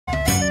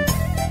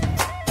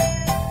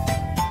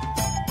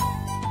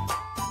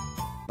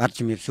บัด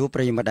ជំរាបសួរប្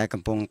រិយមិត្តដែល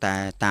កំពុងតែ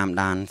តាម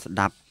ដានស្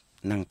ដាប់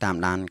និងតាម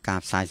ដានការ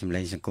ផ្សាយសម្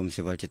លេងសង្គម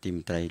ស៊ីវិលជាទី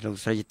មេត្រីលោក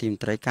ស្រីជាទីមេ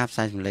ត្រីការផ្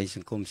សាយសម្លេងស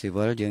ង្គមស៊ី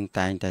វិលយើង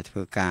តែងតែធ្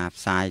វើការ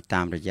ផ្សាយ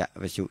តាមរយៈ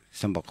វិទ្យុ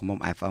សម្បុកឃុំ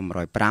FM 105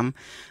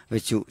វិ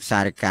ទ្យុសា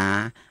រិកា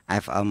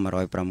FM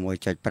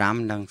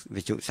 106.5 និង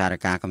វិទ្យុសារិ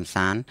កាកំ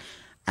សាន្ត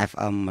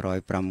FM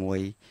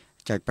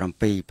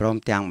 106.7 ព្រម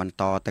ទាំងបន្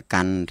តទៅ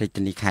កាន់រាជ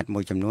ធានីខេត្តមួ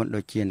យចំនួនដូ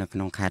ចជានៅក្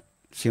នុងខេត្ត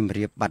សៀម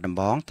រាបបាត់ដំ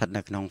បងស្ថិត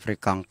នៅក្នុងហ្វ្រី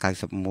កង់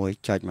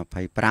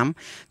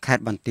 91.25 ខេត្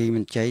តបន្ទាយ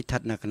មានជ័យស្ថិ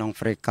តនៅក្នុង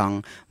ហ្វ្រីកង់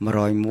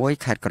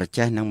 101 ខេត្តក្រ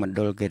ចេះនិងមណ្ឌ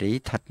លគិរី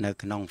ស្ថិតនៅ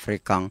ក្នុងហ្វ្រី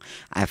កង់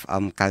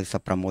FM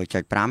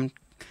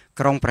 96.5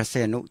 ក្រុងព្រះសី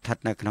ហនុស្ថិត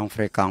នៅក្នុងហ្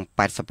វ្រីកង់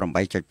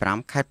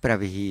 88.5 ខេត្តព្រះ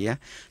វិហារ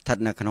ស្ថិត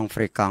នៅក្នុងហ្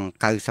វ្រីកង់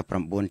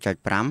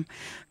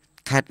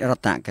 99.5 ខេត្តរ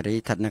តនគិរី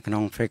ស្ថិតនៅក្នុ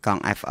ងហ្វ្រីក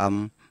ង់ FM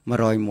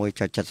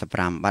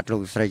 101.75 បាទលោ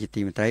កស្រីជា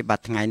ទីមេត្រីបាទ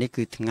ថ្ងៃនេះ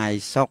គឺថ្ងៃ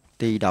សុក្រ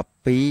ទី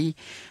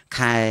12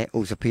ខែឧ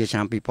សភាឆ្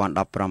នាំ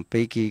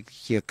2017គឺ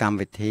ជាកម្ម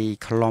វិធី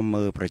ខ្លុំ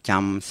មើលប្រ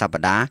ចាំស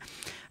ប្តាហ៍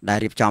ដែល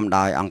រៀបចំ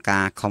ដោយអង្គកា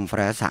រ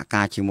Comfrel សហ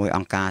ការជាមួយអ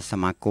ង្គការស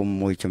មាគម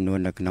មួយចំនួន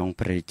នៅក្នុង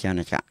ព្រះរាជា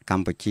ណាចក្រក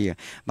ម្ពុជា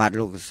បាទ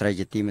លោកស្រី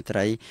ជាទីមេត្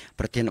រី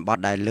ប្រធានបទ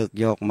ដែលលើក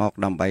យកមក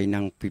ដើម្បីនឹ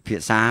ងពិភា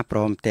ក្សាព្រ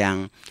មទាំង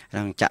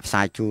នឹងចាក់ផ្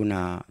សាយជូន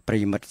ប្រិ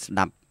យមិត្តស្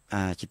ដាប់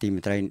ជាទីមេ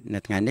ត្រីនៅ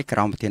ថ្ងៃនេះក្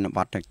រុមប្រធានប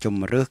ទនឹងជំ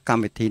រឿសកម្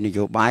មវិធីន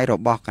យោបាយរ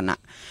បស់គណៈ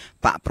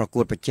បកប្រកួ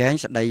តប្រជែង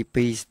ស្ដី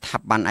ពីស្ថា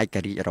ប័នឯក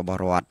រាជ្យរបស់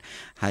រដ្ឋ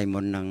ហើយមុ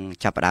ននឹង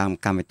ចាប់ផ្ដើម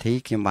កម្មវិធី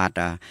ខ្ញុំបាទ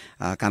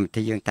កម្មវិ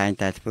ធីយើងតែង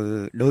តែធ្វើ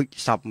ដូច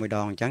សពមួយដ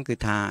ងអញ្ចឹងគឺ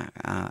ថា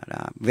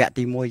វគ្គ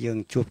ទី1យើង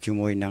ជួបជា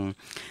មួយនឹង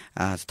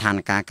ស្ថាន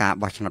ភាពការ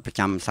បោះឆ្នោតប្រ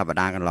ចាំសប្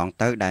តាហ៍កន្លង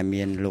ទៅដែល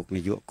មានលោក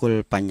នាយកគុល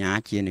បញ្ញា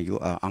ជានាយក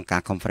អង្គកា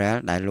រ Comfrel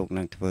ដែលលោក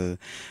នឹងធ្វើ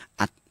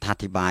អត្ថា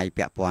ធិប្បាយ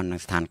ពាក់ព័ន្ធនឹង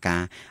ស្ថានភាព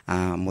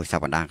មួយស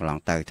ប្តាហ៍កន្លង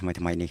ទៅថ្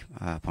មីនេះ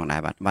ផងដែរ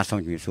បាទសូម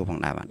ជម្រាបសួរផង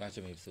ដែរបាទ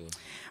ជំរាបសួរ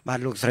បាទ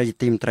លោកស្រី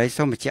ទីមត្រី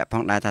សូមបញ្ជាក់ផ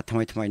ងដែរថាថ្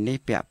មីនេះ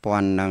ពាក់ព័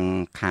ន្ធនឹង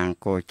ខាង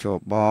កោជ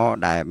ប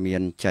ដែលមា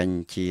នចេញ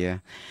ជា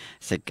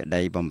សេចក្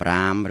តីបំ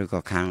រាមឬក៏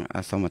ខាង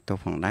សូមទោស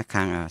ផងដែរ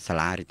ខាងសា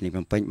លារាជធានីភ្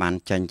នំពេញបាន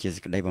ចេញជាសេ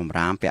ចក្តីបំ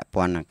រាមពាក់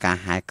ព័ន្ធនឹងការ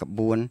ហែកក្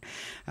បួន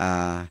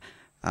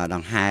ដ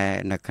ង្ហែ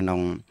នៅក្នុង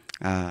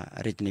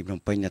រាជធានីភ្នំ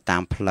ពេញនៅតា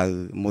មផ្លូវ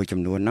មួយចំ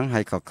នួនហ្នឹងហើ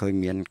យក៏ឃើញ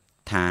មាន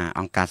ថា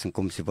អង្គការសង្គ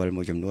មស៊ីវិល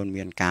មួយចំនួន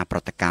មានការប្រ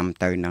តិកម្ម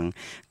ទៅនឹង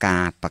កា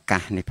រប្រកា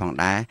សនេះផង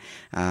ដែរ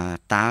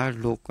តើ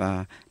លោក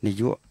នា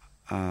យក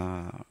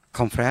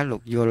Comfrel លោ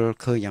កយល់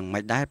ឃើញយ៉ាងម៉េ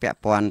ចដែរពាក់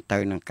ព័ន្ធទៅ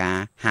នឹងការ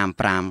ហាម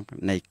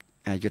5នៃ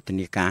យុទ្ធ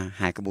នាការ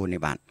ហែកក្បួន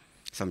នេះបាទ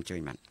សូមអញ្ជើញ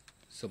បាទ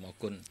សូមអរ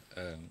គុណ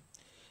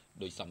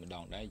ដោយសំម្ដ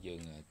ងដែរយើ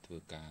ងធ្វើ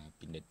ការ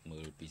ពិនិត្យមើ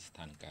លពីស្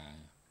ថានភាព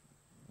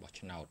បោះ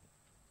ឆ្នោត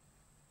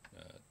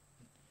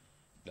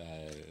ដែ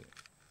ល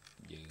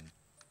យើង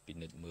ពិ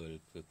និត្យមើល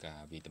ធ្វើការ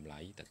វិតម្លៃ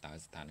តើ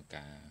ស្ថាន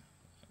ភា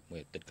ពមួយ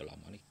អាទិត្យកន្លង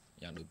មកនេះ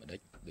យ៉ាងដូចម្ដេច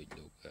ដោយ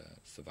លោក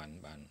សវណ្ណ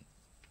បាន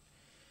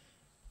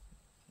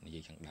និយា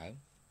យខាងដើម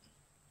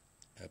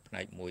ផ្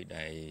នែកមួយ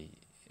ដែល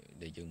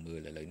យើងមើល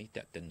ឥឡូវនេះ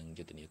តេតិននឹង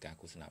យុទ្ធនាការ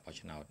ឃោសនាបោះ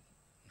ឆ្នោត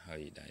ហើ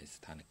យដែល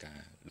ស្ថានភា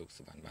ពលោកស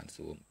វណ្ណបាន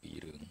សួរអំពី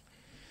រឿង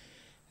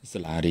សា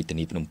លារាជធា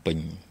នីភ្នំពេញ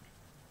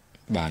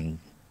បាន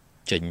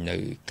ចេញនៅ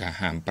ការ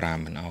ហាម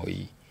5មិនអោយ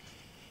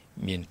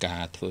មានកា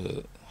រធ្វើ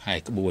ហែក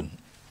ក្បួន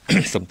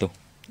សំទោស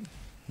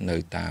នៅ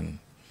តាម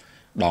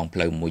ដងផ្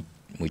លូវមួ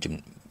យ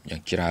យ៉ា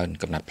ងច្រើន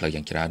កំណត់ផ្លូវ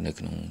យ៉ាងច្រើននៅ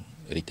ក្នុង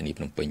រាជធានី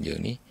ភ្នំពេញយើង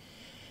នេះ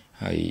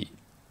ហើយ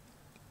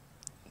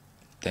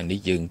តែនេះ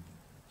យើង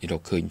រ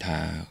កឃើញថា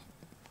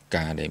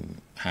ការដែល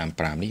ហាម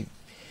5នេះ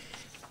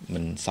มั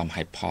นសម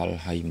ហេតុផល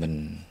ហើយมัน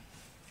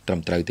ត្រឹម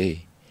ត្រូវទេ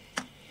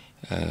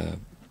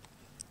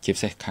ជាពិ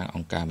សេសខាងអ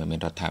ង្គការមិនមែន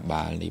រដ្ឋាភិ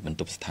បាលនេះបន្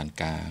ទប់ស្ថាន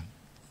ភាព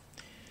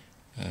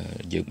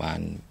យើងបាន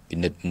ពិ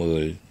និត្យមើ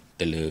ល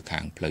ទៅលើខា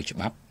ងផ្លូវច្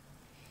បាប់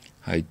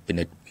ហើយពិ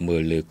និត្យមើ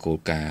លលើគោល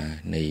ការណ៍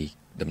នៃ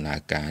ដំណើរ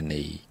ការនៃ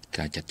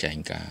ការចាត់ចែង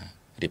ការ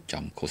រៀប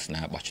ចំឃោស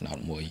នាបោះឆ្នោត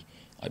មួយ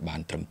ឲ្យបាន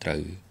ត្រឹមត្រូ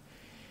វ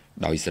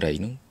ដោយសេរី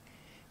នោះ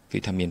គឺ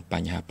ថាមានប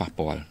ញ្ហាប៉ះ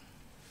ពា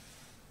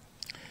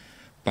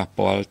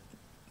ល់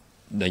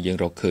ដែលយើង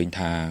រកឃើញ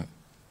ថា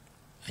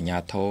អាជ្ញា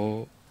ធរ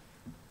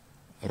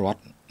រដ្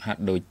ឋហា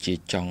ក់ដូចជា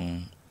ចង់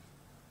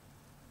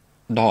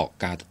ដក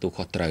ការទទួល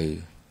ខុសត្រូវ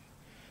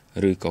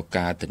ឬក៏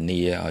ការធានា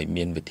ឲ្យ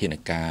មានវិធាន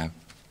ការ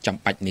ចាំ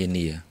បាច់នា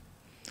នា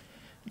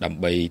ដើម្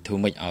បីធ្វើ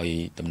ម៉េចឲ្យ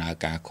ដំណើរ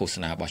ការឃោស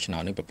នាបោះឆ្នោ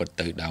តនេះប្រព្រឹត្ត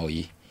ទៅដោយ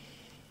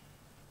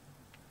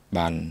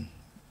បាន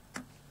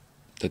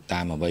ទៅតា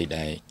មអ្វី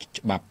ដែល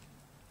ច្បាប់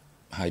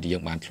ហើយយើ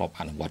ងបានធ្លាប់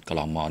អនុវត្តកន្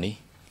លងមកនេះ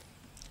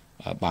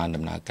បាន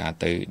ដំណើរការ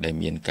ទៅដែល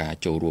មានការ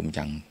ចូលរួម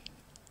យ៉ាង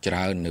ច្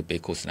រើននៅពេល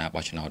ឃោសនា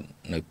បោះឆ្នោត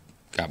នៅ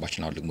ការបោះ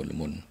ឆ្នោតលើក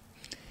មុន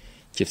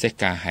ជាពិសេស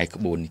ការហែក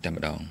ក្បួននេះតែ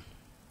ម្ដង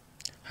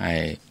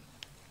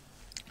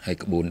ហើយ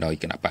ក្បួនដោយ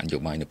គណៈបកនយោ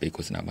បាយនៅពេល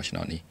ឃោសនាបោះឆ្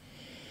នោតនេះ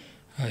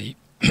ហើយ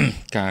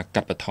ការ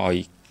កាត់បន្ថយ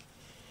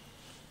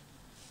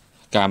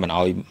ការមិន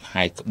អោយ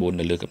ហែកក្បួន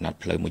នៅលើកំណត់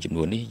ផ្លូវមួយចំ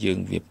នួននេះយើង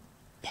វា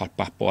ផល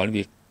ប៉ះពាល់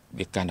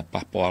វាកាន់តែ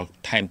ប៉ះពាល់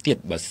ថែមទៀត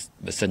បើ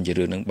សិនជា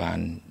រឿងនឹងបាន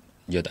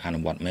យកទៅអនុ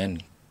វត្តមែន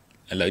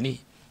ឥឡូវនេះ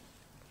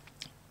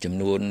ចំ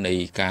នួននៃ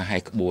ការហែ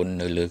កក្បួន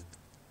នៅលើ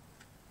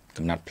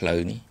កំណត់ផ្លូវ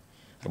នេះ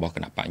របស់គ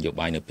ណៈបកនយោ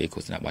បាយនៅពេលឃោ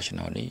សនាបោះឆ្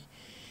នោតនេះ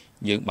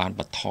យើងបាន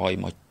បន្ថយ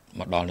ម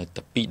កដល់នៅ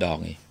តែ2ដង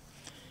ឯង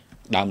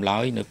ដើមឡើ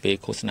យនៅពេល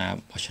ឃោសនា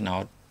បោះឆ្នោ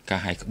តការ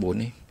ហាយក្បួន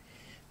នេះ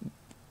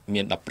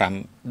មាន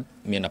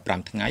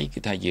15ថ្ងៃគឺ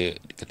ថាយើង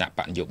គណៈប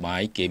កនយោបា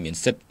យគេមាន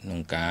សិទ្ធិក្នុង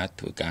ការ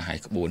ធ្វើការហាយ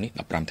ក្បួននេះ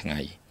15ថ្ងៃ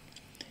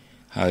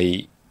ហើយ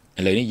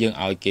ឥឡូវនេះយើង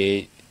ឲ្យគេ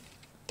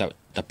តែ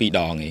2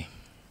ដងឯង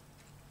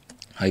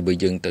ហើយបើ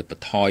យើងទៅប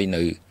ន្ថយ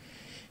នៅ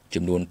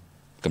ចំនួន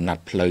កំណ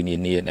ត់ផ្លូវនា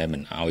នាដែលមិ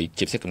នឲ្យ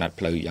ជាពិសេសកំណត់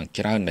ផ្លូវយ៉ាង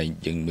ច្រើនដែល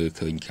យើងមើល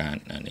ឃើញការ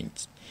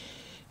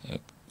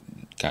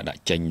ដា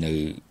ក់ចេញនៅ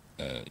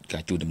កា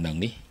រជួលដំណឹង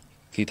នេះ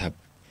គឺថា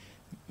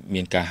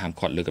មានការហាម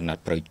ឃាត់លើកំណ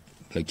ត់ផ្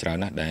លូវច្រើន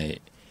ណាស់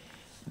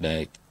ដែ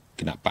ល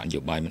គណៈបកនយោ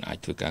បាយមិនអាច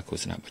ធ្វើការឃោ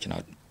សនាបោះឆ្នោ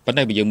តប៉ុន្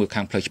តែបើយើងមើល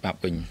ខាងផ្លូវច្បាប់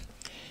វិញ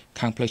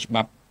ខាងផ្លូវច្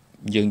បាប់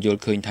យើងយល់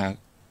ឃើញថា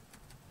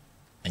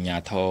អាជ្ញា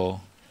ធរ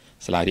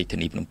សាលារាជធា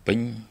នីភ្នំពេញ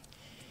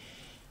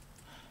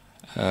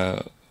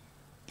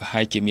ប្រ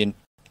ហែលជា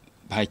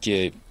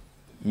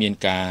មាន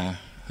ការ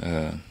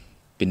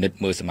ពិនិត្យ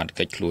មើលសមត្ថ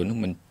កិច្ចខ្លួននោះ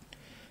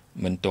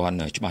មិនទាន់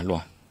ច្បាស់លា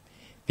ស់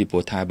ពីព្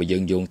រោះថាបើយើ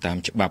ងយោងតាម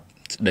ច្បាប់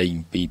ស្ដី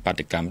ពីបា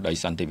តុកម្មដោយ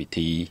សន្តិវិ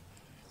ធី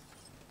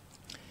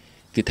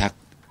គឺថា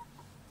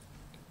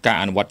ការ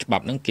អនុវត្តច្បា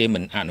ប់ហ្នឹងគេមិ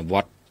នអនុវ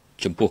ត្ត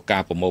ចំពោះកា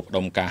រប្រមូលផ្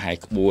ដុំការហាយ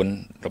ក្បួន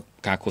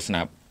ការឃោសនា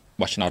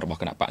បោះឆ្នោតរបស់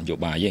គណៈបកនយោ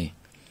បាយទេ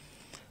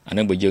អា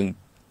នឹងបើយើង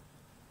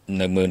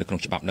នៅមើលនៅក្នុង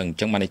ច្បាប់ហ្នឹងអញ្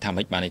ចឹងបានន័យថា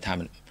ម៉េចបានន័យថា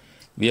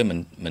វា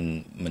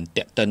មិន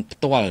តាក់ទិនផ្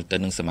ទាល់ទៅ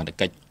នឹងសមត្ថ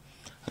កិច្ច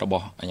រប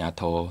ស់អាជ្ញា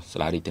ធរសា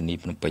លារាជធានី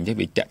ភ្នំពេញទេ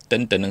វាតាក់ទិ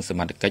នទៅនឹងស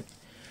មត្ថកិច្ច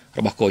រ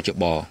បស់កោជ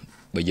ប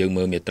បើយើង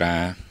មើលមាត្រា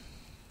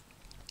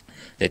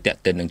ដែលតាក់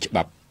ទិននឹងច្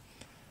បាប់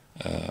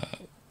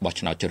បោះ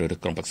ឆ្នោតជ្រើសរើស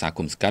ក្រុមប្រឹក្សា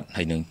គុំសង្កាត់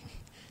ហើយនឹង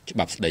ច្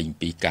បាប់ស្ដី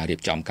ពីការរៀប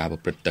ចំការប្រ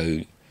ព្រឹត្តទៅ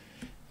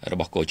រ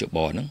បស់កោជប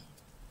ហ្នឹង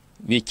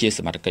វាជាស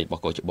មត្ថកិច្ចរប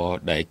ស់កោជប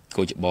ដែល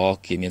កោជប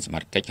គេមានសម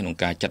ត្ថកិច្ចក្នុង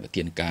ការចាត់វិ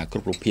ធានការគ្រ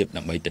ប់រូបភាព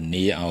ដើម្បីធា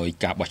នាឲ្យ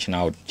ការបោះឆ្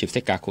នោតជាពិ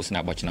សេសការឃោសនា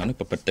បោះឆ្នោតនេះ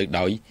ប្រព្រឹត្តទៅ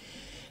ដោយ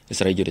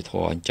សេរីយុត្តិធ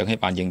ម៌អញ្ចឹងហើយ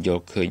បានយើងយ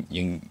ល់ឃើ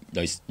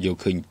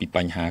ញពីប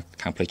ញ្ហា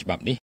ខាងផ្លូវច្បា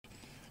ប់នេះ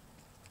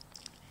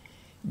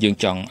យើង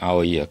ចង់ឲ្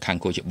យខាង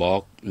កោជប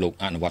លោក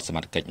អនុវត្តសម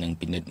ត្ថកិច្ចនឹង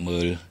ពិនិត្យមើ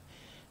ល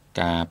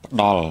ការផ្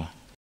ដល់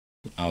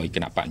ឲ្យគ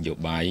ណៈបកនយោ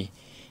បាយ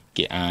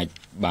គេអាច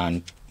បាន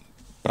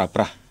ប្រើប្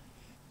រាស់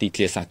ទីធ្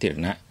លាសាធារ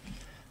ណៈ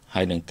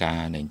ហើយនឹងការ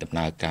នៃដំ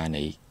ណើរការ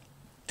នៃ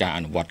ការអ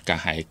នុវត្តការ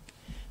ហា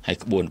យ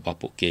ក្បួនរបស់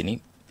ពួកគេនេះ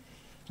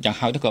យ៉ាង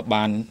ហោចទៅក៏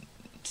បាន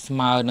ស្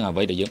មើនឹងអ្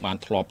វីដែលយើងបាន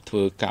ធ្លាប់ធ្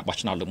វើការបោះ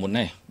ឆ្នោតលើកមុន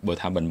ដែរបើ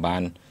ថាមិនបា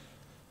ន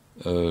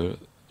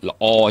ល្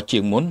អជា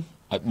ងមុន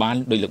ឲ្យបាន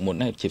ដូចលើកមុន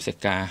ដែរជាពិសេស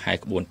ការហាយ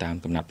ក្បួនតាម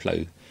កំណត់ផ្លូវ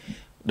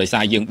ដោយសា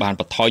រយើងបាន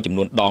បន្ថយចំ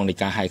នួនដងនៃ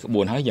ការហាយក្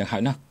បួនហើយយ៉ាងហោ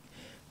ចណាស់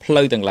ផ្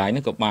លូវទាំងឡាយ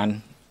នេះក៏បាន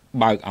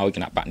បើកឲ្យគ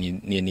ណៈបក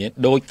នានា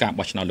ដោយការ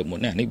បោះឆ្នោតលើកមុន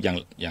នេះនេះ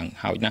យ៉ាង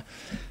ហោចណាស់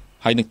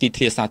ហើយនឹងទី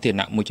ធ្លាសាធារ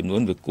ណៈមួយចំនួ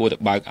នវាគួរតែ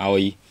បើកឲ្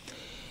យ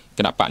គ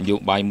ណៈបកនយោ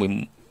បាយ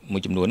មួ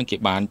យចំនួនហ្នឹងគេ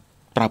បាន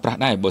ប្រើប្រាស់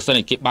ដែរបើសិន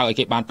ជាគេបើកឲ្យ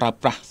គេបានប្រើ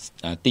ប្រាស់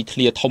ទីធ្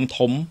លា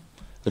ធំ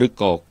ឬ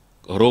ក៏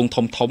រោង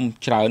ធំ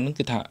ច្រើនហ្នឹង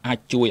គឺថាអាច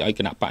ជួយឲ្យ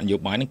គណៈបកនយោ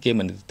បាយហ្នឹងគេ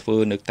មិនធ្វើ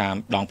នៅតាម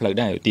ដងផ្លូវ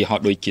ដែរឧទាហរ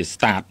ណ៍ដូចជា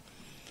start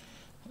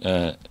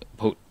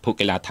ភូ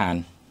កីឡាដ្ឋាន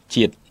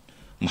ជាតិ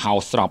មហោ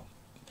ស្រព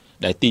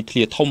ដែលទីធ្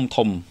លាធំ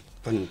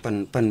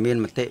ប៉ុនមាន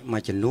មតិមួ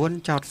យចំនួន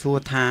ចោទសួរ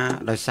ថា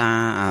ដោយសារ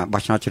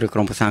បោះឆ្នោតជ្រើសក្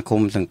រុមប្រឹក្សា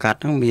គុំសង្កាត់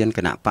ហ្នឹងមានគ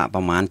ណៈបកប្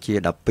រមាណជា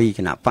12គ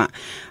ណៈបក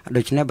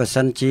ដូច្នេះបើ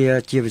សិន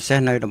ជាពិសេស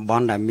នៅតំប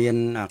ន់ដែលមាន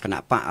គណៈ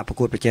បកប្រ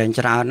កួតប្រជែង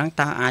ច្រើនហ្នឹង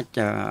តើអាច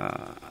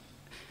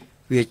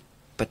វា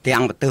ប្រទាំ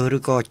ងប្រទើសឬ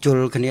ក៏ជុល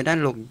គ្នាដែរ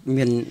លោក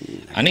មាន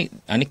អា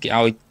នេះគេ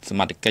ឲ្យស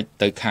មត្ថកិច្ច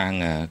ទៅខាង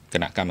គ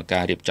ណៈកម្មកា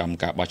ររៀបចំ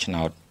ការបោះឆ្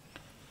នោត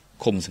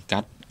ឃុំសង្កា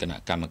ត់គណៈ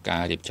កម្មកា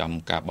ររៀបចំ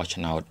ការបោះ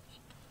ឆ្នោត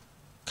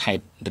ខេ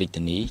ត្តរាជ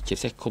ធានីជា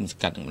ពិសេសឃុំស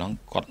ង្កាត់ម្ដង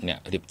គាត់អ្នក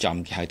រៀបចំ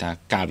គេហៅថា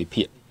កាលវិ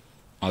ភាគ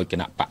ឲ្យគ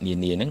ណៈបកនា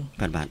នាហ្នឹង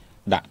បាទ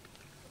ដាក់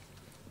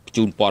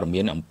ជូនព័ត៌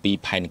មានអំពី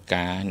ផែន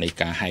ការនៃ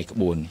ការហាយក្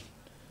បួន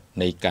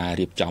នៃការ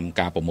រៀបចំ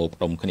ការប្រមូល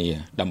ផ្ដុំគ្នា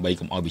ដើម្បី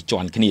កុំឲ្យវាជ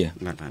ន់គ្នា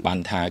បាន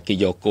ថាគេ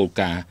យកគោល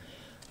ការណ៍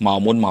មក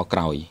មុនមកក្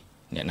រោយ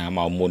អ្នកណាម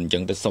កមុនអញ្ចឹ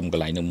ងទៅសុំក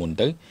ន្លែងនៅមុន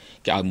ទៅ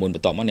គេឲ្យមុនប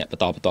ន្ទាប់មកអ្នកប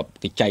ន្ត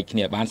គេចែកគ្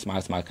នាបានស្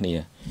មើគ្នាអ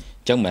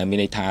ញ្ចឹងមិនមែនមាន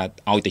ន័យថា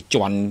ឲ្យទៅជ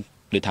ន់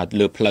ដូចថា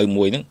លើផ្លូវ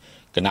មួយហ្នឹង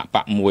គណៈប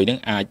កមួយហ្នឹង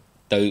អាច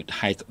ទៅ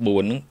ហាយក្បួ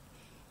នហ្នឹង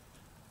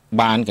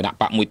បានគណៈ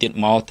បកមួយទៀត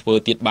មកធ្វើ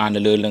ទៀតបាន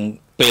នៅលើនឹង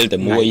ពេលតែ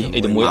មួយអី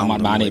តែមួយអ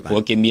ត់បានទេព្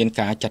រោះគេមាន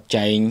ការចាត់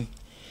ចែង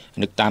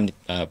នឹកតាម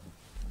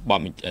បទ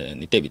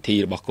នីតិវិធី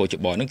របស់កោជ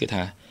បហ្នឹងគឺ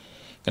ថា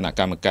គណៈ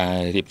កម្មការ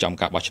រៀបចំ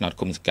ការបោះឆ្នោត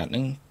គុំសង្កាត់ហ្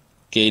នឹង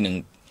គេនឹង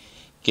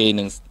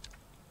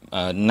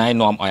ណែ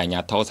នាំឲ្យអាជ្ញា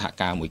ធរសហ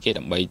ការមួយគេ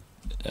ដើម្បី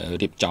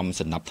រៀបចំ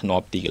សណ្ដាប់ធ្នា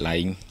ប់ទីកន្លែ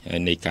ង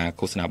នៃការ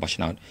ឃោសនាបោះឆ្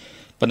នោត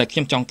ប៉ុន្តែខ្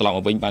ញុំចង់ត្រឡប់ម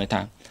កវិញបាន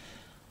ថារ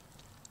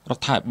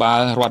ដ្ឋាភិបាល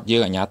រដ្ឋយើ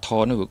ងអាជ្ញាធ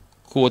រនោះ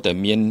គួរតែ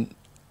មាន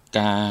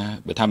ការ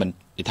បើថាមិន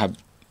ថា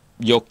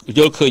យកយ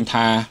ល់ឃើញ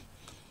ថា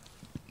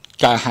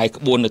ការហាយ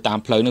ក្បួននៅតាម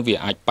ផ្លូវនោះវា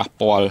អាចប៉ះ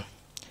ពាល់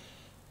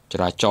ច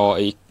រាចរណ៍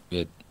អី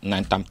វាណែ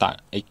នតាមតា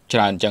អីច្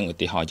រើនអញ្ចឹងឧ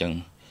ទាហរណ៍អញ្ចឹង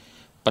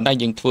ប៉ុន្តែ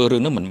យើងធ្វើរឿ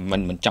ងនោះ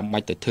មិនចាំបា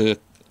ច់ទៅធ្វើ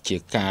ជា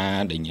ការ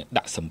ដែល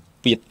ដាក់សម្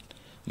ពាធ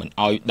មិន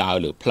ឲ្យដើរ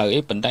លើផ្លូវអី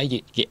ប៉ុន្តែ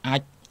គេអា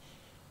ច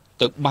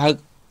ទៅបើក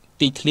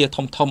ទីធ្លា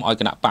ធំឲ្យ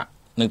គណៈបក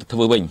នឹងទៅធ្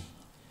វើវិញ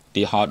ឧ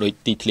ទាហរណ៍ដូច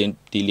ទី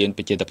លាន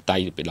ប្រជាធិបតេ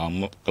យ្យពីកន្លង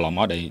មក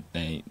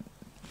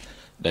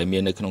ដែលមា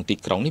ននៅក្នុងទី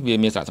ក្រុងនេះវា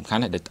មានសារៈសំខា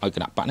ន់ដែលឲ្យគ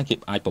ណៈបកហ្នឹងគេ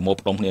អាចប្រមូល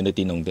ផ្ដុំគ្នានៅ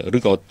ទីនោះឬ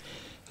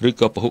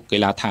ក៏ពហុកី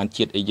ឡាដ្ឋាន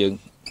ជាតិអីយើង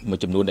មួយ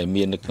ចំនួនដែល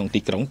មាននៅក្នុងទី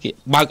ក្រុងគេ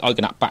បើកឲ្យគ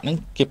ណៈបកហ្នឹង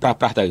គេប្រើ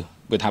ប្រាស់ទៅ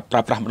វាថាប្រើ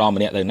ប្រាស់ម្ដង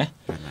ម្នាក់ទៅណា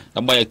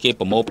ដើម្បីឲ្យគេ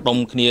ប្រមូលផ្ដុំ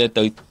គ្នា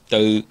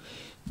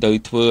ទៅ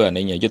ធ្វើអា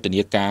នេះយុទ្ធ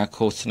នាការ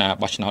ឃោសនា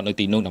បោះឆ្នោតនៅ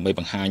ទីនោះដើម្បី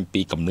បង្ហាញ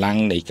ពីកម្លាំង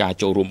នៃការ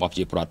ចូលរួមរបស់ប្រ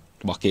ជាពលរដ្ឋ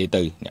របស់គេ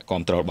ទៅអ្នកគ្រ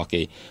ប់គ្រងរបស់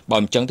គេបើ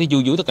មិនចឹងទេយូ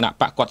រទៅគណៈ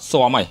បកគាត់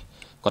ស៊ាំហើយ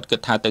គាត់គិត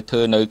ថាទៅធ្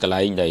វើនៅកន្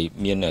លែងដែល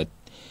មាន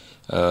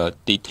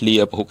ទីធ្លា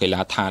ពហុកី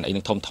ឡាដ្ឋានអីនឹ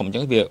ងធំអញ្ចឹ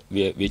ង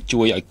វា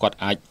ជួយឲ្យគាត់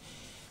អាច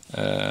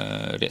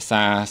រក្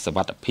សាសវ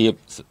ត្ថិភាព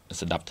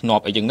សណ្ដាប់ធ្នា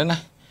ប់អីចឹងណា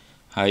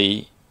ហើយ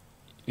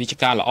វិជា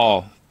ការល្អ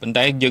ប៉ុន្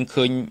តែយើង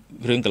ឃើញ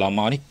រឿងកន្លង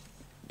មកនេះ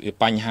វា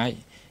បញ្ហា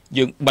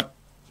យើងបិ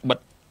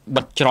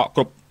ទច្រកគ្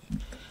រប់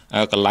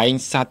កន្លែង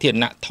សាធារ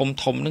ណៈធំ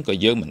ហ្នឹងក៏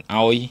យើងមិន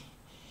អោយ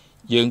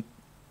យើង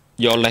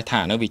យកលេសថា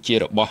ហ្នឹងវាជា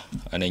របស់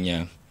នេះ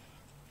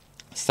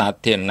សា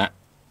ធារណៈ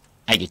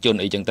ឯកជន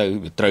អីចឹងទៅ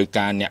វាត្រូវ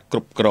ការអ្នកគ្រ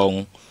ប់គ្រង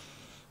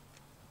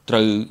ត្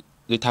រូវ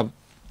ដូចថា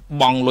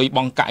បងលុយប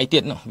ងកាក់អីទៀ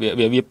ត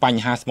វាប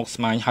ញ្ហាស្មុគ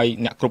ស្មាញហើយ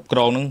អ្នកគ្រប់គ្រ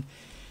ងហ្នឹង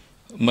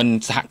មិន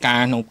សហកា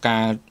រក្នុងកា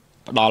រ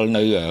ផ្ដល់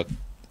នៅ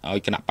ឲ្យ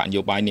គណៈបកន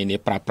យោបាយនានា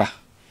ប្រើប្រាស់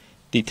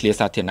ទីធ្លា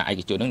សាធារណៈឯ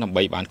កជនហ្នឹងដើម្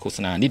បីបានឃោស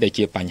នានេះដែល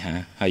ជាបញ្ហា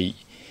ហើយ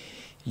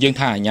យើង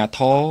ថាអាជ្ញាធ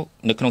រ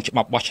នៅក្នុងច្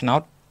បាប់បោះឆ្នោ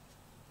ត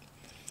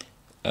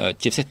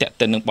ជាពិសេសតេ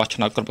តិននឹងបោះឆ្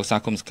នោតក្រុមប្រឹក្សា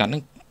គុំសង្កាត់ហ្នឹ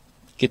ង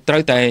គេត្រូ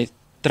វ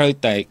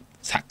តែ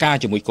សហការ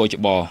ជាមួយកោច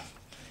បមិន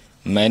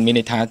មែនមាន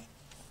ន័យថា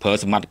ប្រើ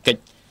សមត្ថកិច្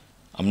ច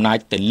អំណាច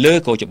ទៅលើ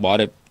កោចប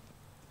ដែល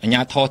អាជ្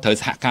ញាធរត្រូវ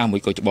សហការមួ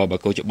យកោចបបើ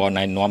កោចប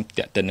ណែនាំ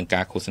តេតិននឹង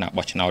ការឃោសនា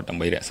បោះឆ្នោតដើ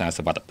ម្បីរក្សា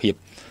សុវត្ថិភាព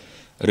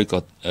ឬ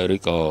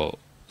ក៏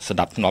ស្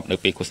ដាប់ធ្នាប់នៅ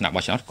ពេលឃោសនា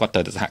បោះឆ្នោតគាត់ត្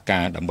រូវសហកា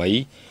រដើម្បីឲ្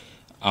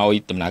យ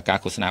ដំណើរការ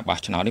ឃោសនាបោះ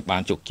ឆ្នោតនេះបា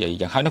នជោគជ័យ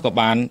យ៉ាងហើយនោះក៏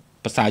បាន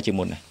ប្រសើរជាង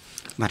មុនដែរ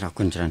បាទអរ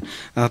គុណច្រើន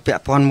ពា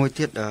ក់ព័ន្ធមួយ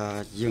ទៀត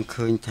យើង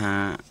ឃើញថា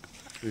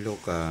លោក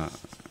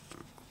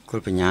គុល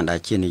បញ្ញាដែល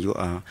ជានាយក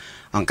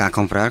អង្គការ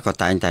Comfrel ក៏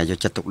តែងតែយក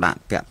ចិត្តទុកដាក់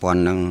ពាក់ព័ន្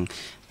ធនឹង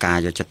ការ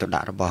យកចិត្តទុកដា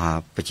ក់របស់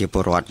ប្រជាព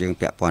លរដ្ឋយើង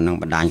ពាក់ព័ន្ធនឹង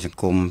បណ្ដាញសង្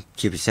គម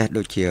ជាពិសេស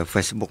ដូចជា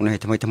Facebook នេះ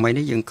ថ្មី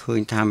នេះយើងឃើញ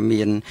ថា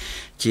មាន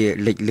ជា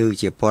លេចលឺ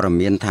ជាព័ត៌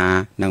មានថា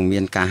នឹងមា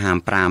នការហាម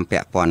5ពា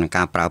ក់ព័ន្ធនឹង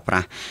ការប្រើប្រា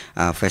ស់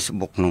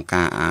Facebook ក្នុ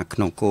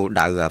ងគោល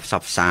ដៅផ្ស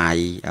ព្វផ្សាយ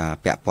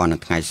ពាក់ព័ន្ធនឹ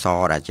ងថ្ងៃស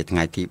ដែលជាថ្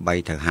ងៃទី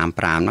3ត្រូវហាម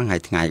5ហ្នឹងហើ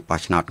យថ្ងៃបោះ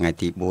ឆ្នោតថ្ងៃ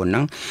ទី4ហ្នឹ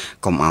ង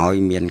កុំឲ្យ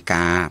មាន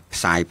ការផ្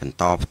សាយបន្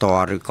តផ្ទា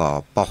ល់ឬក៏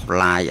ប៉ុស្តិ៍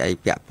live អី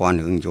ពាក់ព័ន្ធ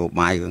រឿងនយោ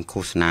បាយរឿង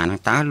ឃោសនាហ្នឹង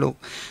តើលោក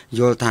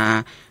យល់ថា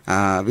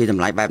វាត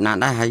ម្លៃបែបណា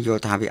ដែរហើយយ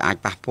ល់ថាវាអាច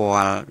ប៉ះពា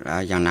ល់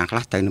យ៉ាងណាខ្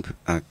លះទៅនឹង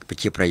ប្រ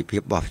ជាប្រិយភា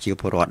ពរបស់ប្រជា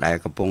ពលរដ្ឋដែល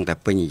កំពុងតែ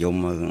ពេញនិយម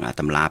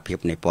តម្លាភាព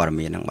នៃព័ត៌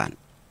មានហ្នឹងបាទ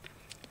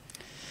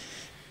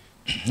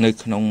នៅ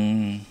ក្នុង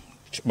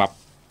ច្បាប់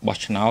បោះ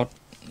ឆ្នោត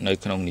នៅ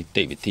ក្នុងនី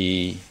តិវិធី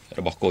រ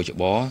បស់កោច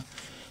ប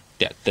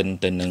តេតិន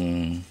ទៅនឹង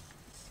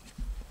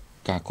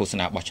ការឃោស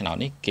នាបោះឆ្នោត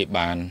នេះគេ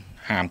បាន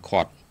ហាម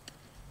ឃាត់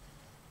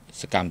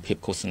សកម្មភាព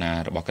ឃោសនា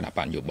របស់គណៈប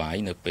កនយោបាយ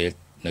នៅពេល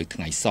នៅថ្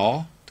ងៃស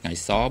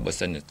បើ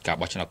សិនការ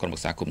បោះឆ្នោតក្រុមប្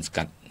រឹក្សាគុំសង្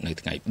កាត់នៅ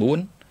ថ្ងៃ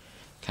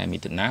4ខែមិ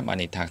ថុនាបាន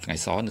ន័យថាថ្ងៃ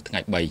សនៅថ្ងៃ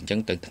3អញ្ចឹង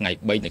ទៅថ្ងៃ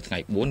3នៅថ្ងៃ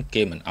4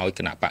គេមិនអោយគ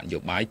ណៈបកនយោ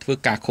បាយធ្វើ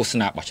ការឃោស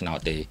នាបោះឆ្នោត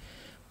ទេ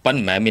ប៉ុ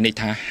ន្តែមានន័យ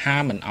ថាហា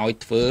មមិនអោយ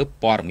ធ្វើ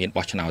ព័ត៌មាន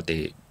បោះឆ្នោតទេ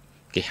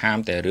គេហាម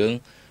តែរឿង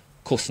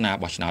ឃោសនា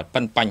បោះឆ្នោត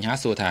ប៉ុន្តែបញ្ហា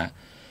សួរថា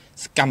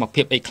សកម្ម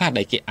ភាពអីខ្លះ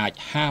ដែលគេអាច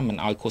ហាមមិន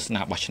អោយឃោស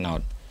នាបោះឆ្នោត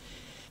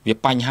វា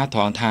បញ្ហាត្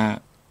រង់ថា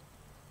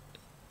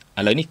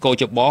ឥឡូវនេះកោ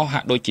ចប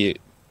ហាក់ដូចជា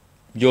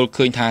យល់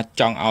ឃើញថា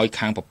ចង់ឲ្យ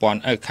ខាងប្រព័ន្ធ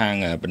ខាង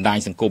បណ្ដាញ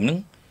សង្គមហ្នឹង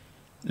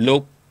លោ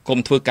កគុំ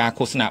ធ្វើការ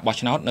ឃោសនាបោះ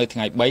ឆ្នោតនៅថ្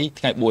ងៃ3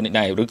ថ្ងៃ4នេះ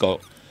ដែរឬ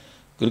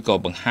ក៏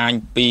បង្ហាញ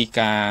ពី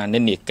ការនិ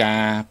ន្នាកា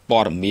រព័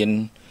ត៌មាន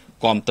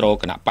គ្រប់គ្រង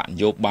គណៈបកន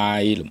យោបា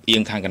យលំអៀ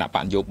ងខាងគណៈប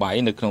កនយោបាយ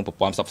នៅក្នុងប្រ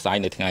ព័ន្ធផ្សព្វផ្សាយ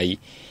នៅថ្ងៃ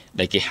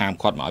ដែលគេហាម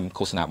ឃាត់មកឲ្យ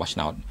ឃោសនាបោះឆ្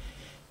នោត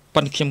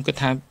ប៉ុន្តែខ្ញុំគិត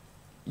ថា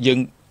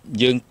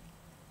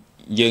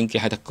យើងគេ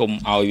ហៅថាគុំ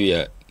ឲ្យវា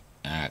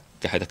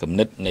គេហៅថាគំ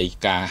និតនៃ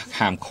ការ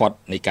ហាមឃាត់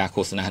នៃការ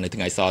ឃោសនានៅថ្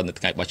ងៃសៅរ៍នៅ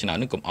ថ្ងៃបោះឆ្នោត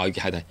នេះកុំឲ្យគេ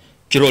ហៅថា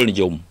ជ្រុលនិ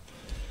យម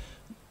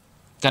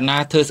កាលណា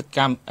ធ្វើស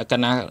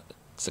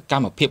ក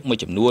ម្មភាពមួយ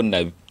ចំនួន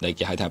ដែល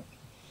គេហៅថា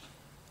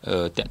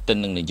តេតិន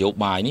នឹងនយោ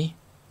បាយនេះ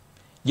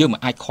យើងមិន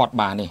អាចខាត់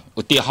បានទេ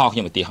ឧទាហរណ៍ខ្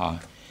ញុំឧទាហរណ៍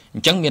អ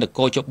ញ្ចឹងមានត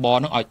កោចប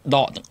នឹងឲ្យដ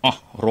កទាំងអស់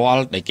រា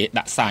ល់ដែលគេ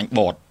ដាក់សាញប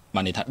ត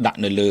បានន័យថាដាក់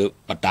នៅលើ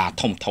បដា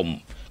ធំ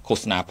ឃោ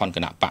សនាផនគ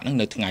ណៈបកហ្នឹង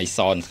នៅថ្ងៃ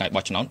សៅរ៍ថ្ងៃ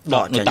បោះឆ្នោតដ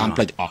កនៅតាមផ្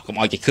លូវទាំងអស់កុំ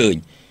ឲ្យគេឃើញ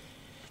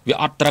វា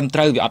អត់ត្រឹមត្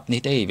រូវវាអត់នេះ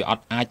ទេវាអ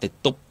ត់អាចទៅ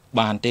ទប់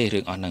បានទេរឿ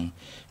ងអស់ហ្នឹង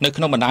នៅ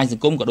ក្នុងបណ្ដាញស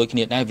ង្គមក៏ដូចគ្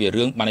នាដែរវា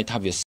រឿងបានន័យថា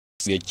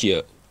វា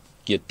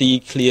ជាទី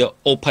clear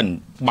open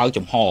បើក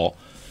ចំហ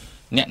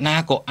អ្នកណា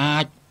ក៏អា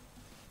ច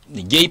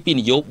និយាយពី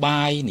នយោ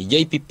បាយនិយា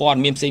យពីព័ត៌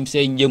មានផ្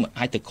សេងយើងមិន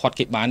អាចទៅខាត់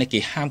គេបានទេគេ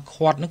ហាម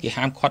ខាត់ហ្នឹងគេ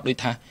ហាមខាត់ដូច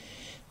ថា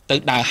ទៅ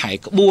ដើរហែ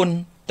ក្បួន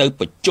ទៅ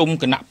ប្រជុំ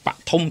គណៈបក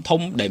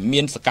ធំដែល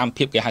មានសកម្ម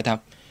ភាពគេហៅថា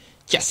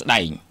ជាក់ស្ដែ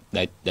ង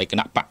ដែលគ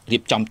ណៈបករៀ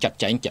បចំចាត់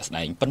ចែងជាក់ស្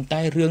ដែងប៉ុន្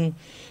តែរឿង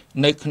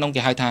នៅក្នុង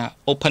គេហៅថា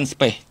open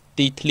space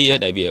ទីធ្លា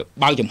ដែលវា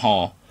បើកចំហ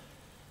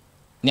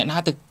អ្នកណា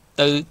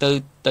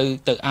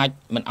ទៅអាច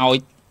មិនអោយ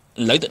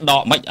ឥឡូវទៅដ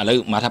កមិនឥឡូវ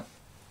មកថា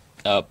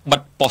បិ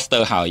ទ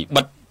poster ហើយ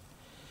បិទ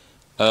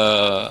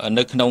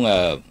នៅក្នុង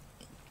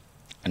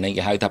អានេះ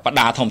គេហៅថាប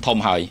ដាធំ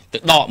ហើយទៅ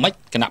ដកមិន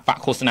គណៈបក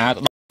ឃោសនា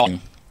ទៅដក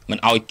មិន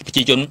ឲ្យប្រ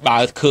ជាជនបើ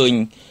ឃើញ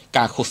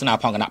ការឃោសនា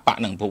ផងគណៈបក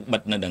នឹងបិ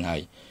ទនៅនឹងហើ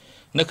យ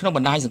នៅក្នុងប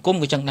ណ្ដាញសង្គម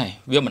ក៏ចឹងដែរ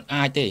វាមិន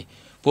អាចទេ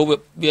ព្រោះ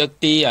វា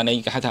ទីអានេះ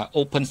គេហៅថា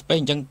open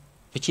space អញ្ចឹង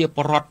ប្រជាព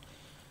លរដ្ឋ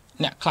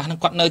អ្នកខ្លះហ្នឹង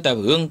គាត់នៅតែ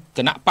រឿងគ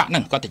ណៈបកហ្នឹ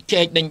ងគាត់ទៅ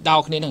ជែកដេញដោល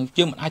គ្នាហ្នឹង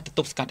យើងមិនអាចទៅទ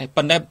ប់ស្កាត់ទេ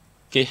ប៉ុន្តែ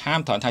គេហាម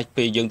ត្រង់ថា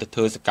ពេលយើងទៅធ្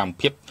វើសកម្ម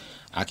ភាព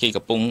អាគេ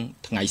កំពុង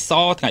ថ្ងៃស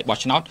ថ្ងៃបោះ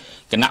ឆ្នោត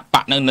គណៈប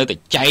កហ្នឹងនៅតែ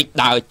ចែក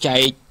ដើរចែ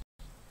ក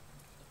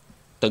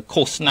ទៅ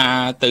ឃោសនា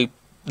ទៅ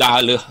ដើរ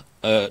លើ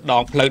ដ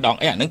ងផ្លូវដង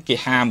អីអាហ្នឹងគេ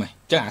ហាមហើយ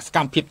ចឹងអាសក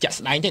ម្មភាពចាក់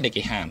ស្ដែងទេដែល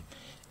គេហាម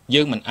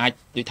យើងមិនអាច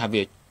ដូចថា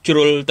វាជ្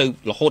រុលទៅ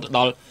រហូតដ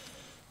ល់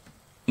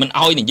មិន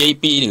ឲ្យនិយាយ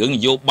ពីរឿងន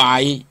យោបា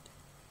យ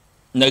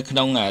នៅក្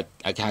នុង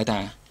គេហៅថា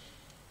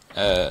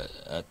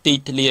ទី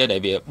ធ្លាដែល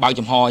វាបើក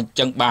ចំហអញ្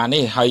ចឹងបានទេ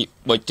ហើយ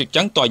បើអញ្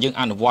ចឹងតើយើង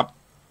អនុវត្ត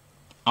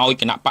ឲ្យ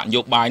គណៈបកន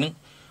យោបាយហ្នឹង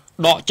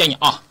ដកចេញ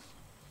អស់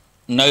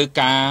នៅ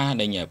ការ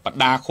ដែលប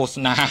ដាឃោស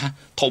នា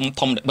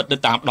ធំដែលបិទទៅ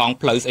តាមដង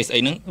ផ្លូវស្អី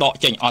ហ្នឹងដក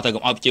ចេញអស់ទៅ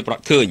កុំឲ្យប្រជាប្រ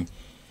ដ្ឋឃើញ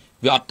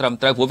វាអត់ត្រឹម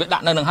ត្រូវព្រោះវាដា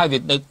ក់នៅនឹងហើយវា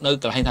នៅ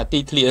កន្លែងថាទី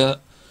ធ្លា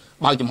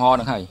បើកចំហហ្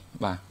នឹងហើយ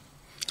បាទ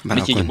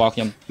នេះជាយោបល់ខ្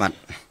ញុំបាទ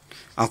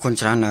អរគុណ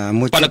ច្រើន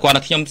មួយប៉ុន្តែគាត់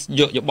ថាខ្ញុំ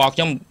យោបល់ខ្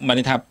ញុំមិន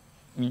ន័យថា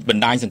ប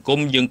ណ្ដាញសង្គម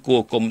យើងគួរ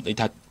គុំដូច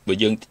ថាបើ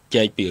យើង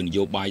ចែកពីន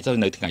យោបាយទៅ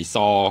នៅថ្ងៃស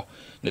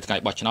នៅថ្ងៃ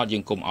បោះឆ្នោតយើ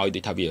ងគុំឲ្យដូ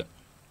ចថាវា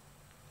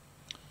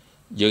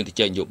យើងទៅ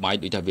ចែកនយោបាយ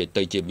ដូចថាវា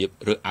ទៅជារបៀប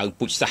រើសអើង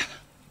ពូជសាសន៍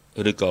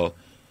ឬក៏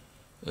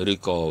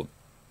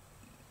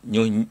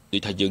ញុះដូ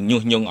ចថាយើង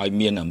ញុះញង់ឲ្យ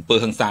មានអំពើ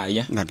ហិង្សាអី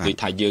ណាដូច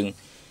ថាយើង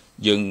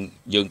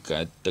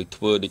ទៅ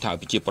ធ្វើដូចថា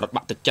ប្រជាប្រដ្ឋ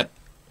បាក់ទឹកចិត្ត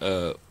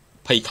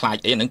ភ័យខ្លាច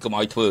អីហ្នឹងកុំ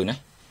ឲ្យធ្វើណា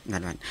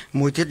បាទ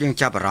មួយទៀតយើង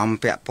ចាប់អារម្មណ៍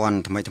ពាក់ព័ន្ធ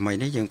ថ្មី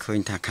នេះយើងឃើញ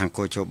ថាខាង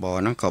គោជប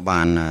ហ្នឹងក៏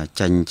បាន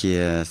ចេញជា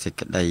សេច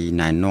ក្តី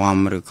ណែនាំ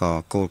ឬក៏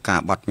គោលការ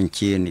ណ៍បទបញ្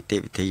ជានីតិ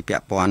វិធីពា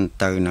ក់ព័ន្ធ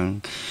ទៅនឹង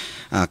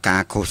កា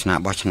រឃោសនា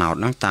បោះឆ្នោត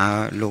ហ្នឹងតើ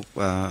លោក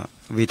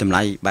វិតម្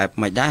លៃបែប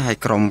មិនដែរហើយ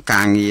ក្រុម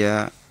ការងារ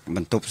ប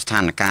ន្ទប់ស្ថា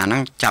នភាពហ្នឹ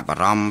ងចាប់អា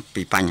រម្មណ៍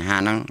ពីបញ្ហា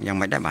ហ្នឹងយ៉ាង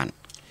ម៉េចដែរបាទ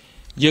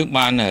យើង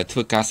បានធ្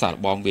វើការសាក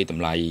ល្បងវិត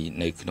ម្លៃ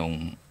នៅក្នុង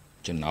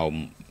ចំណោម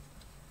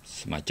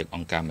សមាជិកអ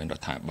ង្គការមិនរ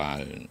ដ្ឋាភិបាល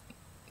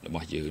រប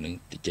ស់យើងនឹង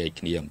ជជែក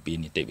គ្នាអំពី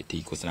នីតិវិធី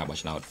ឃោសនាបោះ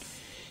ឆ្នោត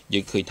យើ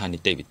ងឃើញថានី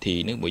តិវិធី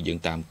នេះបើយើង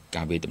តាម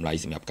ការវិតម្លៃ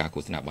សម្រាប់ការឃោ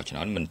សនាបោះឆ្នោ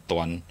តមិន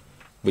ទាន់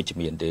វិជ្ជ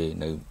មានទេ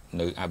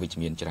នៅអវិជ្ជ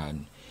មានច្រើន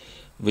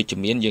វិជ្ជ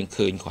មានយើង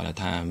ឃើញគ្រាន់តែ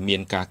ថាមា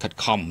នការខិត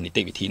ខំនី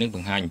តិវិធីនឹងប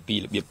ង្ហាញពី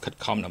របៀបខិត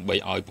ខំដើម្បី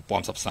ឲ្យប្រព័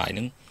ន្ធផ្សព្វផ្សាយ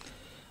នឹង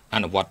អ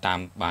នុវត្តតាម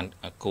បាន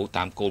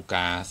តាមគោល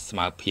ការណ៍ស្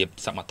មារតីភាព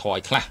សមត្ថភា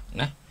ពខ្លះ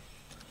ណា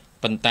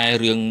ប៉ុន្តែ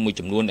រឿងមួយ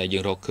ចំនួនដែលយើ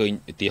ងរកឃើញ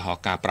ឧទាហរ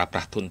ណ៍ការប្រើប្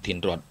រាស់ធនធាន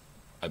រដ្ឋ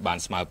ឲ្យបាន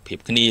ស្មើភាព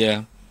គ្នា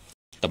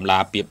តម្លា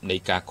ភាពនៃ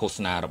ការឃោស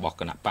នារបស់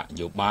គណៈបកន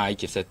យោបាយ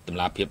ជាពិសេសតម្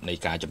លាភាពនៃ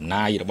ការចំ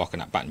ណាយរបស់គ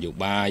ណៈបកនយោ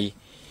បាយ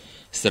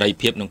សេរី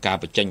ភាពក្នុងការ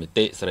បញ្ចេញម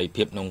តិសេរី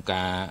ភាពក្នុង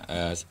ការ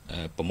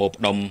ប្រមូល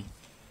ផ្ដុំ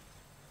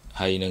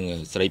ហើយនឹង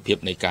សេរីភាព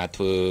នៃការ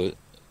ធ្វើ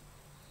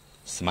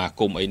សមា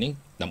គមអីនេះ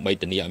ដើម្បី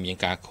ធានាឲ្យមាន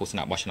ការឃោស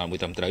នាបោះឆ្នោតមួយ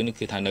ត្រឹមត្រូវនេះ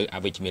គឺថានៅអ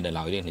វិជ្ជមាននៅ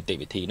ឡើយទេនីតិ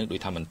វិធីនេះដូច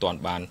ថាមិនទាន់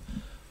បាន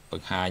ប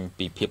ង្ហាញ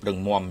ពីភាពរឹង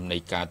មាំនៃ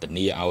ការធា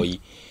នាឲ្យ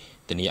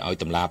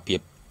តម្លាភាព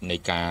នៃ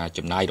ការ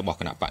ចំណាយរបស់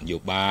គណៈបកនយោ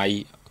បាយ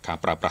ការ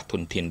ប្រើប្រាស់ធ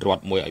នធានរ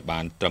ដ្ឋមួយឲ្យបា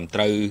នត្រឹមត្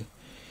រូវ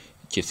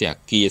ជាពិសេសអ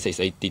គារ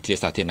ស្អីទីធ្លា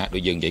សាធារណៈដូ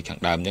ចយើងនិយាយខាង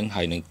ដើមហ្នឹង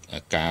ហើយនឹង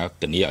ការ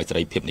ធានាឲ្យសេ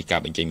រីភាពនៃការ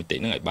បញ្ចេញមតិ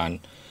ហ្នឹងឲ្យ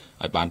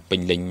បានពេញ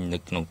លេញនៅ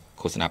ក្នុង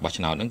ឃោសនាបោះ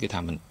ឆ្នោតហ្នឹងគឺថា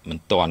មិន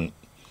ទាន់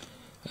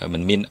មិ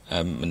នមាន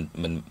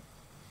មិន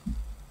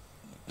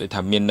ដូច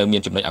ថាមា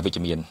នចំណុចអវិជ្ជ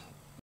មាន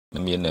មិ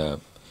នមាន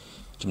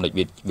ចំណុច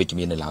វិជ្ជ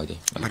មាននៅឡើយទេ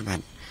បា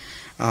ទ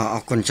អ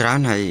រគុណច្រើន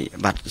ហើយ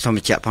បាទសូមប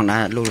ញ្ជាក់ផងដែ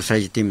រលោកលោកស្រី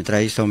ជាទីមេត្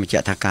រីសូមបញ្ជា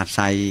ក់ថាការផ្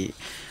សាយ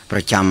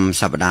ប្រចាំ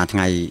សប្តាហ៍ថ្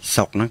ងៃ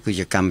សុក្រហ្នឹងគឺ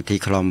ជាកម្មវិធី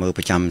ខ្លមមើល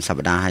ប្រចាំស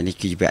ប្តាហ៍ហើយនេះ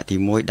គឺជាវគ្គទី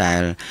1ដែ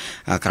ល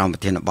ក្រុមប្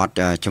រធានបទ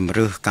ជំ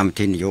រឿសកម្មវិ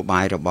ធីនយោ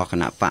បាយរបស់គ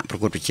ណៈបកប្រ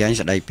កួតប្រជែង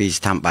ស្ដីពី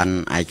ស្ថាប័ន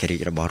ឯករា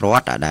ជ្យរបស់រ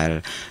ដ្ឋដែល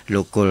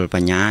លោកគុលប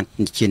ញ្ញា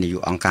ជានាយ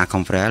កអង្គការ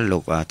Comfrel លោ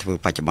កធ្វើ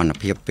បច្ចុប្បន្ន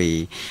ភាពពី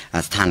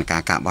ស្ថានភា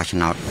ពការបោះឆ្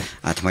នោត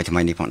ថ្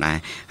មីនេះផងដែរ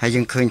ហើយ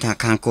យើងឃើញថា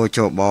ខាងគោជ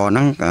បហ្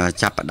នឹង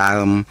ចាប់ផ្ដើ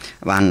ម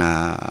បាន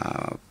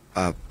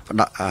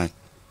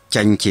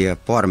ចេញជា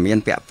ព័ត៌មាន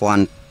ពាក់ព័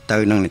ន្ធទៅ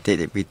នឹងនីតិ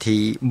វិធី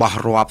បោះ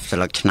រាប់ស្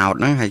លឹកឆ្នោត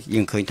ហ្នឹងហើយ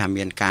យើងឃើញថា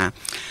មានការ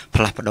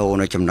ផ្លាស់ប្ដូរ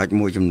នៅចំណុច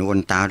មួយចំនួន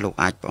តើលោក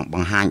អាចប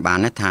ង្ហាញបាន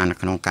ទេថានៅ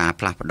ក្នុងការ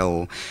ផ្លាស់ប្ដូរ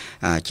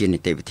ជានី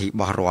តិវិធី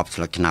បោះរាប់ស្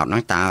លឹកឆ្នោតហ្នឹ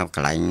ងតើក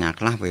ន្លែងណា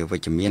ខ្លះវាវិ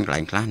ជ្ជមានកន្លែ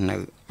ងខ្លះនៅ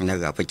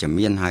អវិជ្ជ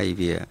មានហើយ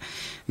វា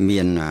មា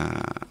ន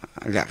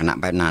លក្ខណៈ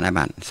បែបណាដែរ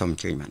បាទសូមអ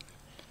ញ្ជើញបាទ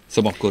សូ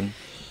មអរគុណ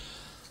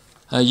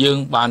ហើយយើង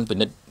បានពិ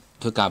និត្យ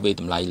ធ្វើការវិ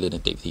តម្លៃលើនី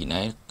តិវិធី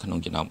នេះក្នុង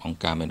ចំណោមអង្គ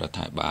ការមិនរដ្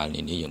ឋាភិបាល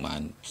នេះយើងបា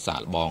នសាក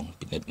ល្បង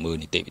ពិនិត្យមើល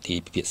នីតិវិធី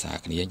ពិភាក្សា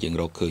គ្នាយើង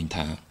រកឃើញ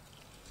ថា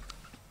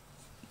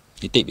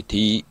នីតិវិ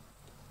ធី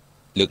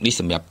លើកនេះ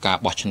សម្រាប់ការ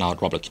បោះឆ្នោត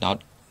រាប់លើកឆ្នោត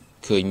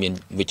ឃើញមាន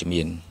វិជ្ជ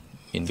មាន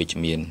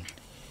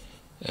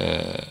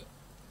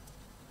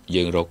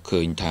យើងរកឃើ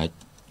ញថា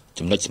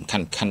ចំណុចសំខា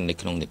ន់នៅ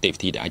ក្នុងនីតិវិ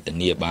ធីដែលអាចធា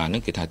នាបានហ្នឹ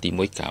ងគឺថាទី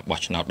1ការបោះ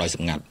ឆ្នោតដោយស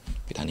ម្ងាត់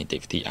គឺថានីតិ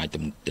វិធីអាច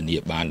ធានា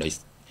បានដោយ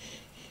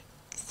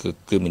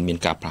គឺមិនមាន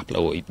ការផ្លាស់ប្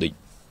ដូរអីដូច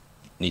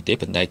នេះទេ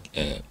ប៉ុន្តែ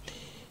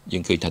យើ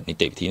ងឃើញថានី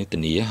តិវិធីនេះធា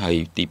នាហើយ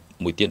ទី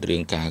មួយទៀតរឿ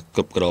ងការគ្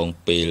រប់គ្រង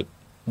ពេល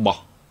បោះ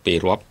ពេល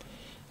រាប់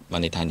បា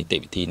នន័យថានីតិ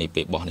វិធីនៃ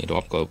ពេលបោះនៃរា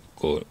ប់ក៏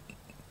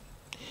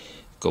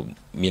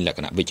មានលក្ខ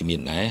ណៈវិជ្ជមាន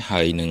ដែរ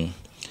ហើយនឹង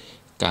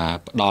ការ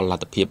ផ្ដល់ល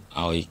ទ្ធភាព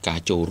ឲ្យការ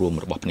ចូលរួម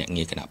របស់ភ្នាក់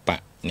ងារគណៈបក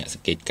អ្នកស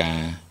ង្កេតការ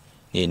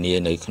នានា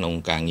នៅក្នុង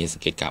ការងារស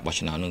ង្កេតការបោះ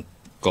ឆ្នោតនឹង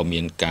ក៏មា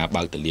នការ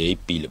បើកទលាយ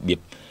ពីរបៀប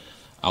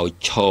ឲ្យ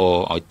ឈរ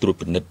ឲ្យត្រួត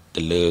ពិនិត្យ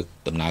ទៅលើ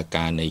ដំណើរ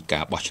ការនៃកា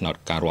របោះឆ្នោត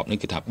ការរាប់នេះ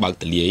គឺថាបើក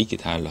ទលាយគឺ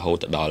ថារហូ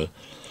តដល់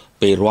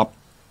ពេលរាប់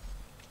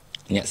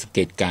អ្នកសង្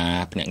កេតការ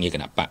ភ្នាក់ងារគ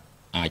ណៈបក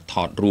អាចថ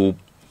តរូប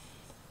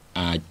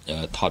អាច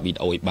ថតវីដេ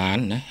អូឲ្យបាន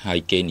ណាហើយ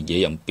គេនិយា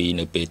យអំពី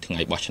នៅពេលថ្ងៃ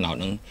បោះឆ្នោត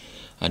ហ្នឹង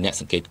អ្នក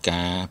សង្កេត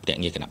ការភ្នាក់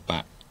ងារគណៈប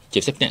កជា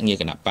ពិសេសភ្នាក់ងារ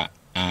គណៈបក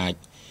អាច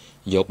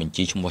យកបញ្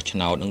ជីឈ្មោះឆ្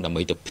នោតហ្នឹងដើម្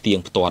បីទៅផ្ទៀង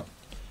ផ្ទាត់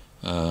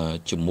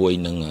ជាមួយ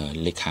នឹង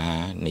លេខា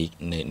នៃ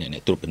អ្ន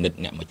កត្រួតពិនិត្យ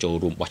អ្នកមកចូល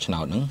រួមបោះឆ្នោ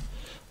តហ្នឹង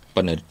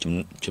ប៉ុន្តែ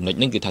ចំណុច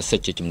ហ្នឹងគឺថាសិ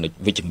ទ្ធិជាចំណុច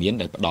វិជ្ជមាន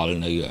ដែលផ្ដល់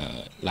នៅ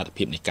លទ្ធ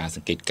ភាពនៃការស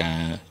ង្កេតការ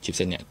ជាពិ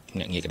សេសអ្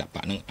នកងារគណៈប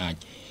កហ្នឹងអាច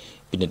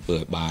ពិនិត្យមើ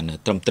លបាន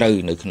ត្រឹមត្រូវ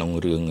នៅក្នុង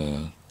រឿង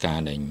ការ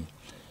ដែល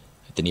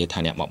ធានាថា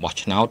អ្នកមកបោះ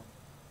ឆ្នោត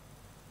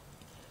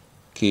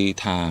គឺ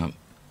ថា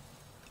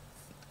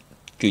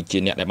គឺជា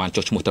អ្នកដែលបាន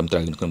ចុះឈ្មោះត្រឹមត្រូ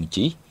វនៅក្នុងបញ្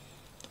ជី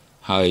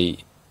ហើយ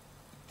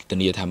ធា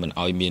នាថាមិន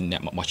ឲ្យមានអ្ន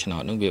កមកបោះឆ្នោ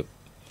តហ្នឹងវា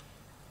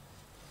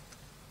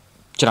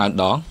ច្រើន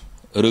ដង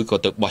ឬក៏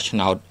ទៅបោះឆ្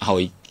នោតឲ្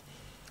យ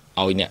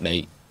អ្នកដែល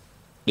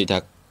ដូចថា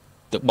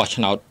ទៅបោះ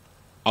ឆ្នោត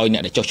ឲ្យអ្ន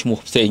កដែលចុះឈ្មោះ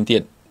ផ្សេងទៀ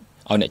ត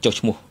ឲ្យអ្នកចុះ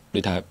ឈ្មោះដូ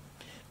ចថា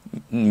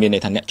មានន័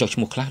យថាអ្នកចុះឈ្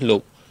មោះខ្លះលោ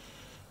ក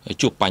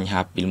ជួបបញ្ហា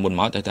ពីមុន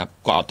មកតែថា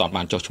គាត់អត់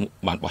បានចុះឈ្មោះ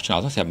បានបោះឆ្នោត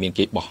ស្រាប់មាន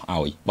គេបោះ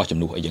ឲ្យបោះចំ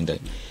នួនអីចឹងទៅ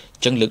អ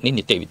ញ្ចឹងលើកនេះ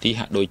នីតិវិធី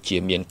ហាក់ដូចជា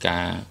មានកា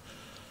រ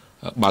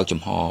បើកចំ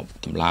ហ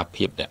តម្លា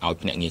ភាពដែលឲ្យ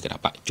ភ្នាក់ងារគណៈ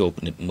បកចូល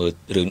ពិនិត្យមើល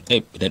រឿង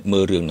ពិនិត្យមើ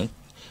លរឿងហ្នឹង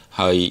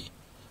ហើយ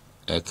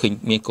ឃើញ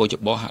មានកោច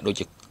បោះហាក់ដូច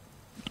ជា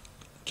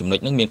ចំណុច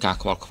ហ្នឹងមានការ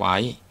ខ្វល់ខ្វា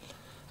យ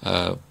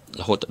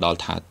រហូតដល់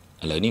ថាឥ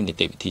ឡូវនេះនី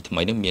តិវិធីថ្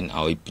មីហ្នឹងមាន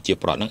ឲ្យប្រជា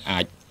ប្រដ្ឋហ្នឹងអា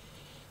ច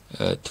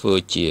ធ្វើ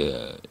ជា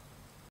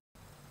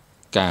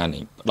ការ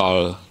ផ្ដ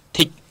ល់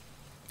ធីក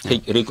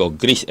ឬក៏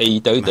grease អី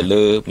ទៅ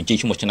លើបញ្ជី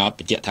ឈ្មោះឆ្នោត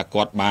បញ្ជាក់ថា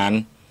គាត់បាន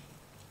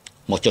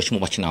មកចុះឈ្មោះ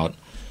បោះឆ្នោត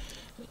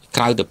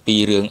ក្រៅទៅពី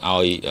រឿង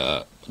ឲ្យ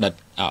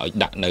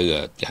ដាក់នៅ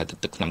គេហៅ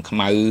ទឹកថ្នាំខ្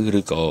មៅ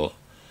ឬ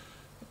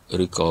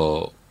ក៏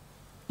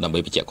ដើម្បី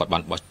បញ្ជាក់គាត់បា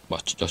ន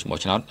បោះចុះឈ្មោះ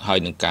ឆ្នោតហើយ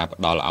នឹងការ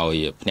ផ្ដល់ឲ្យ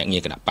ភ្នាក់ងា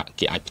រគណៈបក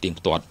គេអាចផ្ទៀង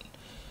ផ្ទាត់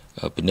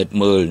ពិនិត្យ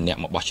មើលអ្នក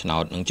មកបោះឆ្នោ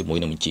តនឹងជាមួយ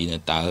នឹងបញ្ជីនៅ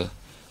តើ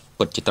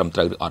ពិតជាត្រឹមត្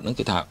រូវឬអត់ហ្នឹង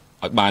គឺថា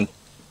ឲ្យបាន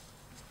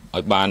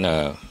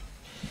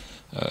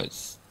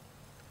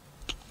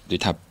ដូ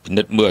ចថាពិ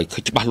និត្យមើលឲ្យឃើ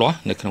ញច្បាស់លាស់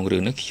នៅក្នុងរឿ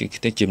ងនេះ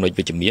គឺចំណុច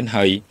វិជ្ជមាន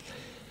ហើយ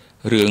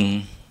រឿង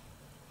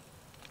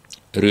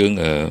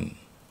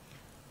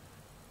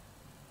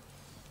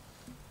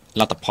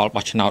លទ្ធផល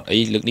បោះឆ្នោតអី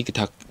លើកនេះគឺ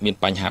ថាមាន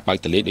បញ្ហាបើក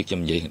ទលាយដូចខ្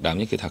ញុំនិយាយខាងដើម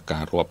នេះគឺថាកា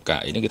ររាប់ការ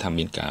អីនេះគឺថា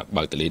មានការ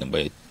បើកទលាយដើម្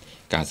បី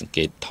ការសង្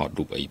កេតថត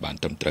រូបអីបាន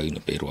ត្រឹមត្រូវ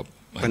នៅពេលរាប់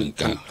ប៉ុន្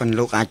តែ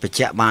លោកអាចបញ្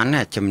ជាក់បាន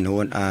ណាចំនួ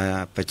ន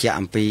បញ្ជាក់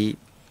អំពី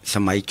ស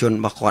ម័យជនរ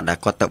បស់គាត់ដែល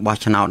គាត់ទៅបោះ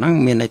ឆ្នោតហ្នឹង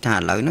មានន័យថាឥ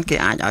ឡូវហ្នឹងគេ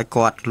អាចឲ្យ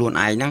គាត់ខ្លួន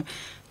ឯងហ្នឹង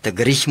ទៅ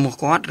គ្រីឈ្មោះ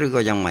គាត់ឬ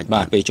ក៏យ៉ាងម៉េច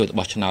បាទពេលចូលទៅ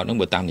បោះឆ្នោតហ្នឹង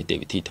បើតាមនីតិ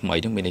វិធីថ្មី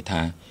ហ្នឹងមានន័យ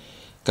ថា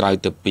ក្រៅ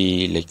ទៅពី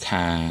លេ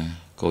ខា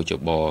កោច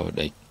ប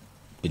ដែល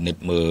ពិនិត្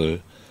យមើល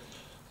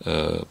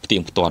ផ្ទៀ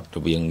ងផ្ទាត់រ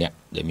វាងអ្នក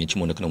ដែលមានឈ្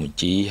មោះនៅក្នុងបញ្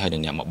ជីហើយនិ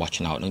ងអ្នកមកបោះ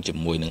ឆ្នោតហ្នឹងជា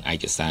មួយនឹងឯ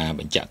កសារ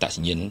បញ្ជាក់អត្តស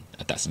ញ្ញាណ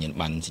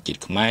ប័ណ្ណសេចក្ដី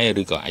ខ្មែរ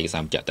ឬក៏ឯកសា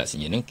របញ្ជាក់អត្តស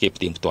ញ្ញាណហ្នឹងគេ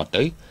ផ្ទៀងផ្ទាត់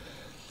ទៅ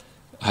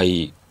ហើយ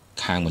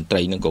ខាងមន្ត្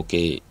រីហ្នឹងក៏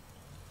គេ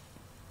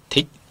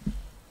ធីក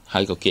ហើ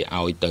យក៏គេ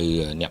ឲ្យទៅ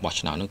អ្នកបោះ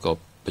ឆ្នោតហ្នឹងក៏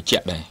បញ្ជា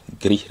ក់ដែរ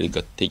គ្រីសឬ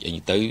ក៏ធីកអី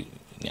ទៅ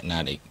អ្នកណា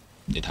ដែ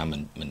លថា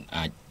មិន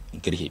អាច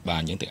គ្រីសឲ្យបាន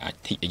អញ្ចឹងទៅអាច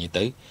ធីកអី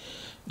ទៅ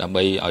ដើម្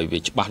បីឲ្យវា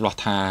ច្បាស់លាស់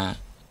ថា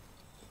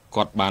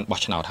គាត់បានបោះ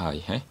ឆ្នោតហើយ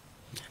ហ៎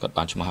គាត់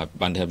បានឈ្មោះហើយ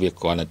បានថាវា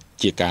គាត់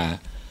ជាការ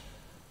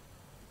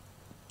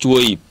ជួ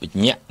យប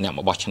ញ្ជាក់អ្នកម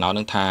កបោះឆ្នោត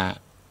នឹងថា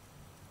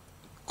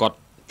គាត់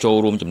ចូល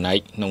រួមចំណែក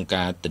ក្នុង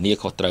ការធានា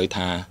ខុសត្រូវ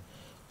ថា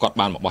គាត់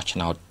បានមកបោះឆ្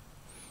នោត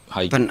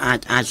ហើយប៉ុន្តែ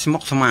អាចស្មុ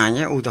គស្មាញ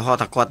ឧទាហរ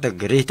ណ៍ថាគាត់ទៅ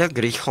គ្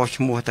រីសខុស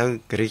ឈ្មោះទៅ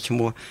គ្រីសឈ្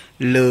មោះ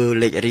លើ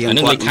លេខរៀងគា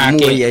ត់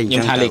មួយអីខ្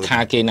ញុំថាលេខា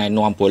គេណែ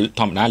នាំពល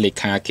ធម្មតាលេ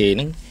ខាគេហ្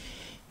នឹង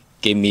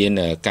គេមាន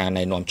ការ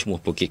ណែនាំឈ្មោះ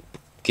ពួក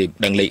គេ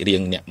ដឹងលេខរៀ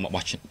ងអ្នកមក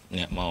បោះ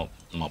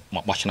ម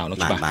កបោះឆ្នោតនោះ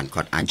ច្បាស់បាន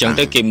គាត់អាចអញ្ចឹង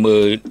ទៅគេមើ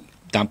ល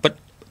តាមពិត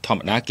ធម្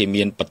មតាគេ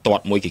មានបន្ទា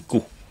ត់មួយគេគូ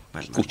ស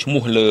ឈ្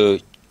មោះលើ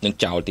នឹង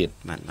ចោលទៀត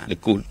លើ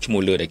គូសឈ្មោះ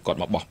លើដែលគាត់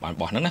មកបោះបាន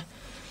បោះហ្នឹងណា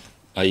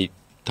ហើយ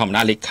ធម្ម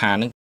តាលេខា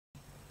ហ្នឹង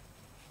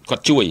គា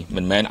ត់ជួយ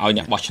មិនមែនឲ្យ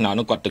អ្នកបោះឆ្នោតហ្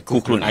នឹងគាត់ទៅគូស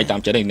ខ្លួនឯងតាម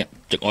ចិត្តទេអ្នក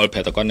ចង្អុលប្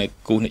រាប់តែគាត់នៅ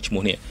គូសនេះឈ្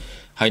មោះនេះ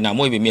ហើយណា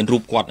មួយវាមានរូ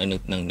បគាត់នៅ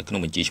ក្នុ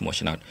ងបញ្ជីឈ្មោះ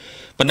ឆ្នោត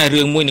ប៉ុន្តែ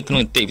រឿងមួយនៅក្នុង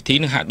នីតិវិធី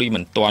ហ្នឹងហាក់ដូច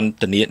មិនទាន់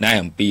ធានាដែរ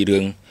អំពីរឿ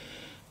ង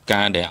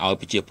ការដែលឲ្យ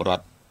ប្រជាពលរ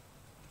ដ្ឋ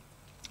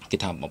គេ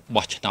ថា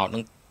បោះឆ្នោតហ្នឹ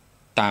ង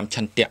តាមឆ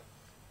ន្ទៈ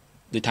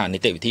ដូចថានី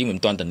តិវិធីមិន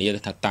ទាន់ធានា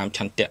ថាតាមឆ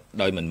ន្ទៈ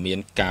ដោយមិនមាន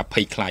ការភ័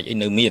យខ្លាចអី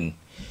នៅមាន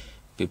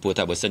ពីព្រោះ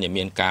ថាបើសិនជា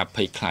មានការ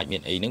ភ័យខ្លាចមា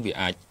នអីហ្នឹងវា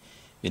អាច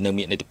វានៅ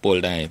មានឥទ្ធិពល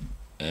ដែរ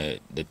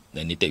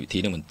នីតិវិធី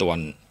ហ្នឹងមិនទា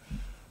ន់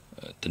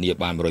ធានា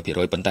បាន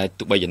 100% ប៉ុន្តែ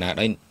ទោះបីយ៉ាងណា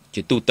ដែរ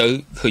ជាទូទៅ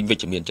ឃើញវិ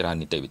ជ្ជមានច្រើន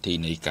នីតិវិធី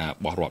នៃការ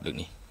បោះរាប់លើក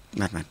នេះ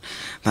បា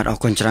ទអរ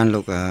គុណច្រើនលោ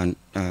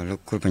ក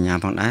គុលបញ្ញា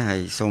ផងដែរហើ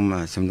យសូម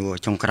សំណួរ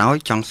ចុងក្រោយ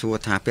ចង់សួរ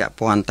ថាពាក់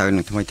ព័ន្ធទៅ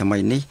នឹងថ្មី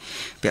នេះ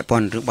ពាក់ព័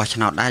ន្ធរឿងបោះឆ្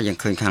នោតដែរយើង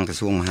ឃើញខាងក្រ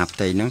សួងមហាផ្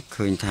ទៃហ្នឹង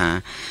ឃើញថា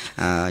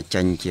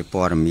ចេញជា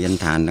ព័ត៌មាន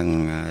ថានឹង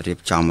រៀប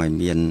ចំឲ្យ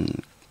មាន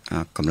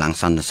កម្លាំង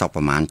សន្តិសុខ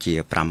ប្រមាណជា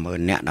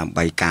 50,000 នាក់ដើម្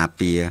បីការ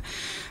ពារ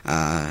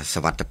សុ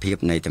វត្ថិភាព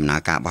នៃដំណើរ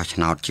ការបោះឆ្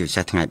នោតជាពិ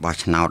សេសថ្ងៃបោះ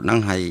ឆ្នោតហ្នឹង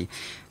ហើយ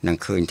នឹង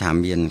ឃើញថា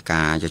មាន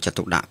ការយកចិត្ត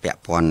ទុកដាក់ពាក់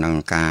ព័ន្ធនឹង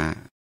ការ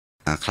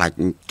ខ្លាច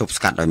ទប់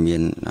ស្កាត់ឲ្យមា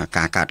ន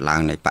ការកាត់ឡើ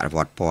ងនៃបរិវ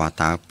ត្តពណ៌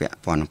តើពាក់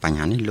ព័ន្ធនឹងបញ្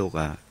ហានេះលោក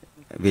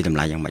វាតម្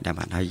លៃយ៉ាងម៉េចដែរ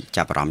បាទហើយ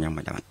ចាប់អារម្មណ៍យ៉ាង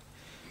ម៉េចដែរបាទ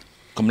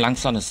កម្លាំង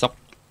សន្តិសុខ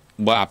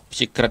បើអព្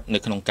យាក្រឹតនៅ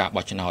ក្នុងការ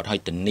បោះឆ្នោតហើយ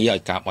ធានាឲ្យ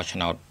ការបោះឆ្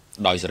នោត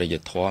ដោយសេរីយុ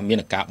ត្តិធម៌មា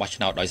នការបោះឆ្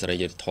នោតដោយសេរី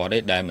យុត្តិធម៌ទេ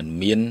ដែលមិន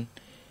មាន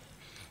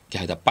គេ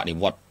ហៅថាបដិ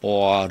វត្តព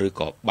ណ៌ឬ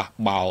ក៏បះ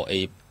បោអី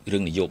រឿ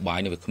ងនយោបាយ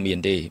នេះវាគ្មាន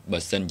ទេបើ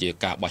សិនជា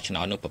ការបោះឆ្នោ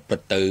តនោះប្រព្រឹ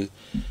ត្តទៅ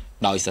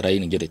ដោយសេរី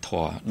និងយុត្តិធ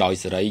ម៌ដោយ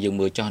សេរីយើង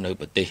មើលចោះនៅ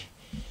ប្រទេស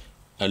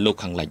លោក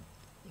ខាងលិច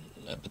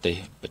ប្រទេស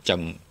ប្រ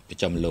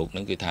ចាំលោកហ្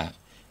នឹងគឺថា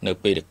នៅ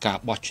ពេលដែលការ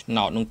បោះឆ្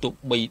នោតនឹងទោះ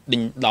បីដេ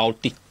ញដោល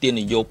ទីទាន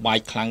នយោបាយ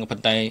ខ្លាំងប៉ុ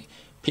ន្តែ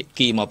ភា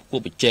គីមកប្រគ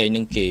ល់ប្រជែងនឹ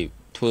ងគេ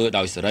ធ្វើ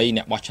ដោយសេរី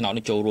អ្នកបោះឆ្នោត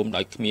នឹងចូលរួម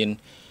ដោយគ្មាន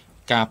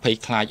ការភ័យ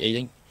ខ្លាចអីហ្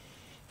នឹង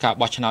ការ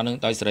បោះឆ្នោតនឹង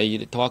ដោយសេរីយុ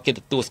ត្តិធម៌គេទ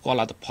ទួលស្គាល់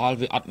លទ្ធផល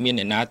វាអត់មាន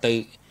អ្នកណាទៅ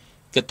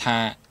គិតថា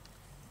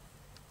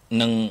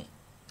នឹង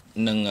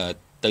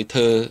ទៅធ្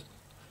វើ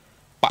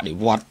បដិ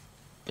វត្ត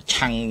ប្រ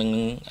ឆាំងនឹង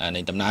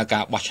នៃដំណើរកា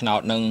របោះឆ្នោត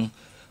នឹង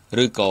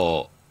ឬក៏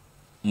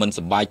មិនស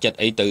ប្បាយចិត្ត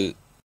អីទៅ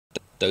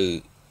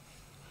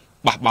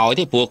បះបោយ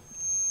ទេព្រោះ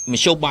ម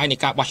ធ្យោបាយនៃ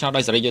ការបោះឆ្នោត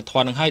ដោយសេរីយុត្តិធ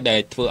ម៌នឹងហើយដែល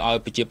ធ្វើឲ្យ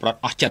ប្រជាពលរដ្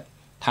ឋអស់ចិត្ត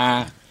ថា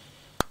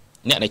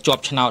អ្នកដែលជា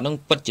ប់ឆ្នោតនឹង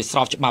ពិតជាស្រ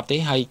បច្បាប់ទេ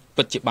ហើយ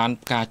ពិតជាបាន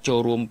ការចូល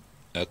រួម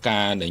កា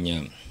រដែល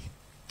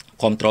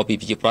គ្រប់គ្រងពី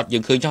ប្រជាពលរដ្ឋយើ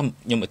ងឃើញចំ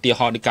ខ្ញុំឧទាហ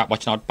រណ៍នៃការបោះ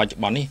ឆ្នោតបច្ចុ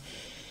ប្បន្ននេះ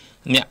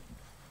អ្នក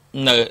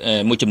នៅ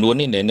មួយចំនួន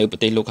នេះនៅប្រ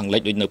ទេសលោកខាងលិ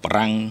ចដូចនៅបា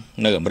រាំង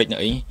នៅអាមេរិកនៅ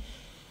អី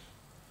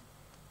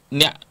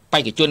អ្នកបេ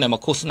ក្ខជនដែលម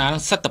កឃោសនានឹ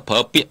ងសិតតែប្រើ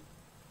ពាក្យ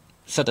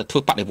សិតតែធ្វើ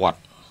បដិវត្ត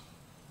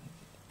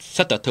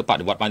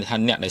បានថា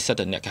អ្នកដែលសិត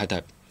តែអ្នកគេហៅថា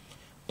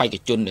បេក្ខ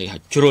ជនដែល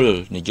ជ្រុល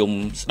និយម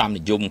ស្ដាំ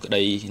និយមក្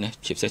តីណា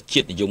ជាពិសេសជា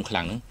តិនិយមខ្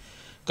លាំងហ្នឹង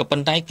ក៏ប៉ុ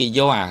ន្តែគេយ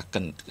ក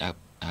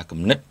អា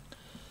គំនិត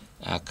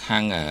ខា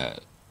ង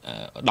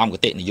ឧត្តមគ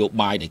តិនយោ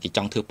បាយដែលគេច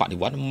ង់ធ្វើបដិ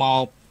វត្តម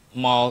ក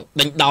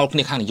ដេញដោលគ្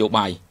នាខាងនយោ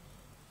បាយ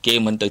គេ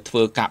មិនទៅធ្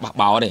វើការបះ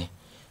បោទេ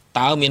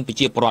តើមានប្រ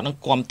ជាពលរដ្ឋនឹង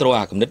គ្រប់គ្រង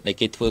អាគំនិតដែល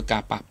គេធ្វើកា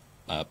រប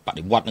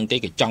ដិវត្តនឹងទេ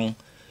គេចង់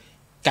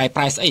កែ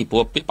ប្រែស្អីព្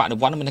រោះពាក្យបដិ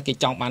វត្តហ្នឹងគេ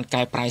ចង់បាន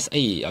កែប្រែស្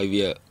អីឲ្យ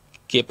វា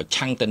គេប្រ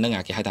ឆាំងទៅនឹង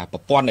គេហៅថាប្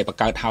រព័ន្ធដែលបង្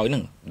កើតហើយហ្នឹ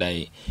ងដែល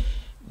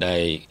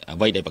អ្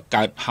វីដែលបង្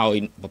កើតហើយ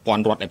ប្រព័ន្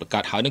ធរដ្ឋដែលបង្កើ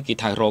តហើយហ្នឹងគេ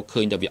ថារក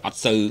ឃើញតែវាអត់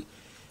សូវ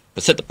ប្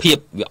រសិទ្ធភាព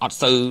វាអត់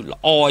សូវល្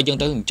អអញ្ចឹង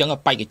ទៅអញ្ចឹង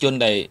បេក្ខជន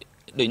ដែល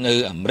ដូចនៅ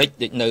អាមេរិក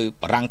ដូចនៅ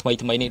បារាំងថ្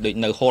មីនេះដូច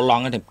នៅហូឡ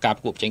ង់ហ្នឹងការ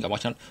ប្រកួតប្រជែងការបោះ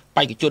ឆ្នោត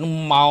បេក្ខជន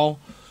មក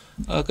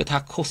គឺថា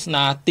ឃោស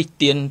នាតិច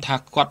ទៀនថា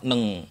គាត់នឹ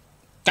ង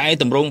កែ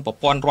តម្រង់ប្រ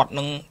ព័ន្ធរដ្ឋ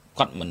នឹង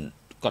គាត់មិ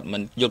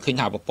នយល់ឃើញ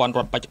ថាប្រព័ន្ធរ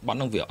ដ្ឋបច្ចុប្បន្ន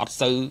ហ្នឹងវាអត់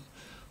សូវ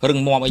រឹង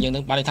មាំអីយ៉ាងហ្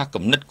នឹងបានថា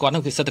គំនិតគាត់ហ្នឹ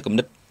ងវាសិតតែគំ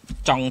និត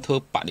ចង់ធ្វើ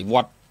បដិវ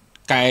ត្ត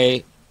កែ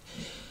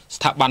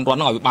ស្ថាប័នរដ្ឋហ្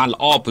នឹងឲ្យវាបាន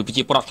ល្អពីប្រ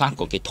ជាពលរដ្ឋខ្លះ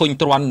ក៏គេធុញ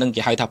ទ្រាន់នឹង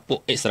គេហៅថាពួក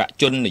អិសរាជ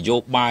ជននយោ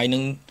បាយនឹ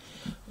ង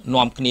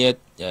នាំគ្នា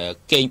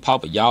កេងផល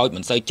ប្រយោជន៍មិ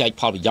នសូវចែក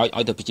ផលប្រយោជន៍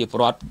ឲ្យទៅប្រជាពល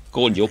រដ្ឋ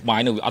គោលនយោបាយ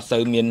នោះវាអត់សូ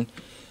វមាន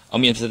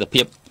ប្រសិទ្ធ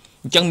ភាព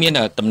អញ្ចឹងមាន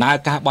ដំណើរ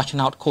ការបោះឆ្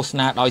នោតឃោស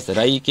នាដោយសេ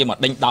រីគេមក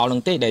ដេញដោលនឹ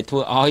ងទេដែលធ្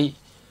វើឲ្យ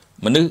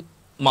មនុស្ស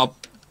មក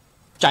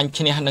ចាញ់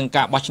ឈ្នះនឹង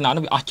ការបោះឆ្នោត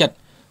នោះវាអស់ចិត្ត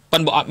ប៉ុ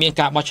ន្តែបើអត់មាន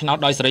ការបោះឆ្នោត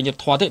ដោយសេរីយុត្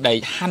តិធម៌ទេដែល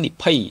ហានិ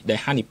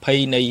ភ័យ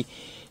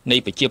នៃ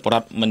ប្រជាពលរ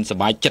ដ្ឋមិនស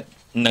ប្បាយចិត្ត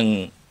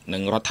នឹ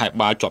ងរដ្ឋាភិ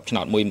បាលជាប់ឆ្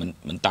នោតមួយ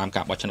មិនតាម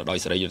ការបោះឆ្នោតដោយ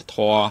សេរីយុត្តិធ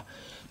ម៌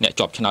អ្នក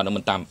ជាប់ឆ្នោតនឹង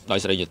មិនតាមដោយ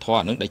សេរីយុត្តិធម៌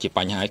ហ្នឹងដែលជាប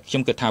ញ្ហាខ្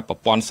ញុំគិតថាប្រ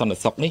ព័ន្ធសន្តិ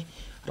សុខនេះ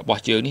រប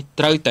ស់យើងនេះ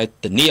ត្រូវតែ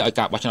ធានាឲ្យ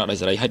ការបោះឆ្នោតដោយ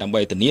សេរីហើយដើម្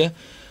បីធានា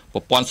ប្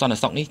រព័ន្ធសន្តិ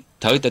សុខនេះ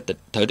ត្រូវ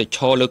តែឈ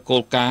រលើគោ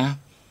លការណ៍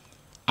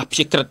អព្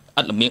យាក្រឹត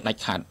ឥតល្មៀងដា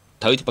ច់ខាត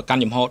ត្រូវប្រកាន់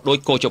ចំហដោយ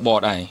កោចប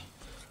ដែរ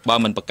បើ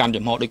មិនប្រកាន់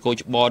ចំហដោយកោ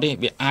ចបទេ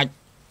វាអាច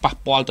ប៉ះ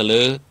ពាល់ទៅ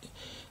លើ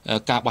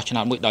ការបោះឆ្នោ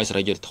តមួយដោយសេ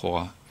រីយុត្តិធ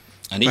ម៌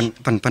អានេះ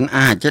ប៉ុន្តែ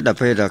អាចដល់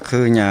ពេលដែល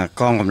ឃើញ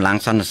កងកម្លាំង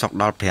សន្តិសុខ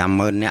ដល់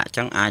 50,000 នាក់អញ្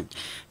ចឹងអាច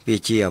វា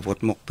ជាអាវុធ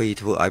មុខពីរ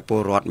ធ្វើឲ្យពល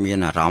រដ្ឋមាន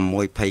អារម្មណ៍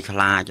មួយភ័យខ្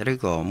លាចឬ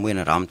ក៏មាន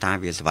អារម្មណ៍ថា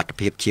វាសុវត្ថិ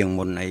ភាពជាង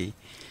មុនអី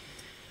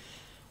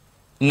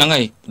ហ្នឹង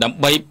ហើយដើម្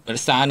បីរ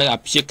ក្សានៅអ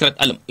ព្យាក្រឹត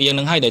អលំអៀងហ្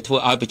នឹងហើយដែលធ្វើ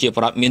ឲ្យប្រជាព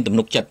លរដ្ឋមានទំ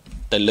នុកចិត្ត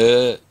ទៅលើ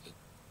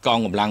កង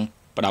កម្លាំង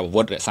ប្រដាប់អា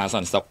វុធរក្សាស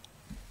ន្តិសុខ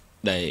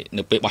ដែល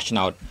នៅពេលបោះឆ្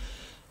នោត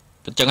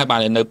អញ្ចឹងហើយបាន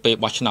នៅពេល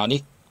បោះឆ្នោត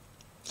នេះ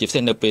ជាពិសេ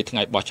សនៅពេលថ្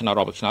ងៃបោះឆ្នោត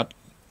រាប់ឆ្នោត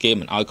គេ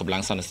មិនឲ្យកម្លាំ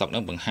ងសន្តិសុខហ្នឹ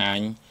ងបង្ហាញ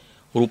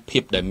រូបភា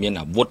ពដែលមាន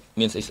អាវុធ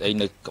មានស្អី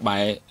នៅក្បែ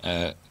រ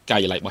កា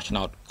រិយាល័យបោះឆ្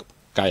នោត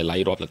ការិយាល័យ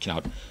រាប់លើកឆ្នោ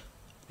ត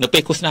នៅពេ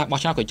លឃោសនាបោះ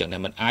ឆ្នោតក៏អញ្ចឹងដែ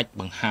រมันអាច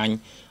បង្ហាញ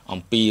អំ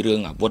ពីរឿង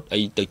អាវុធ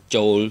អីទៅ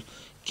ចូល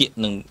គៀក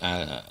នឹង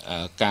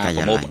ការ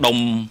ប្រមូលផ្ដុំ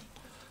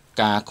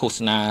ការឃោស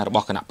នារប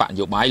ស់គណៈបកន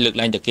យោបាយលើក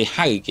ឡើងតែគេ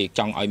ហៅគេច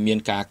ង់ឲ្យមាន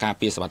ការ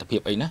ពារសុវត្ថិភាព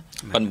អីណា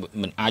ប៉ុន្តែ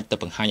มันអាចទៅ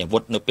បង្ហាញអាវុ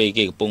ធនៅពេល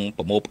គេកំពុង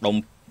ប្រមូលផ្ដុំ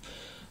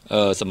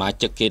សមា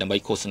ជិកគេដើម្បី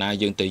ឃោសនា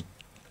យើងទៅ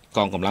ក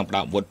ងកម្លាំងប្រ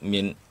ដាប់អាវុធ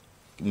មាន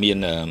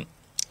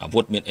អាវុ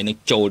ធមានអីនឹង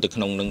ចូលទៅក្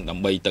នុងនឹងដើ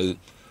ម្បីទៅ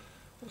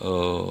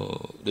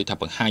ដោយថា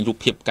បង្ហាញរូប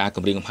ភាពការគ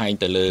ម្រាមកំហែង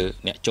ទៅលើ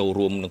អ្នកចូល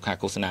រួមក្នុងការ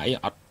ឃោសនាអី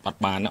អត់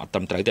បានអត់ត្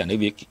រឹមត្រូវទេអានេះ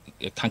វា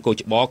ខាងកោ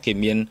ចបគេ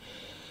មាន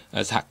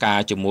សហការ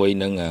ជាមួយ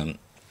នឹ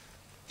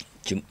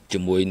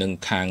ង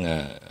ខាង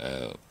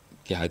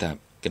គេហៅថា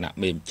គណៈ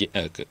មេ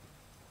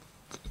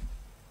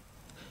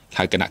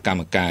ហៅគណៈកម្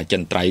មការចិ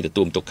នត្រៃទ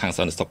ទួលបន្ទុកខាងស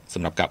ន្តិសុខស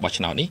ម្រាប់ការបោះ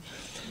ឆ្នោតនេះ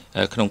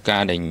ក្នុងកា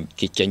រដែល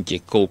គេចេញជា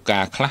គោលកា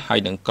រណ៍ខ្លះហើយ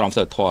នឹងក្រម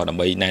សីលធម៌ដើម្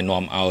បីណែ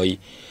នាំឲ្យ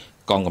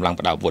កងកម្លាំង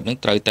ប្រដាប់អាវុធនឹង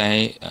ត្រូវតែ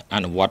អ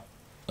នុវត្ត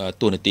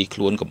តួនាទីខ្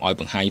លួនកុំឲ្យ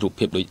បង្ហាញរូប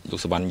ភាពដូចលោក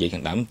សវណ្ណនិយាយខា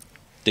ងដើម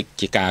ទឹក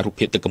ជាការរូប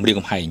ភាពទឹកគម្រាម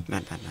កំហែង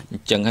អ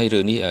ញ្ចឹងហើយរឿ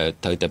ងនេះ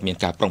ត្រូវតែមាន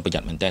ការប្រុងប្រយ័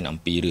ត្នមែនទែនអំ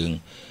ពីរឿង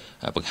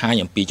បង្ហាញ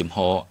អំពីចំហ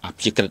អ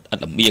ព្យាក្រឹតឥត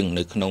លំអៀង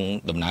នៅក្នុង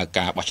ដំណើរ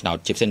ការបោះឆ្នោត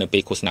ជាពិសេសនៅពេ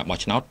លឃោសនាបោះ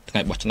ឆ្នោតថ្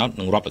ងៃបោះឆ្នោត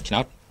និងរាប់បោះឆ្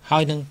នោតហើ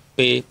យនឹង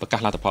ពេលប្រកាស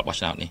លទ្ធផលបោះ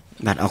ឆ្នោតនេះ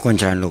បាទអរគុណ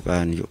ច្រើនលោក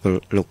នា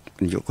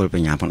យកគុលប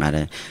ញ្ញាផងដែរ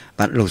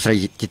បាទលោកស្រី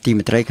ជាទី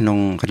មេត្រីក្នុង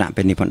គណៈ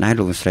ពេលនេះផងដែរ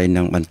លោកស្រី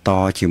នឹងបន្ត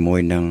ជាមួយ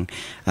នឹង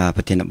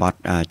ប្រធានបទ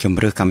ជំ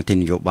រឿសកម្មវិធី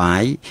នយោបា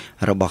យ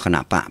របស់គ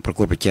ណៈបកប្រ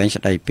កួតប្រជែង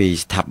ស្ដីពី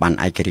ស្ថាប័ន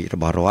ឯករាជ្យរ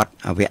បស់រដ្ឋ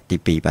វគ្គទី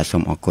2បាទសូ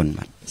មអរគុណ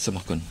បាទសូម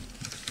អរគុណ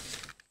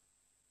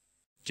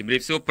ជំរា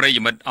បសួរប្រិយ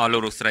មិត្តអស់លោ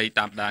កលោកស្រី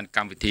តាមដានក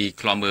ម្មវិធី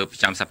ខ្លមមើលប្រ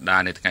ចាំសប្តា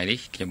ហ៍នៅថ្ងៃនេះ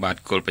ខ្ញុំបាទ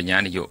គុលបញ្ញា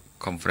នាយក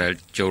Comfrel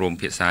ចូលរួម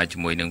ភាសាជា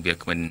មួយនឹងវា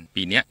គ្មិន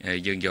2នាក់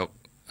យើងយក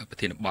ប្រ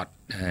ធានបទ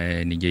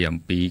និយាយអំ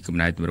ពីកំ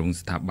ណែទម្រង់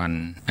ស្ថាប័ន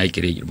ឯក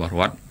រាជ្យរបស់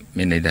រដ្ឋ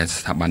មានន័យថា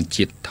ស្ថាប័ន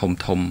ជាតិ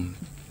ធំ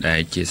ដែល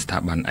ជាស្ថា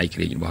ប័នឯក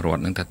រាជ្យរបស់រដ្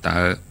ឋនឹងថាតើ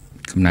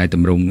កំណែទ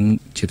ម្រង់នឹង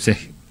ជាពិសេស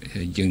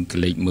យើងក៏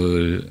លេចមើ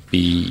ល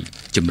ពី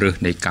ជំរឿស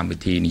នៃកម្មវិ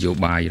ធីនយោ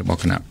បាយរបស់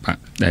គណៈបក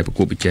ដែលប្រគ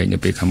ល់ប្រជែងនៅ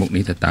ពេលខាងមុខ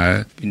នេះថាតើ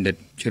ពិនិត្យ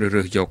ជ្រើស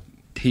រើសយក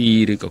ធី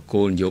ឬក៏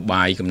គោលនយោ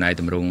បាយកំណែ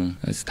ទម្រង់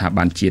ស្ថា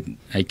ប័នជាតិ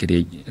ឯករា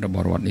ជ្យរប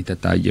ស់រដ្ឋនេះ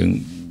តើយើង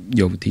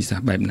យកវិធីសា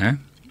ស្ត្របែបណា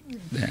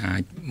ដែលអា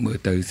ចមើល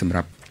ទៅសម្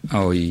រាប់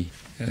ឲ្យ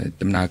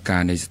ដំណើរកា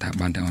រនៃស្ថា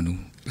ប័នទាំងអស់នោះ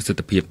ប្រសិទ្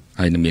ធភាព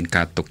ហើយនឹងមាន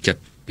ការទុកចិត្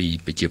តពី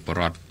ប្រជាពល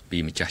រដ្ឋពី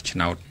ម្ចាស់ឆ្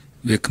នោត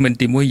វាគ្មិន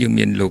ទី1យើង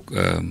មានលោក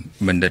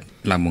បណ្ឌិត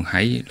ឡាមុង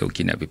ហៃលោក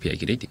ជាអ្នកវិភាគឯ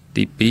ករាជ្យ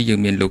ទី2យើង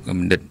មានលោក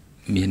បណ្ឌិត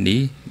មាសនេះ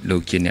លោ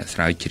កជាអ្នកស្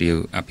រាវជ្រាវ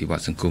អភិវឌ្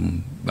ឍសង្គម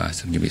បាទ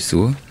សូមជម្រាប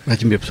សួរបាទ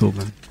ជម្រាបសួរ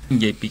បាទនិ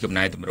យាយពីកំ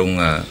ណែទម្រង់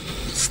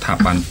ស្ថា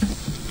ប័ន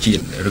ជា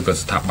តិឬក៏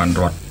ស្ថាប័ន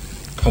រដ្ឋ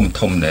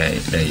ធំដែល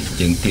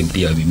យើងទាម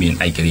ទារឲ្យវាមាន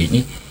ឯករាជ្យ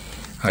នេះ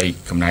ហើយ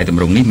កំណែទ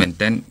ម្រង់នេះមែន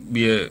តើ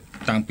វា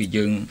តាំងពី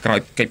យើងក្រោយ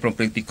កិច្ចព្រម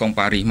ព្រៀងទីក្រុង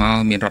ប៉ារីសមក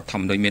មានរដ្ឋធ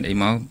ម្មនុញ្ញមានអី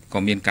មកក៏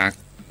មានការ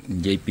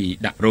និយាយពី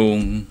ដាក់រង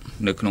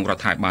នៅក្នុងរ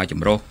ដ្ឋាភិបាលច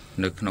ម្រុះ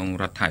នៅក្នុង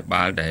រដ្ឋាភិ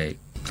បាលដែល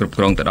គ្រប់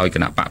គ្រងទៅដោយគ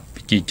ណៈបក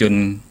ប្រជាជន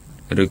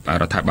ឬ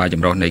រដ្ឋាភិបាលច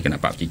ម្រុះនៃគណៈ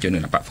បកប្រជាជននិ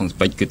ងគណៈបកហ្វុងស្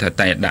ពេចគឺថា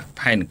តែដាក់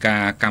ផែនកា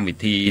រកម្មវិ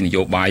ធីន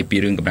យោបាយពី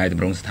រឿងកំណែទ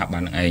ម្រង់ស្ថាប័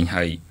ននឹងឯង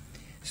ហើយ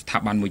ស្ថា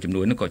ប័នមួយចំ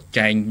នួននោះក៏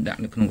ចែងដាក់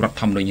នៅក្នុងរដ្ឋ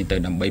ធម្មនុញ្ញទៅ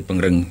ដើម្បីព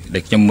ង្រឹងដែ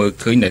លខ្ញុំមើល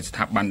ឃើញដែលស្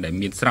ថាប័នដែល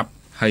មានស្រាប់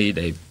ហើយ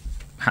ដែល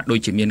ហាក់ដូច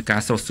ជាមានកា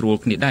រស្រោះស្រួល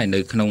គ្នាដែរនៅ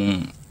ក្នុង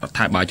រដ្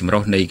ឋាភិបាលចម្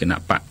រុះនៃគណៈ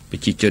បកប្រ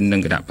ជាជននិ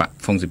ងគណៈបក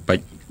ហ្វុងស្ពេច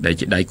ដែល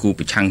ជាដៃគូ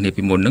ប្រឆាំងគ្នា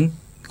ពីមុនហ្នឹង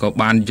ក៏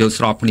បានយល់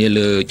ស្របគ្នា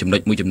លើចំណុ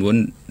ចមួយចំនួន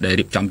ដែល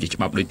រៀបចំជាច្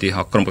បាប់ដូចទី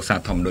ហោក្រមប្រឹក្សា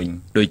ធម្មនុញ្ញ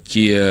ដូច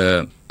ជា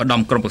ឧត្ត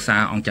មក្រមប្រឹក្សា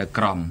អង្គចៅ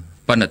ក្រម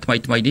ប៉ុន្តែថ្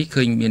មីនេះ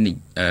ឃើញមាន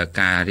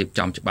ការរៀប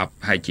ចំច្បាប់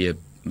ហើយជា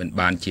មិន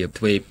បានជា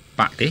ទ្វេ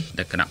បកទេ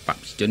ដែលគណៈបកប្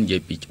រជាជននិយាយ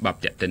ពីច្បាប់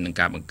ទាក់ទិននឹង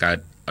ការបង្កើត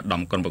ឧត្ត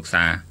មក្រមប្រឹក្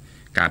សា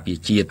ការពារ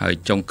ជាតិហើយ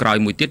ចុងក្រោយ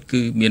មួយទៀត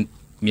គឺ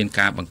មាន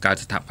ការបង្កើត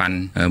ស្ថាប័ន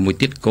មួយ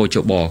ទៀតកោជ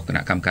បគ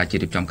ណៈកម្មការជា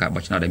តិរៀបចំការ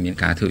បោះឆ្នោតដែលមាន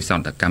ការធ្វើវិសោធ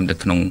នកម្មនៅ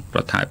ក្នុង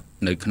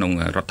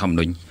រដ្ឋធម្ម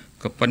នុញ្ញ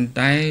ក៏ប៉ុន្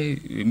តែ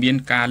មាន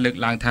ការលើក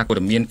ឡើងថា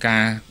ក៏មានកា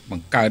រប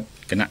ង្កើត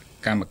គណៈ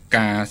កម្ម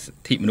ការសិ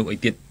ទ្ធិមនុស្សអី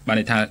ទៀតបាន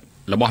ន័យថា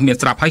របស់មាន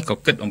ស្រាប់ហើយក៏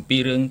គិតអំពី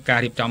រឿងការ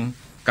រៀបចំ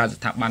ការ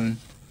ស្ថាប័ន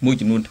មួយ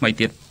ចំនួនថ្មី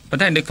ទៀតប៉ុ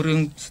ន្តែនៅរឿង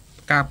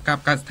កា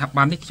រស្ថា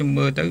ប័ននេះខ្ញុំ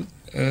មើលទៅ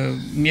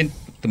មាន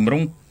តម្រ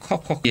ង់ខុស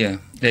គ្នា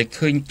ដែល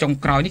ឃើញចុង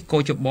ក្រោយនេះកោ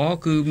ជប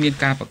គឺមាន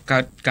ការបង្កើ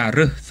តការ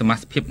រើសសមា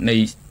ជិកនៃ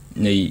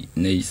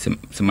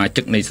សមា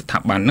ជិកនៃស្ថា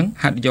ប័នហ្នឹង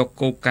ហាត់យក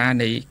គោលការណ៍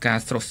នៃការ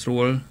ស្រោះស្រួ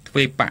លទ្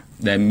វេបក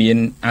ដែលមាន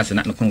អាស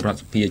នៈនៅក្នុងរដ្ឋ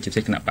សភាជាពិ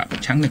សេសគណៈបកប្រ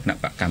ឆាំងនិងគណៈ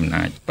បកកណ្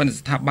ដាលប៉ុន្តែ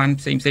ស្ថាប័ន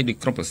ផ្សេងដូច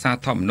ក្រុមប្រឹក្សា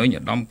ធម្មនុញ្ញឧ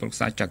ត្តមប្រឹក្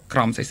សាចក្រ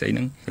មស្អីហ្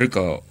នឹងឬ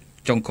ក៏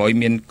ចុងក្រោយ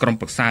មានក្រុម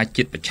ប្រឹក្សា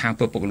ជាតិប្រឆាំង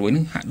ពុកលួយហ្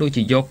នឹងហាក់ដូច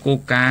ជាយកគោល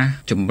ការណ៍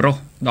ចម្រុះ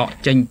ដក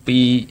ចេញពី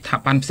ស្ថា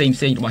ប័នផ្សេង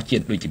របស់ជា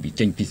តិដូចជា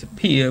ចេញពីស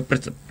ភាព្រឹ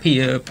ទ្ធសភា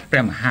ព្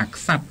រះមហា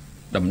ក្សត្រ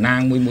តំណាង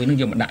មួយហ្នឹង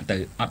យកមកដាក់ទៅ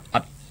អ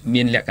ត់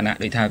មានលក្ខណៈ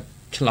ដូចថា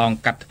ឆ្លង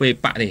កាត់ទ្វេ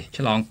បកទេ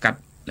ឆ្លងកាត់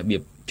របៀ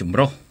បចម្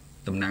រុះ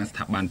តំណាងស្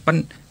ថាប័នប៉ុ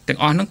ន្តែទាំង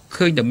អស់ហ្នឹង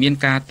ឃើញតែមាន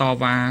ការត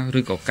វ៉ា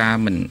ឬក៏ការ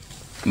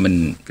មិន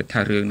គិត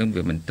ថារឿងហ្នឹង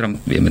វាមិនត្រឹម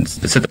វាមិន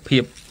ប្រសិទ្ធភា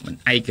ពមិន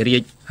ឯករា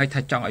ជ្យហើយ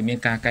ថាចង់ឲ្យមាន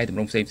ការកែតម្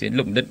រង់ផ្សេង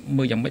លោកបណ្ឌិត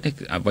មើលយ៉ាងម៉េច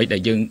គឺអ្វីដែ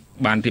លយើង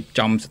បានរៀប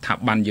ចំស្ថា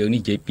ប័នយើង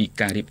នេះនិយាយពី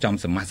ការរៀបចំ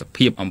សមាជិក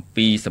ភាពអំ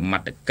ពីសម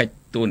ត្ថកិច្ច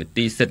តួនា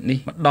ទីសិទ្ធិនេះ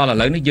មកដល់ឥ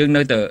ឡូវនេះយើង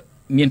នៅតែ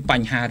មានប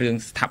ញ្ហារឿង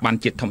ស្ថាប័ន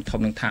ជាតិ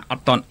ធំនឹងថាអ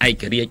ត់តន់ឯ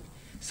ករាជ្យ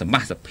សមា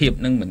ជិកភាព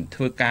នឹងមិនធ្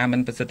វើការមិន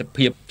ប្រសិទ្ធ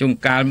ភាពជួន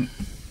កាល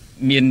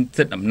មាន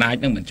សិទ្ធិអំណាច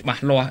នឹងមិនច្បា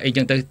ស់លាស់អី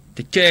ចឹងទៅ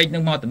ជែកនឹ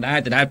ងមកដ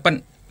ដែលប៉ុន្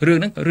តែ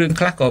រឿង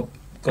ខ្លះក៏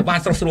បាន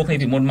ស្រោះស្រួលគ្នា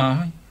ពីមុនមក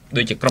ហើយ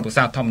ដូចជាក្រុមប្រឹក្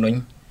សាធម្មនុញ្ញ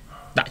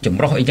ដាក់ច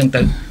ម្រុះអីចឹង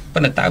ទៅប៉ុ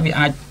ន្តែតើវា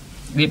អាច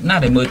រៀបណា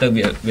ដែលមើលទៅ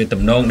វា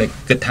តំណងដែល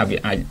គិតថាវា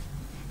អាច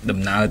ដំ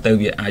ណើរទៅ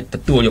វាអាចទ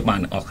ទួលយកបាន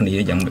ទាំងអស់គ្នា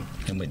យ៉ាងម៉េ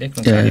ចដែរក្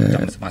នុងការរៀប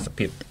ចំសមាជិក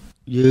ភាព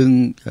យើង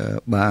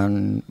បាន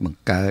ប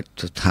ង្កើត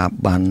ស្ថា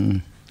ប័ន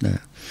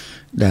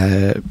ដែល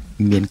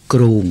មានគ្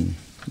រោង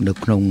នៅ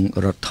ក្នុង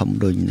រដ្ឋធម្ម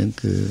នុញ្ញហ្នឹង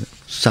គឺ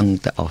សឹង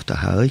តែអស់ទៅ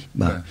ហើយ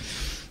បាទ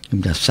ខ្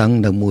ញុំថាសឹង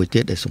នៅមួយទៀ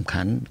តដែលសំ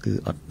ខាន់គឺ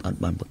អត់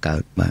បានបង្កើ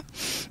តបាទ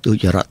ដូច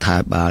ជារដ្ឋា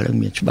ភិបាល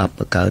មានច្បាប់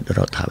បង្កើតរ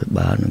ដ្ឋាភិ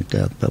បាលនឹង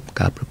ទៅ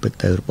ការប្រព្រឹត្ត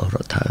ទៅរបស់រ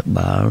ដ្ឋាភិ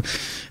បាល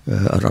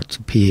រដ្ឋស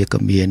ភាក៏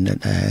មាន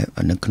ដែរ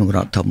នៅក្នុងរ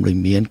ដ្ឋធម្មនុញ្ញ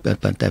មាន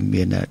ប៉ុន្តែ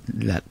មាន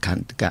លក្ខ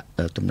ន្តិកៈ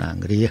តំណាង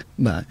រាស្ត្រ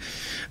បាទ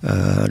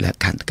ល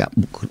ក្ខន្តិកៈ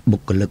បុ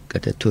គ្គលិក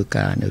ដែលធ្វើ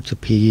ការនៅស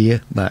ភា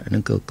បាទនឹ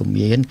ងក៏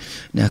មាន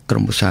ណាក្រ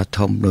មប្រឹក្សាធ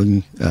ម្មនុញ្ញ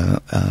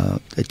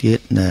ទៅទៀត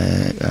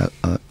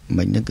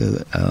មិញហ្នឹងគឺ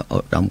ឧ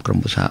ត្តមក្រុម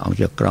ប្រឹក្សាអង្គ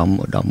ជាក្រម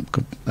ឧត្តម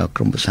ក្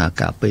រុមប្រឹក្សា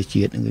ការពារ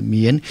ជាតិនឹង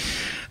មាន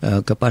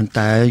ក៏ប៉ុន្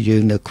តែយើ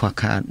ងនៅខ្វះ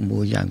ខាតមួ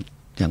យ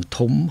យ៉ាង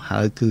ធំហើ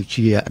យគឺ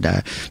ជាដែល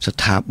ស្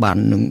ថាប័ន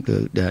នឹង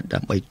ដើ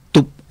ម្បីទ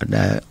ប់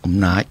ដែលអំ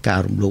ណាចការ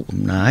រំលោភ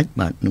អំណាច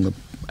បាទនឹង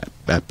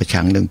ប្រ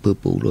ឆាំងនឹងពើ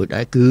ពូលួយ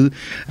ដែរគឺ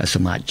ស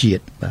មាជជា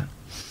តិបាទ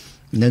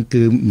នឹង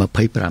គឺ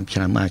25ឆ្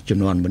នាំមកចំ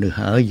នួនមនុស្ស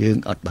ហើយយើង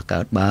អត់បង្កើ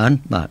តបាន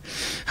បាទ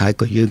ហើយ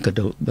ក៏យើងក៏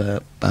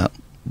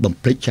បំ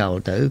ភ្លេចចោល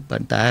ទៅប៉ុ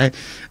ន្តែ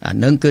អា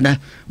នឹងគឺណា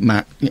ម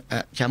ក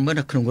ចាំមើល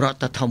នៅក្នុងរដ្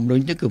ឋធម្មនុ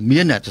ញ្ញនេះគឺ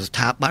មានស្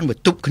ថាប័នមក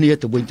ទប់គ្នា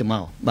ទៅវិញទៅម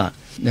កបាទ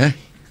ណា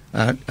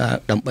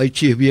ដើម្បី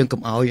ជៀសវាង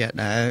កុំឲ្យ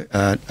ដែល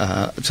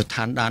ស្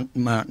ថានបាន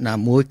ណា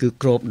មួយគឺ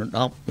គ្របដណ្ដ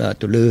ប់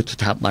ទៅលើ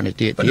ស្ថាប័ននេះ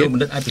ទៀតលោកប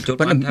ណ្ឌិតអាចបញ្ចូល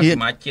បានថាស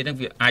មាជជាតិហ្នឹង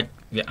វា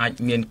អាច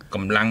មានក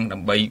ម្លាំងដើ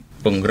ម្បី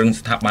ពង្រឹង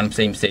ស្ថាប័នផ្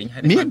សេងហើ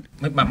យមាន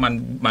លោក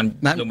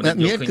បណ្ឌិត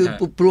មានគឺ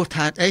ព្រោះ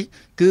ថាអី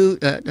គឺ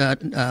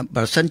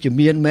បើសិនជា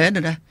មានមែន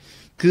ណា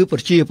គឺប្រ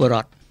ជាពលរ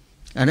ដ្ឋ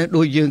អានេះ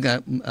ដូចយើង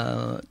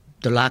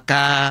តឡា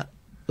ការ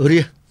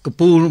រាជក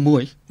ពូលមួ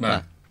យបា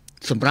ទ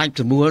សម្រាប់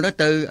សមូល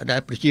ទៅដែ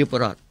លប្រជាពល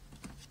រដ្ឋ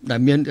ដែល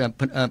មាន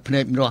ភ្នែ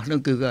កម្នាស់ហ្នឹង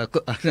គឺ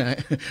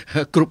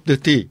គ្រប់ទិ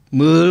ដ្ឋី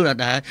មើល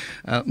ដែល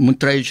មន្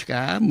ត្រីឆ្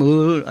កាមើ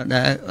ល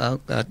ដែល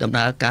ដំ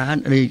ណើរការ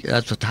នៃ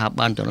ស្ថា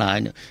ប័នទាំងឡាយ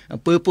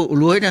អំពើពុករ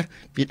លួយណា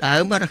ពីដើ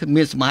ម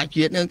មានសមាជ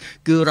ជាតិហ្នឹង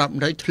គឺរដ្ឋម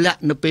ន្ត្រីធ្លាក់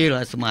នៅពេល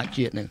សមាជ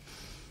ជាតិហ្នឹង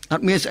អ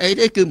ត់មានស្អី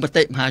ទេគឺម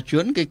តិមហាជ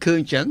នគេឃើញ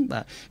អញ្ចឹង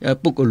បាទ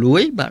ពុករលួ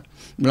យបាទ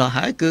ម្ល៉េះ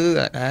ហើយគឺ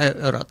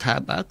រដ្ឋា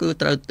ភិបាលគឺ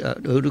ត្រូវ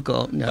ឬក៏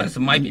ស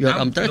ម័យពី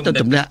ដើមត្រូវទៅ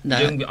ទម្លាក់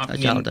យើងវាអត់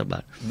មាន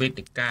វេ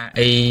ទិកា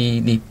អី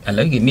នេះឥ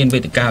ឡូវគេមានវេ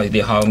ទិកាឧ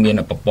ទាហរណ៍មាន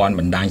ប្រព័ន្ធ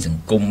បណ្ដាញស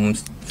ង្គម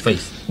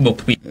Facebook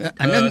Twitter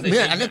អា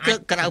នេះគឺ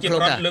ក្រៅផ្លូវ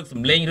ការលើកស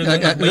ម្លេងរឿង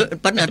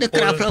ប៉ុន្តែ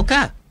ក្រៅផ្លូវ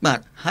ការបាទ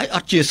ហើយអ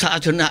ត់ជាសា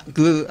ធារណៈ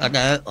គឺ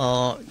ដែល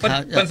ប៉ុន្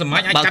តែសម័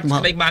យអាចកាត់សេ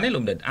ចក្តីបានទេលោ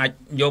កបណ្ឌិតអាច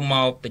យកម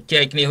កទៅជែ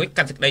កគ្នាហើយ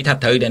កាត់សេចក្តីថា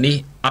ត្រូវតែនេះ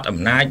អត់អំ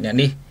ណាចអ្នក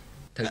នេះ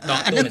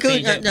អានេះគឺ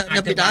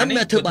ពីដើម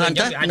ធ្វើបាន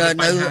តែ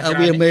នៅ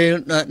វាមេ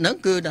ហ្នឹង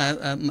គឺដែល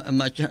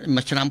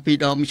មួយឆ្នាំពីរ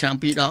ដង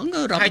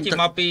រដ្ឋហើយ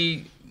មក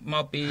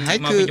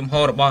ពីចំហ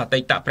របស់អតី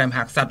តព្រះម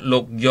ហាក្សត្រលោ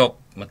កយក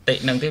មតិ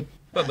ហ្នឹងទេ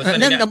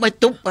ហ្នឹងដើម្បី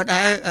ទប់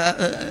ដែល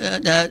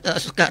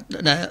ស្កាត់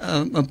ដែល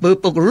អំពើ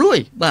ពុករលួយ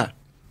បាទ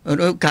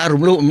ការ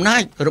រំលោភអំណា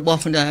ចរបស់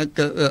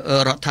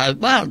រដ្ឋាភិ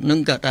បាលនិង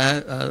ក៏ដែល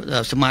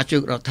សមាជិក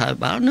រដ្ឋាភិ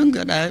បាលនិង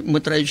ក៏ដែលម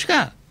ន្ត្រីឆ្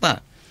កាបាទ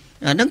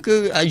អាហ្នឹងគឺ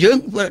យើង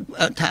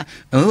ថា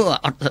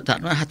អត់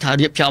ថា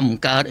រៀបចំ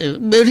កើត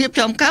រៀប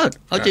ចំកើត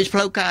ឲ្យជាផ្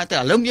លូវការតែ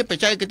ឥឡូវមានប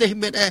ច្ចេកទេស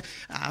មាន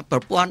ប្រ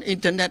ព័ន្ធអ៊ីន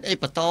ធឺណិតអី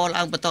បន្ត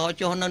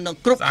ចុះនៅ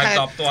គ្រប់ខេត្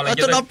ត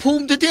ទៅដល់ភូ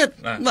មិទៅទៀត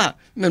បាទ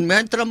មិនមែ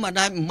នត្រឹម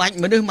តែមាច់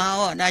មនុស្សមក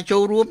ដែលចូ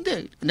លរួមទេ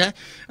ណា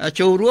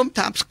ចូលរួម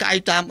តាម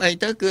Skype តាមអី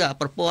ទៅគឺ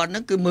ប្រព័ន្ធហ្នឹ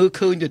ងគឺមើល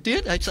ឃើញទៅទៀ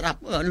តហើយស្ដាប់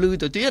ឮ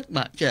ទៅទៀត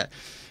បាទចា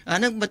អា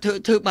ហ្នឹងបើ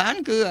ធ្វើបាន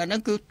គឺអាហ្នឹ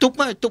ងគឺទប់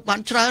បាន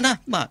ច្រើនណាស់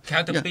បាទខែ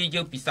ទៅពី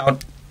យើងពិសោធ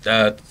ន៍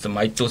ស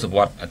ម័យទសវ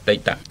ត្សរ៍អតី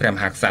តព្រះម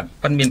ហាក្សត្រ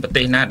ប៉ុន្តែមានប្រ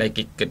ទេសណាដែល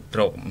គេគិត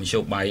រកមធ្យោ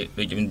បាយ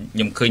ដូចខ្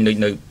ញុំឃើញ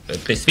នៅប្រ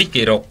ទេសស្វីស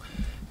គេរក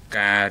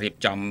ការរៀប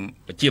ចំ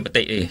ប្រជាប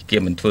តិគេ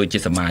មិនធ្វើជា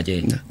សមាជទេ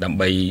ដើម្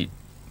បី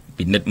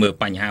ពិនិត្យមើល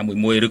បញ្ហា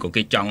មួយឬក៏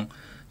គេចង់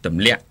ទ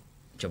ម្លាក់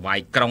ចវាយ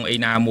ក្រុងអី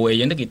ណាមួយអី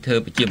ចឹងទៅគេធ្វើ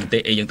ប្រជាបតិ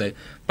អីចឹងទៅ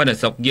ប៉ុន្តែ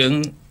ស្រុកយើង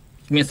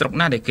មានស្រុក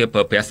ណាដែលគេប្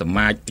រើប្រាស់ស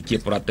មាជប្រជា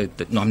ប្រដ្ឋ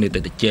ទៅនាំនេះទៅ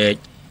ជែក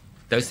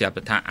ទៅស្រាប់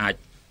ថាអាច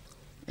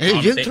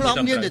យើងធ្លាប់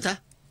មានទេថា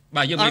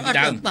បាទយើងមាន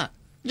ដើម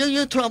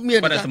យើងធ្លាប់មា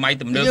នប៉ុន្តែសម័យ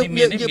ទំនើបនេះ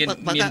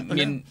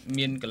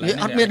មានកន្លែង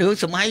អត់មានរឿង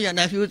សម័យ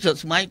ណាគឺ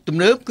សម័យទំ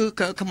នើបគឺ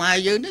ខ្មែរ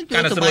យើងនេះគឺ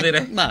សម័យ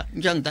បាទអ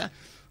ញ្ចឹងតា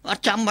អ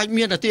ត់ចាំបាច់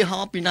មានឧទាហ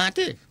រណ៍ពីណា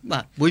ទេបា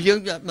ទព្រោះយើង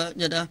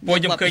ពួក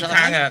ខ្ញុំឃើញ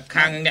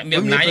ខាងអ្នកមាន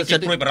អំណាចគេ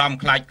ព្រួយបារម្ភ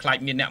ខ្លាច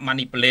មានអ្នក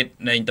manipulate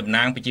នៃតំ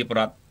ណាងប្រជាពល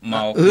រដ្ឋម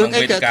កក្នុង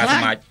វេទិកាស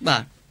មាជបា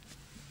ទ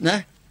ណា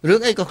រឿ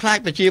ងអីក៏ខ្លាច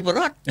ប្រជាពលរ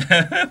ដ្ឋ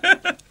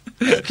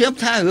ខ្ញុំ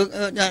ថារឿង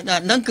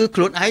ហ្នឹងគឺខ្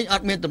លួនឯងអ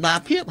ត់មានតម្លា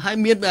ភាពហើយ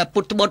មានពុ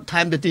តត្បុត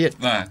ថែមទៅទៀត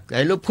បាទគេ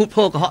លោកភូត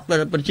ភោកុហក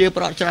ប្រជាពល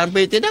រដ្ឋច្រើន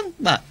ពេកទេហ្នឹង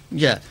បាទ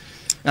ចា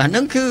អាហ្នឹ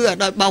ងគឺ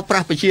ដល់បោកប្រា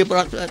ស់ប្រជាពលរ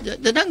ដ្ឋ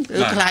ទៅហ្នឹងគឺ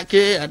ខ្លាច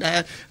គេដែល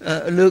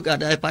លើក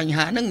ដែលបញ្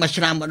ហាហ្នឹងមួយ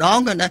ឆ្នាំម្ដង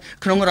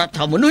ក្នុងរដ្ឋ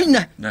ធម្មនុញ្ញ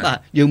ណាបាទ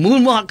យើងមូល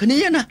មកគ្នា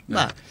ណា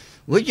បាទ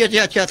វិញ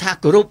ជាថា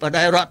គ្រប់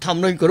ដែលរដ្ឋធម្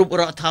មនុញ្ញគ្រប់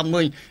រដ្ឋធម្ម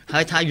នុញ្ញហើ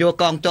យថាយក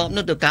កងទ័ព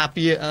នោះទៅការ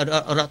ពារ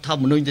រដ្ឋធ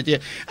ម្មនុញ្ញទៅទៀត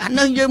អា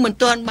នឹងយើងមិន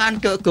ទាន់បាន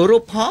គោរ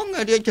ពផង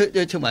យើងធ្វើ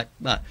ម៉េច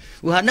បាទ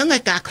ព្រោះអានឹងឯ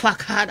ការខ្វះ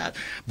ខាត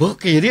ព្រោះ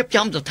គេរៀប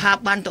ចំស្ថា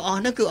ប័នទាំងអស់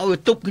ហ្នឹងគឺឲ្យ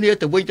ទប់គ្នា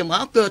ទៅវិញទៅម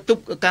កគឺទ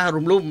ប់ការ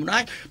រំលោភអំណា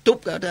ចទប់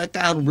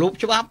ការរំលោភ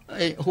ច្បាប់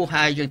ហួស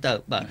ហាយចឹងទៅ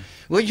បាទ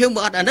វិញយើង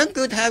អត់អានឹង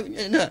គឺថា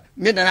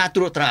មានអ្នកណា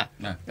ត្រួតត្រា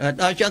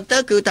ដល់ចឹងទៅ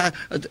គឺថា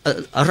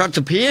រដ្ឋស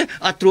ភា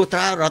អត់ត្រួតត្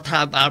រារដ្ឋា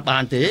ភិបាលបា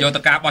នទេយក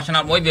ទៅការបោះឆ្នោ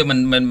តមួយវា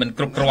មិន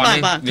គ្រប់គ្រាន់ទេ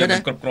វាមិ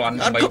នគ្រប់គ្រាន់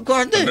ដើម្បី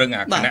រឹង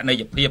អាគណនេ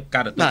យ្យភាព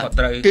ការទទួលខុស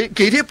ត្រូវ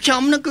គេរៀប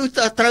ចំហ្នឹងគឺ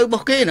ត្រូវរប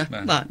ស់គេណា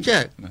បាទ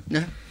ចេះ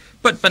ណា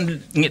ប៉ុន្តែ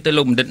ងាកទៅ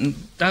លោកបណ្ឌិត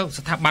តើ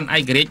ស្ថាប័នឯ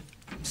ករាជ្យ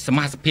ស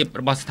មាជិក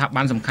របស់ស្ថា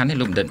ប័នសំខាន់នេះ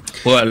លោកបណ្ឌិត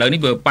ព្រោះឥឡូវនេះ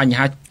វាបញ្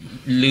ហា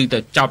ឮទៅ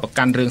ចោតប្រ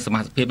កាន់រឿងសមា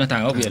ជិកហ្នឹងថា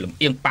វាលំ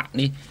អៀងបាក់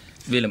នេះ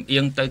វាលំអៀ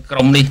ងទៅក្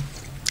រុមនេះ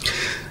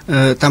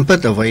តាមពិត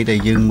អ្វីដែល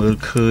យើងមើល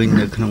ឃើញ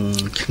នៅក្នុង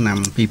ឆ្នាំ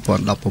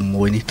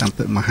2016នេះតាម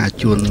ពិតមហា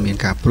ជនមាន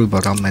ការព្រួយបា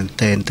រម្ភមែន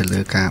ទែនទៅ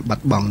លើការបា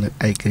ត់បង់នៅឯ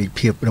ករាជ្យ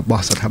ភាពរប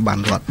ស់ស្ថាប័ន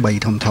រដ្ឋ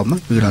3ធំ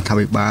គឺរដ្ឋា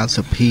ភិបាលស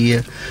ភា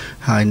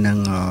ហើយនិង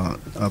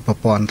ប្រ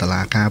ព័ន្ធតុ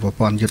លាការប្រ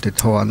ព័ន្ធយុត្តិ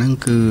ធម៌ហ្នឹង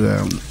គឺ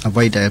អ្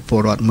វីដែលពល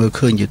រដ្ឋមើល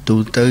ឃើញជាទូ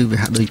ទៅវា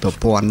ហាក់ដូចប្រ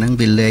ព័ន្ធហ្នឹង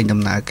វាលែង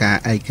ដំណើរការ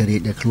ឯករា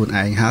ជ្យដោយខ្លួន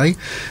ឯងហើ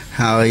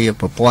យ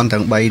ប្រព័ន្ធ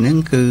ទាំង3ហ្នឹង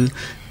គឺ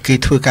គេ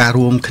ធ្វើការ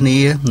រួមគ្នា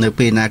នៅ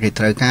ពេលណាគេ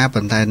ត្រូវការ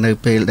ប៉ុន្តែនៅ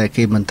ពេលដែល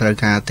គេមិនត្រូវ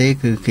ការទេ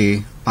គឺគេ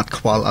អត់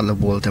ខ្វល់អត់រ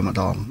វល់តែម្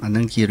ដងអា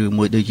នឹងជារឿង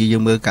មួយដូចជាយើ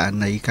ងមើលករ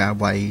ណីការ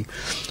វាយ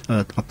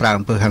ប្រើ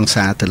អំពើហិង្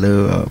សាទៅលើ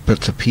ព្រឹ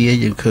ទ្ធសភា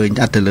យើងឃើញ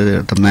ទៅលើ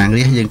តំណាង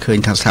រាស្ត្រយើងឃើញ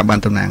ថាស្ថាប័ន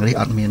តំណាងរាស្ត្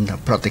រអត់មាន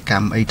ប្រតិក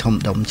ម្មអីធំ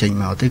ដុំចេញ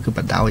មកទេគឺប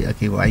ដ ாய் ឲ្យ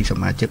គេវាយស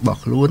មាជិករបស់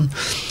ខ្លួន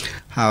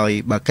ហើយ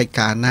បើកិច្ច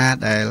ការណា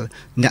ដែល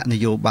អ្នកន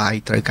យោបាយ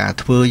ត្រូវការ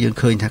ធ្វើយើង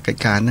ឃើញថាកិច្ច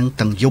ការហ្នឹង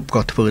ទាំងយប់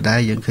ក៏ធ្វើដែរ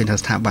យើងឃើញថា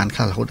ស្ថាប័នខ្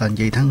លះរហូតដល់និ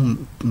យាយថា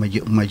ម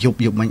កយប់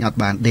មិញអត់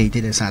បានដេកទេ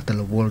ដោយសារតែ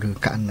រវល់រឿង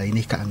ករណី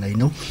នេះករណី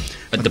នោះ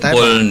ឥទ្ធិព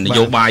លន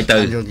យោបាយទៅ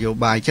នយោ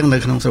បាយអញ្ចឹងនៅ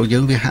ក្នុងស្រុកយើ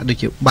ងវាហាក់ដូច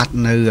ជាបាត់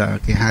នៅ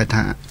គេហៅ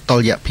ថាតុ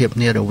ល្យភាព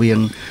នេះរវាង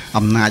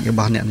អំណាចរប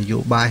ស់អ្នកនយោ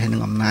បាយហើយនិ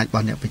ងអំណាចរប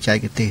ស់អ្នកបច្ចេ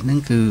កទេសហ្នឹង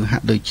គឺហា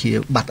ក់ដូចជា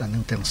បាត់អានឹ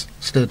ងទាំង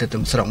ស្ទើរតែ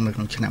ទាំងស្រុងនៅក្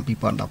នុងឆ្នាំ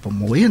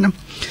2016ណា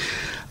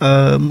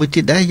មួយ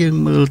ទៀតដែរយើង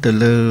មើលទៅ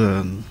លើ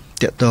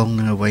តកតង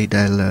នឹងអ្វី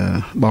ដែល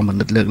បងបណ្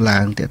ឌិតលើកឡើ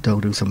ងតកតង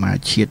រឿងសមាជ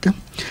ជាតិ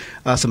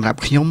សម្រាប់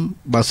ខ្ញុំ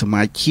បើស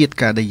មាជជាតិ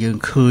ការដែលយើង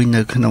ឃើញ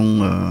នៅក្នុង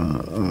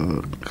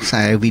ខ្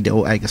សែវីដេ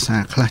អូឯកសា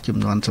រខ្លះចំ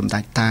នួនសម្ដេ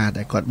ចតា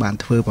ដែលគាត់បាន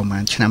ធ្វើប្រហែ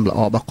លឆ្នាំល្អ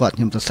របស់គាត់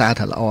ខ្ញុំសរសើរ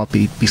ថាល្អ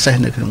ពិសេស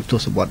នៅក្នុងទ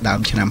សវត្សរ៍ដើម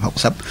ឆ្នាំ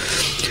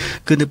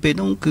60គឺនៅពេល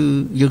នោះគឺ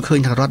យើងឃើញ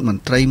ថារដ្ឋម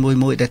ន្ត្រី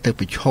មួយដែលទៅ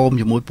ប្រឈម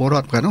ជាមួយពលរ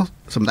ដ្ឋគាត់នោះ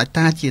សម្ដេច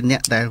តាជាអ្ន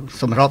កដែល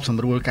សម្របស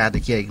ម្រួលការទៅ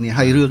ជែកគ្នា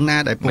ហើយរឿងណា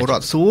ដែលពលរ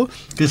ដ្ឋសួរ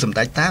គឺសម្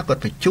ដេចតាគា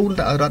ត់បញ្ជូន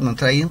ទៅឲ្យរដ្ឋមន្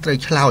ត្រីនឹងត្រូវ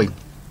ឆ្លើយ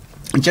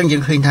អញ្ចឹងយើ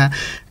ងឃើញថា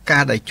កា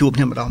រដែលជួប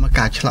គ្នាម្ដងមក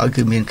ការឆ្លើយ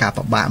គឺមានការ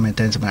ពិបាកមែន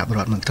ទែនសម្រាប់រ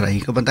ដ្ឋមន្ត្រី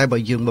ក៏ប៉ុន្តែបើ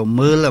យើងមក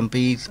មើលអំ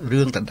ពី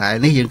រឿងដដែល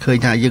នេះយើងឃើញ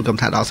ថាយើងកំ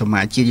ថាដល់ស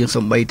មាជិកយើង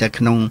សំបីតែ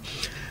ក្នុង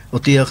ឧ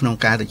ទាហរណ៍ក្នុង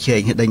ការទៅជែក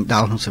ដេញ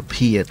ដោលក្នុងស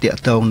ភាតា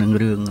ក់ទងនឹង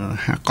រឿង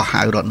កោះ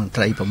ហៅរដ្ឋមន្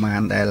ត្រីប្រមាណ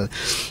ដែល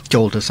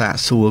ចូលទៅសាក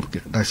សួរ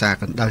ដោយសារ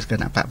គ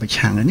ណៈបកប្រ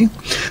ឆាំងនេះ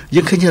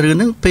យើងឃើញរឿង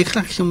ហ្នឹងពេលខ្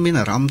លះខ្ញុំមាន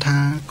អារម្មណ៍ថា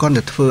គាត់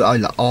ទៅធ្វើឲ្យ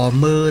ល្អ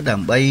មើលដើ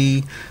ម្បី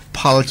ផ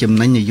លចំ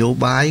ណេញនយោ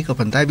បាយក៏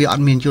ប៉ុន្តែវាអ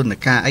ត់មានយន្ត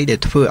ការអីដែល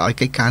ធ្វើឲ្យ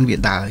កិច្ចការវា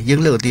ដើរយើង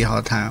លើកឧទាហ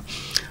រណ៍ថា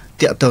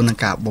តាក់ទងនឹង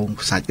ការបូម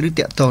ខ្សាច់ឬ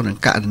តាក់ទងនឹង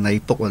ករណី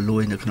ពុករលួ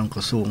យនៅក្នុងក្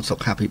រសួងសុ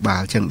ខាភិបាល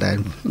អញ្ចឹងដែល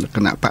គ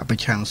ណៈបកប្រ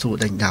ឆាំងសួរ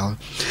ដេញដោល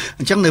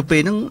អញ្ចឹងនៅពេ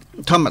លហ្នឹង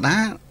ធម្មតា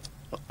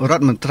រ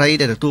ដ្ឋមន្ត្រី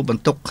ដែលទទួលប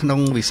ន្ទុកក្នុង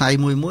វិស័យ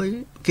មួយ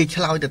គេ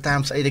ឆ្លើយទៅតាម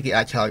ស្អីដែលគេ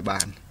អាចឆ្លើយបា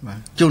នបាទ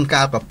ជួន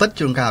កាលក៏ពិត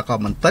ជួនកាលក៏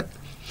មិនពិត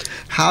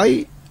ហើយ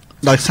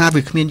ដោយសារ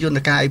វាគ្មានយន្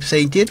តការអីផ្សេ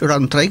ងទៀតរដ្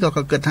ឋមន្ត្រីក៏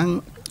គិតថា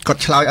គា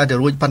ត់ឆ្លើយឲ្យទៅ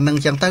រួចប៉ុណ្្នឹង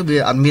អញ្ចឹងទៅវា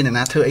អត់មានអ្នក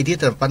ណាធ្វើអីទៀត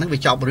តែប៉ុណ្្នឹងវា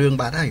ចប់រឿង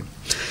បាត់ហើយ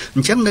អ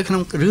ញ្ចឹងនៅក្នុ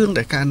ងរឿង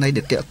ដែលការនៃ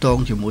ដែលតាក់ទង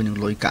ជាមួយនឹង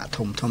លុយកាក់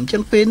ធំអញ្ចឹ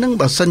ងពេលហ្នឹង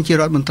បើសិនជា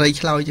រដ្ឋមន្ត្រី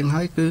ឆ្លើយអញ្ចឹង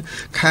ហើយគឺ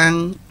ខាង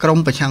ក្រម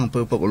ប្រឆាំងអំ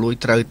ពើពុករលួយ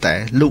ត្រូវតែ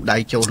លូកដៃ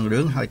ចូលក្នុង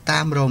រឿងហើយតា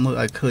មរកមើល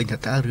ឲ្យឃើញថា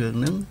តើរឿង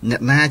ហ្នឹងអ្ន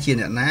កណាជា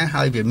អ្នកណា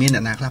ហើយវាមានអ្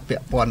នកណាខ្លះពា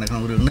ក់ព័ន្ធនៅក្នុ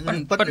ងរឿងហ្នឹង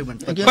ពិតឬមិន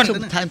ពិតខ្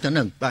ញុំថែមទៅ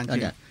នឹង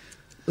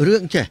រឿ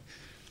ងចេះ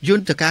យ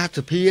ន្តការស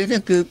ភា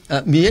នេះគឺ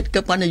មាន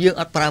ក៏ប៉ុន្តែយើង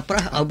អត់ប្រើប្រា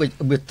ស់ឲ្យ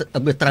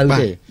វាត្រូវ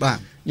ទេបាទ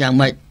យ៉ាង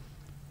ម៉េច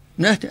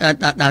ណា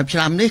ដល់ឆ្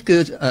នាំនេះគឺ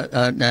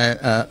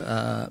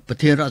ប្រ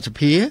ធានរដ្ឋស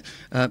ភា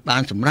បា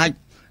នសម្រេច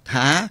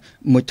ថា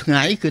មួយថ្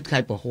ងៃគឺថ្ងៃ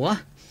ពហុ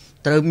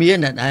ត្រូវមាន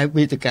ដែល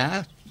វេទិកា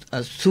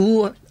សួរ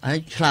ឲ្យ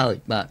ឆ្លើយ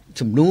បាទ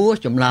សំណួរ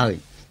ចម្លើយ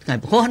ថ្ងៃ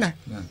ពហុណា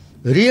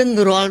រៀង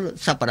រាល់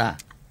សប្តាហ៍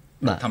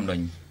បាទធម្ម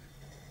តា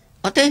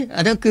អត់ទេ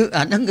អាហ្នឹងគឺ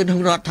ក្នុង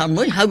រដ្ឋធម្ម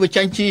នុញ្ញហើយវា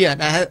ចេញជា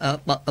ដែល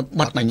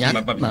បទបញ្ញត្តិ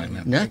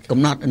ណាកំ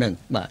ណត់ហ្នឹង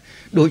បាទ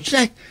ដូច្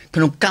នេះ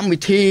ក្នុងកម្មវិ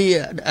ធី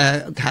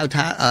ហៅ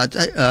ថា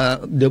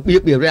របៀ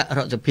បវារៈរ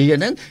ដ្ឋសភា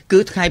ហ្នឹងគឺ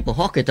ថ្ងៃព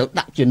ហុគេទៅ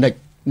ដាក់ជានិច្ច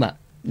បាទ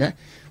ណា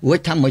រួច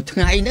ថាមួយថ្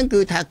ងៃហ្នឹងគឺ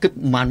ថាគិត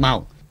ប្រហែលម៉ោង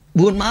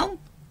4ម៉ោង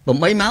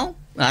8ម៉ោង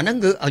អាហ្នឹង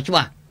គឺឲ្យច្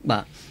បាស់បា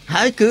ទ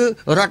ហើយគឺ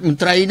រដ្ឋមន្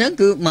ត្រីហ្នឹង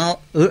គឺមក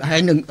ហើ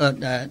យនឹង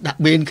ដាក់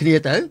បេនគ្នា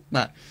ទៅ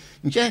បាទ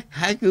អញ្ចឹង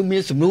ហើយគឺមា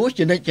នសំណួរ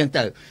ជានិច្ចចឹង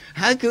ទៅ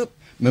ហើយគឺ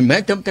មិនមែ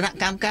នទៅគណៈ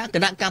កម្មការ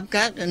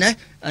ណា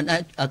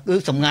គឺ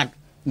សម្ងាត់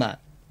បាទ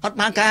អត់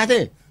បានការទេ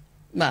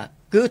បាទ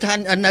គឺថា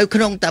នៅក្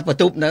នុងតាបន្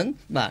ទប់ហ្នឹង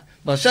បាទ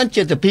បើសិន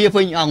ជាសភា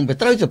ពេញអង្គទៅ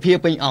ត្រូវសភា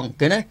ពេញអង្គ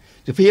គេណា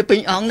សភាពេញ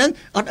អង្គហ្នឹង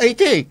អត់អី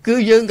ទេគឺ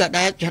យើងក៏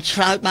ដែលចាត់ឆ្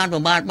លើយបានប្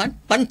រមាណបាន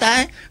ប៉ុន្តែ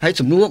ហើយ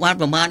សំណួរបាន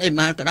ប្រមាណអី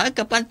បានក៏ដោយ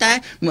ក៏ប៉ុន្តែ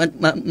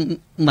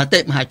មតិ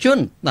មហាជន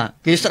បាទ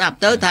គេស្ដាប់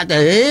ទៅថាតែ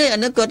អា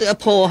នេះគាត់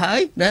ផោហើ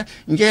យណា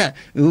អញ្ចឹង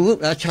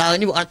ឆ្លើយ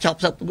នេះវាអត់ចប់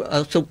សុខ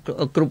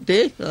គ្រប់ទេ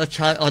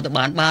ឆ្លើយអត់ទៅ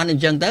បានអ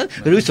ញ្ចឹងទៅ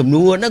ឬសំ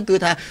ណួរហ្នឹងគឺ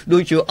ថាដូ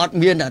ចជាអត់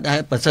មានដែល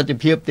ប្រសិទ្ធ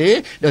ភាពទេ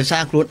ដោយសា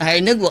រខ្លួនឯង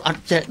ហ្នឹងវាអ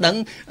ត់ចេះដឹង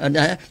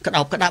ក្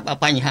តាប់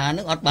បញ្ហាហ្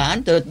នឹងអត់បាន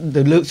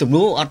ទៅលើកសំ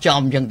ណួរអត់ចំ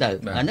អញ្ចឹងទៅ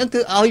អាហ្នឹងគឺ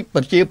ឲ្យ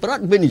ប្រជាប្រ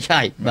ដ្ឋវិនិច្ឆ័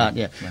យបាទ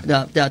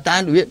តែ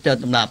វា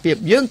ដំណាភាព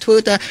យើងធ្វើ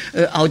តែ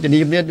ឲ្យជំនា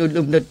ញមានដូច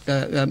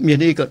មាន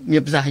នេះក៏មា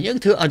នប្រសាសន៍យើង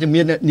ធ្វើឲ្យជំ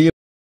នាញ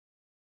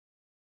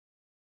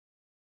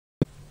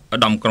ឧ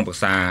ត្តមក្រុមប្រឹ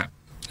ក្សា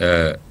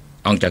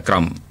អង្គចក្រ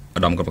មឧ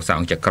ត្តមក្រុមប្រឹក្សា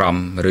អង្គចក្រម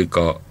ឬ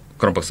ក៏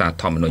ក្រុមប្រឹក្សា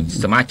ធម្មនុញ្ញ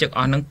សមាជិកអ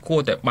ស់ហ្នឹងគួ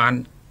រតែបាន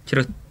ជ្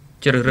រើស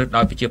រើស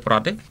ដោយប្រជាប្រ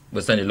ដ្ឋទេ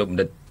បើសិនជាលោកប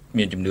ណ្ឌិត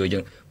មានជំនឿយើ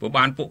ងព្រោះ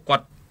បានពួកគា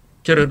ត់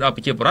ជ្រើសរើសដោយ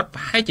ប្រជាប្រដ្ឋប្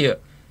រហែល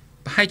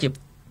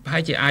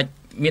ជាអាច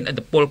មានឥទ្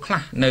ធិពលខ្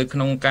លះនៅក្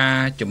នុងការ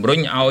ជំរុញ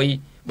ឲ្យ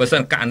បើសិ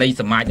នករណី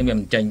សមាជនឹងមាន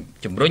ចេញ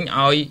ជំរុញ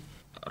ឲ្យ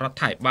រដ្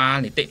ឋាភិបាល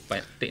នីតិប្រ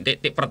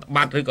តិប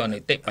ត្តិឬក៏នី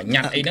តិបញ្ញ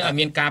ត្តិអីហ្នឹងឲ្យ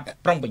មានការ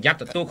ប្រុងប្រយ័ត្ន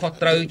ទទួលខុស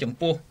ត្រូវចំ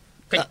ពោះ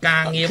កិច្ចកា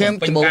រងារខ្ញុំ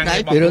ចំពោះដៃ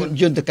ពីរឿង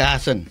យន្តការ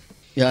សិន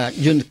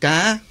យន្តកា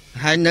រ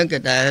ហើយនឹងក៏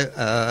ដែ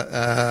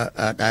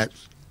ល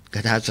គេ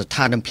ថាស្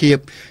ថានភាព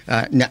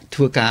អ្នកធ្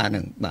វើការហ្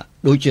នឹងបាទ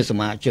ដូចជាស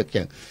មាជិក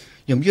ចឹង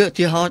ខ្ញុំយក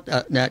ទីហោ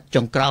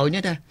ចុងក្រោយ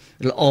នេះណា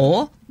ល្អ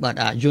បាទ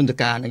យន្ត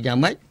ការហ្នឹងយ៉ាង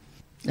ម៉េច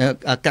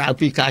ក្រៅ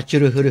ពីការជ្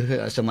រើសរើ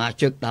សសមា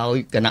ជិកដោយ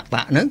គណៈប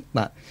កហ្នឹង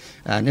បាទ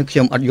នឹងខ្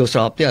ញុំអត់យល់ស្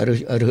របទេរើ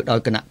សដោយ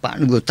គណៈបក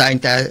នឹងតែង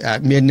តែ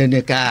មាននិន្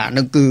នាការហ្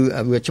នឹងគឺ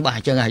វាច្បាស់អ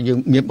ញ្ចឹងហើយយើង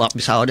មានបទ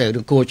ពិសោធន៍ដែរ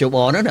ឬគោចប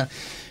ហ្នឹងណា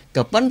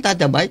ក៏ប៉ុន្តែ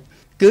តែម៉េច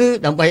គឺ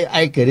ដើម្បី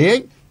ឯករាជ្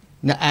យ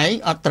អ្នកឯង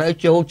អត់ត្រូវ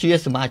ចូលជា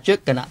សមាជិក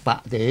គណៈប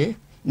កទេ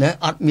ណា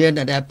អត់មាន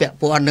តែពាក់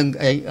ព័ន្ធនឹង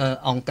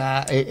អង្គការ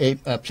អី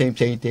ផ្សេង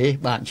ទេ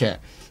បាទចា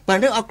ប៉ុ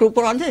ន្តែអត់គ្រប់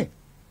គ្រាន់ទេ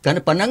គា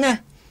ត់ប៉ុណ្ណឹងណា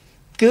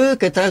គឺ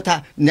គេត្រូវថា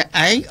អ្នក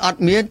ឯងអត់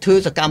មានធ្វើ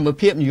សកម្ម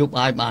ភាពនយោ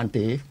បាយបាន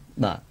ទេ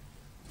បាទ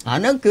អា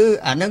ហ្នឹងគឺ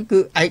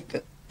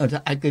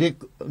ឯករាជ្យ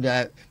ដែ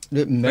ល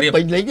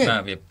ពេញលេញទេ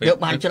យក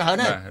បានច្រើ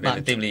នហើយបា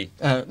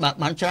ទ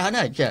បានច្រើន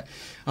ហើយចា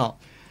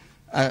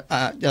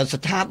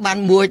ស្ថាប័ន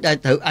មួយដែល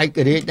ត្រូវឯក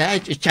រាជ្យដែរ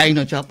ចែង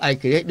នៅជាប់ឯ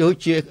ករាជ្យដូច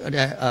ជា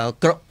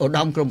ឧត្ត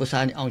មក្រុមប្រឹក្សា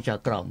នៃអង្គការ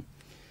ក្រម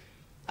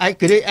ឯ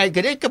ករា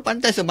ជ្យក៏ប៉ុ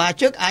ន្តែសមា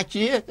ជិកអាច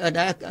ជា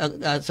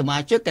សមា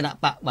ជិកគណៈ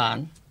បកបាន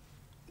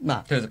បា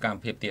ទធ្វើសកម្ម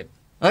ភាពទៀត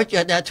ហើយ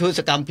ដែលធ្វើ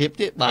សកម្មភាព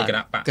ទៀតបាទ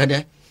ក៏ដែ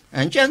រ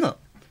អញ្ចឹង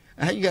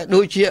ហើយដូ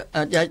ចជា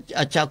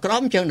ចៅក្រ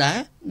មអញ្ចឹងដែរ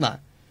បាទ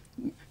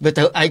វា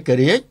ត្រូវឯក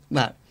រាជ្យ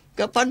បាទ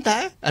ក៏ប៉ុន្តែ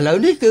ឥឡូវ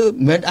នេះគឺ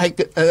មិនឯ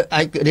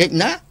ករាជ្យ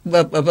ណា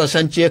បើ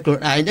សិនជាខ្លួន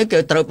ឯងហ្នឹងគឺ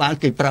ត្រូវបាន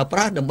គេប្រើប្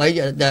រាស់ដើម្បី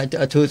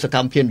ធ្វើសក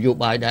ម្មភាពនយោ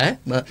បាយដែរ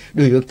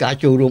ដូចរឿងការ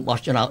ចូលរួមបោះ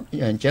ឆ្នោត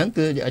អញ្ចឹង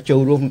គឺចូ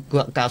លរួម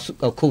ការ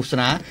ឃោស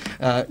នា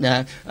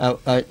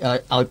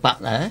ឲ្យបា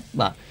ក់ដែរ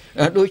បាទ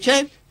ដូចជា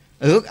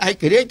រឿងឯ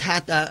ករាជ្យថា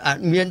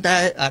មានតែ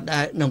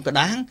ក្នុងក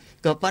ដាង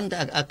ក៏ប៉ុន្តែ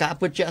ការ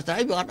ពិតជាក់ស្ដែ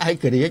ងវាអត់ឯ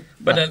ករាជ្យ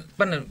ប៉ុន្តែ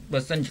បើ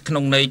សិនក្នុ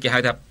ងន័យគេហៅ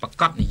ថាប្រ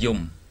កបនិយម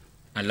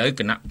ឥឡូវ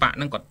គណៈបកហ្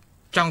នឹងគាត់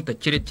ចង់ទៅ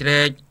ជ្រៀតជ្រែ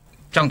ក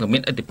ចង់តែមា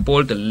នឥទ្ធិពល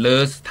ទៅលើ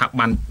ស្ថា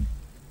ប័ន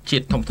ជា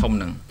តិធំ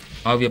ហ្នឹង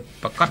ឲ្យវា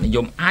ប្រកបនិយ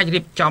មអាចរៀ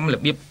បចំរ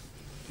បៀប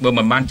បើ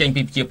មិនបានចេញ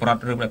ពីប្រជាប្រដ្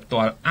ឋឬផ្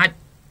ទាល់អាច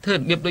ធ្វើរ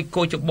បៀបដូច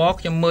គោចប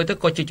ខ្ញុំមើលទៅ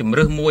ក៏ជាជំ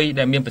រើសមួយ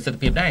ដែលមានប្រសិទ្ធ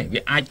ភាពដែរ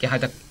វាអាចគេហៅ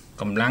ថា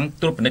កម្លាំង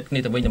ត្រួតពិនិត្យគ្នា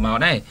ទៅវិញទៅមក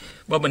ដែរ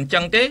បើមិនចឹ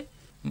ងទេ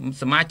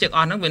សមាជិកអ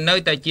ស់ហ្នឹងវានៅ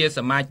តែជាស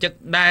មាជិក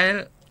ដែល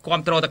គ្រ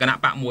ប់គ្រងតែគណៈ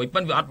បកមួយ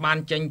ប៉ុន្តែវាអត់បាន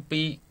ចេញ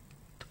ពី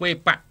ទ្វេ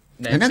បក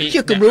ហ្នឹង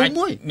ជាគំរូ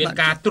មួយមាន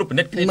ការត្រួតពិ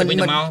និត្យគ្នាទៅវិញ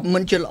ទៅមកមិ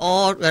នជាល្អ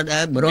ដែ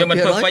ល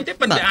100%ទេ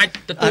ប៉ុន្តែអាច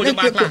ទទួល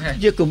បានខ្លះ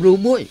ជាគំរូ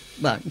មួយ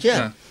បាទអញ្ចឹង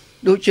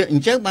ដូចជាអ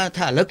ញ្ចឹងបាន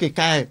ថាឥឡូវគេ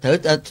កែត្រូវ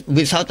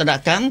វិសោធន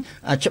កម្ម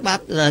ច្បា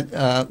ប់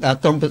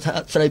ក្រម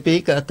ស្ដីពី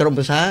ក្រម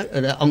ភាសា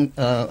អង្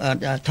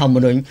គធម្ម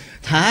នុញ្ញ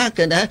ថា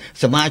គេថា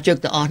សមាជិក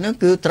ទាំងអស់ហ្នឹង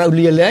គឺត្រូវ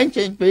លាលែង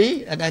ចេញពី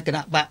គ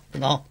ណៈបក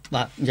ទាំងអស់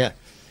បាទអញ្ចឹង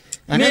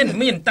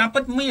មានតាមពិ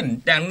តមាន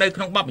ទាំងនៅ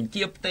ក្នុងបទបញ្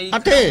ជាផ្ទៃអ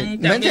ត់ទេ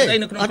មែនទេ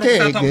អត់ទេ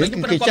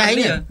គេចែង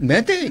មែ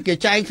នទេគេ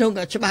ចែងក្នុង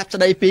ច្បាប់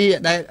ស្ដីពី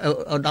ដែល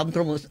ឧត្តមក្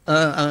រុមប្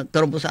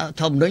រឹក្សា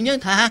ធម្មនុញ្ញ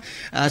ថា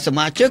ស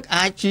មាជិក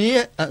អាចជា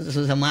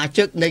សមា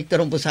ជិកនៃក្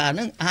រុមប្រឹក្សាហ្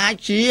នឹងអាច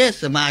ជា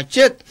សមា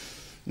ជិក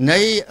នៃ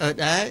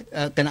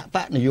គណៈប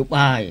កនយោ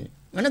បាយ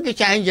អានោះគេ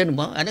ចែងយ៉ាងហ្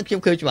មងអានោះខ្ញុំ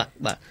ឃើញច្បាស់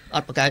បាទអ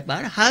ត់ប្រកែកបា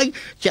នហើយ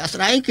ជាក់ស្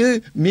ដែងគឺ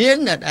មាន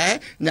អ្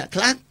នក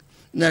ខ្លះ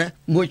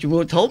មួយចំ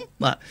នួនធំ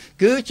បាទ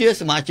គឺជា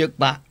សមាជិក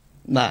បក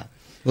បាទ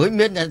ព្រោះ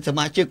មានស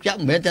មាជិកចាក់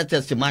មិនមែនតែ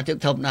សមាជិក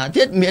ធម្មតា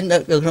ទៀតមាននៅ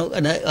ក្នុង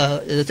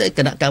គ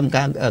ណៈកម្ម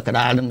ការក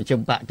ដាលនឹងមជ្ឈ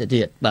មបកទៅ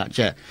ទៀតបាទ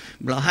ចា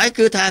ម្ល៉េះហើយ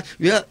គឺថា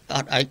វាអ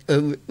ត់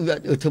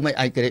ធ្វើមិន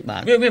ឯករាជ្យបា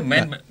នវាមិ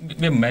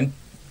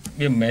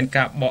នមែន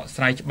ការបក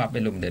ស្រាយច្បាប់ទេ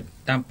លោកបណ្ឌិត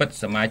តាមពិត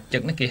សមាជិ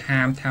កនេះគេ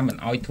ហាមថាមិន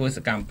អោយធ្វើស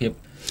កម្មភាព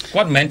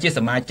គាត់មិនមែនជាស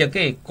មាជិក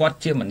ទេគាត់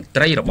ជាមន្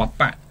ត្រីរបស់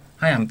បក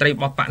ហើយមន្ត្រីរ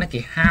បស់បកនេះគេ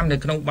ហាមនៅ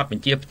ក្នុងបទប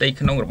ញ្ជាផ្ទៃ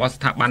ក្នុងរបស់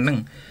ស្ថាប័នហ្នឹង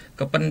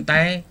ក៏ប៉ុន្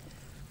តែ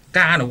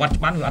ការអនុវត្ត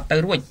ច្បាប់វាអត់ទៅ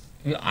រួច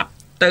វាអត់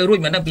ទៅរួច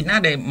មិនដឹងពីណា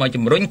ដែលមក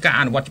ជំរុញការ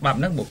អនុវត្តច្បាប់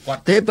ហ្នឹងបើគាត់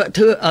ទេ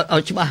ធ្វើឲ្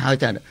យច្បាស់ហើយ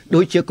តែដូ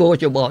ចជាគោ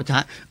ចបថា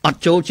អត់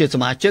ចូលជាស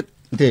មាជិក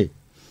ទេ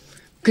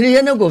គ្នា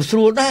នោះក៏ស្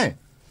រួលដែរ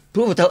ព្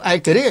រោះទៅឯ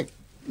ករាជ្យ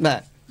បាទ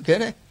គេ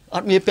ទេអ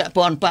ត់មានពាក់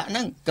ព័ន្ធបាក់ហ្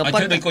នឹងក៏ប៉ុ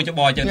ន្តែដូចគោចប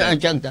អញ្ចឹងអ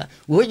ញ្ចឹងតា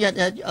រួច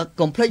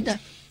កុំភ្លេច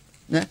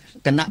ណា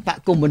គណៈបក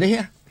កុម្មុយនី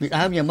សពី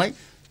ដើមយ៉ាងម៉េច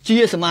ជា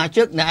សមា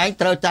ជិកអ្នកឯង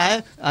ត្រូវតែ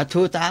ធ្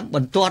វើតាមប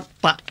ន្ទាត់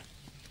បក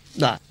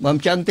បាទបើមិ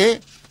នចឹងទេ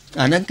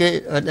អាហ្នឹងគេ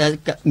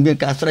មាន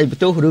ការស្ដីប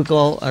ន្ទោសឬ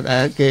ក៏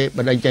គេប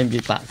ណ្ដឹងចេញពី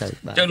បកទៅ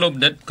បាទអញ្ចឹងលោកប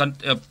ណ្ឌិតគាត់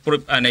ព្រួយ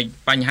នៃ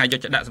បញ្ហាយក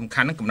ចិត្តដាក់សំ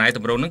ខាន់ហ្នឹងកំណែត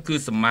ម្រង់ហ្នឹងគឺ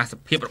សមាជិក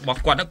ភាពរបស់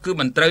គាត់ហ្នឹងគឺ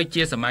មិនត្រូវ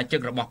ជាសមាជិក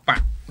របស់បក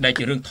ដែល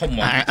ជារឿងធំហ្ម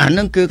ងអាហ្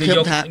នឹងគឺខ្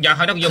ញុំថាយ៉ាង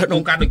ហើយយកក្នុ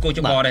ងការដោយគោច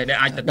បដែរ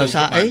អាចទទួលដោយ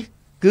សារអី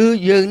គឺ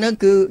យើងហ្នឹង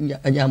គឺ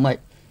យ៉ាងម៉េច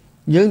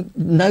យើង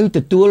នៅទ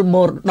ទួលម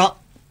រតក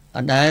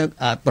ដែល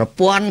ប្រ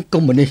ព័ន្ធកុ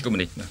ម្មុយនីស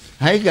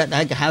ហើយក៏ដែ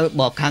លគេហៅ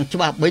បកខាងច្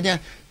បាប់វិញ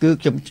គឺ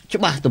ខ្ញុំ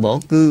ច្បាស់ត្បូង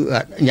គឺ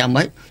យ៉ាង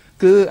ម៉េច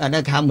គឺអា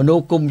នេះគេហៅមនោ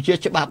គមជា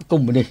ច្បាប់កុ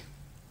ម្មុយនីស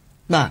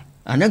បាទ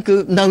អាហ្នឹងគឺ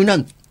នៅហ្នឹ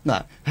ងបា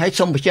ទហើយ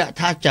សូមបញ្ជាក់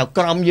ថាចៅ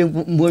ក្រមយើង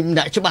មួយ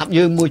ដាក់ច្បាប់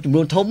យើងមួយចំ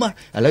នួនធំឥ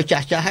ឡូវចា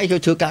ស់ហើយ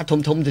ធ្វើការធំ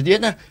ទៅទៀត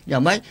ណាយ៉ា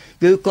ងម៉េច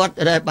គឺគាត់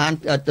ដែលបាន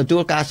ទទួ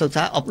លការសិក្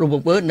សាអប់រំប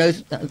ង្កើននៅ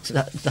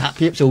សហ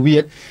ភាពសូវៀ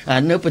ត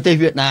នៅប្រទេស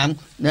វៀតណាម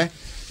ណា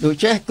ដូច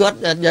ចេះគាត់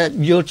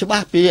យល់ច្បា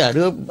ស់ពី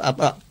រឿង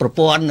ប្រ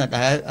ព័ន្ធ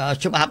ដែល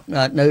ច្បាប់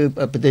នៅ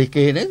ប្រទេស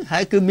គេហ្នឹងហើ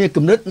យគឺមាន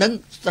គំនិតហ្នឹង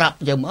ស្រាប់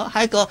ចឹងមក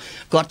ហើយក៏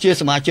គាត់ជា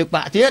សមាជិកប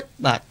កទៀត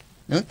បាទ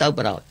នឹងទៅប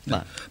រោច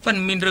បាទប៉ុន្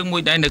តែមានរឿងមួ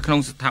យដែរនៅក្នុង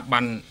ស្ថាប័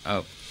ន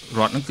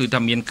រដ្ឋហ្នឹងគឺថា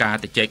មានការ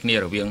ទៅចែកគ្នា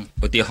រវាង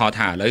ឧទាហរណ៍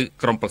ថាឥឡូវ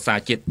ក្រមប្រឹក្សា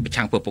ជាតិប្រ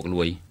ឆាំងពើពុករ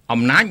លួយ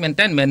អំណាចមែន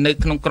តើមិននៅ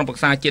ក្នុងក្រមប្រឹ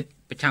ក្សាជាតិ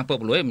ប្រឆាំងពើ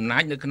ពុករលួយអំណា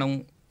ចនៅក្នុង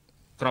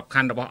ក្រប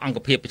ខ័ណ្ឌរបស់អង្គ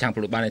ភាពប្រឆាំងពើពុ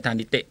ករលួយបានថា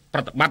នីតិប្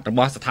រតិបត្តិរប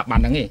ស់ស្ថាប័ន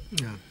ហ្នឹងឯង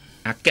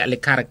អគ្គលេ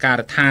ខាធិការ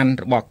ដ្ឋាន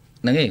របស់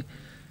ហ្នឹងឯង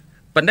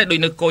ប៉ុន្តែដូច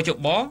នៅគោច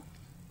ប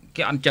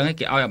គេអត់អញ្ចឹង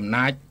គេឲ្យអំ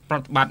ណាចប្រ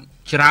តិបត្តិ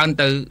ច្រើន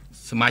ទៅ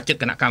សមាជិក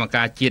គណៈកម្ម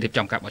ការជាតិរៀប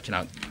ចំការបោះឆ្នោ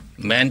ត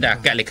មិនមែនតែអ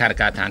គ្គលេខាធិ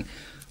ការដ្ឋាន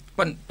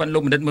ប៉ុន្តែលោ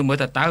កបណ្ឌិតមើល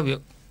តើវា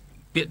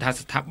ពាក្យថា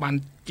ស្ថាប័ន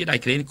ជាដៃ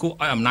ក្រែងគួរ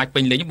ឲ្យអំណាចពេ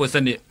ញលេញបើសិ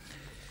ន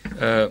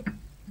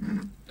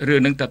រឿ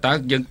ងនឹងតើ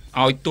យើង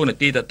ឲ្យទូនា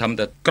ទីទៅត្រឹម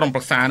តែក្រុមប្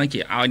រឹក្សានឹងជា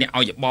ឲ្យអ្នក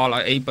ឲ្យយោបល់ឲ្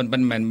យអីប៉ុន្តែ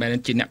មិនមែន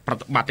ជាអ្នកប្រ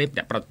តិបត្តិទេ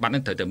អ្នកប្រតិបត្តិនឹ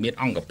ងត្រូវតែមាន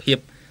អង្គភាព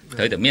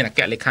ត្រូវតែមានអគ្គ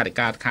លេខាធិ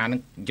ការដ្ឋាននឹ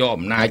ងយក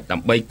អំណាចដើ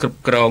ម្បីគ្រប់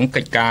គ្រង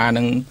កិច្ចការ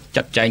នឹង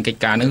ចាត់ចែងកិច្ច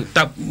ការនឹង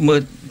តើមើ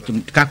ល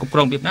ការគ្រប់គ្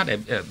រងរបៀបណាដែល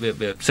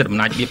វាសិទ្ធិអំ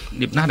ណាចរ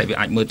បៀបណាដែលវា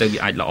អាចមើលទៅវា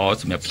អាចល្អ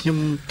សម្រាប់ខ្ញុំ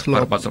ធ្លា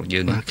ប់របស់ស្រុកយើ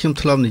ងខ្ញុំ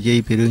ធ្លាប់និយាយ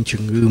ពីរឿង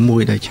ជំងឺមួ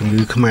យដែលជំ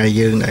ងឺខ្មែរ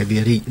យើងដែល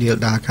វារីករាល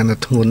ដាលកាន់តែ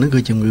ធ្ងន់ហ្នឹងគឺ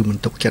ជំងឺមិន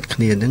ទុកចិត្តគ្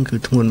នាហ្នឹងគឺ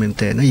ធ្ងន់មែន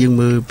តើយើង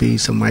មើលពី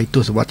សម័យទ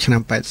សវត្សរ៍ឆ្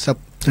នាំ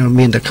80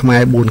មានតែខ្មែ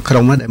រ4ក្រុ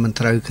មដែលមិន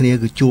ត្រូវគ្នា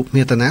គឺជួបគ្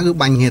នាទៅណាគឺ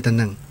បាញ់គ្នាទៅហ្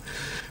នឹង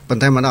ប៉ុ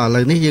ន្តែមកដល់ឥ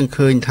ឡូវនេះយើង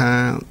ឃើញថា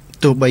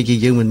ទោះបីជា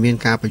យើងមិនមាន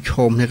ការប្រឈ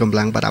មគ្នាកម្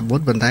លាំងបដិវ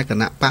ត្តប៉ុន្តែគ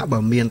ណៈបកបើ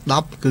មាន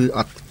10គឺ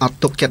អត់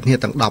ទុកចិត្តគ្នា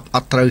ទាំង10អ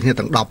ត់ត្រូវគ្នា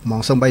ទាំង10ហ្ម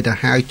ងសូម្បីតែ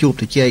ហៅជួប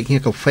ទៅជែកគ្នា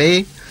កាហ្វេ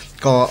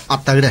ក៏អ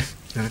ត់ទៅដែរ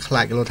ខ្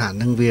លាចគេលោថា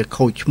នឹងវា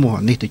ខូចឈ្មោះ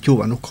អានេះទៅជួប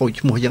អានោះខូច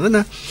ឈ្មោះអញ្ចឹង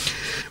ណា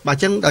បាទអ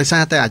ញ្ចឹងដោយសា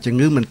រតែជំ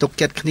ងឺមិនទុក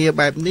ចិត្តគ្នា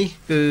បែបនេះ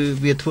គឺ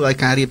វាធ្វើឲ្យ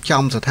ការរៀប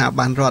ចំស្ថា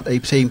ប័នរដ្ឋអី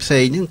ផ្សេង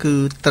ហ្នឹងគឺ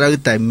ត្រូវ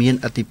តែមាន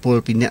ឥទ្ធិពល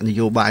ពីអ្នកន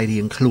យោបាយរៀ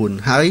ងខ្លួន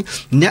ហើយ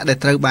អ្នកដែល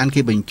ត្រូវបាន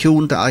គេបញ្ជូ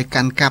នទៅឲ្យ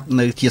កាន់កាប់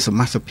នៅជាស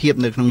មាជិកភាព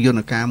នៅក្នុងយន្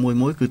តការ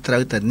មួយគឺត្រូ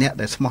វតែអ្នក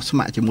ដែលស្មោះស្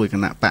ម័គ្រជាមួយគ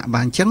ណៈបក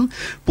បាទអញ្ចឹង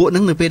ពួកហ្នឹ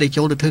ងនៅពេលដែល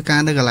ចូលទៅធ្វើការ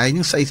នៅកន្លែងហ្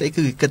នឹងស្អីគឺ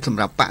គេគិតសម្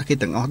រាប់បកគេ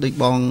ទាំងអស់ដូច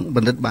បងប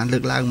ណ្ឌិតបានលើ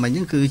កឡើងមិញហ្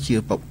នឹងគឺជា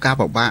ការ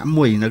ពិបាក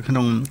មួយនៅក្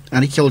នុងអា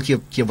នេះចូល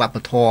ជាវប្ប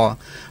ធ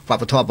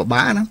ម៌ពិ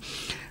បាកណា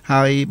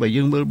ហើយបើ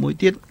យើងមើលមួយ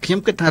ទៀតខ្ញុំ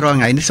គិតថារាល់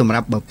ថ្ងៃនេះសម្រា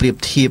ប់បើប្រៀប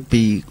ធៀប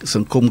ពីស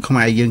ង្គមខ្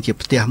មែរយើងជា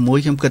ផ្ទះមួយ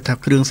ខ្ញុំគិតថា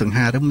គ្រឿងសង្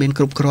ហារិមមាន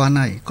គ្រប់គ្រាន់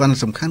ហើយគាត់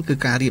សំខាន់គឺ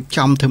ការរៀប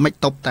ចំធ្វើម៉េច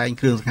តុបតែង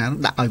គ្រឿងសង្ហារិម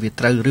ដាក់ឲ្យវា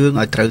ត្រូវរឿង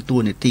ឲ្យត្រូវតួ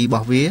នាទីរប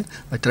ស់វាឲ្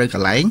យត្រូវក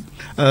ន្លែង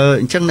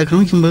អញ្ចឹងនៅក្នុ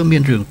ងខ្ញុំមើលមា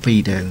នរឿងពីរ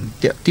ដែល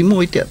ទី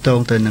1តាក់ទង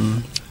ទៅនឹង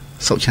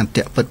សុឆន្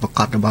ទៈពិតប្រាក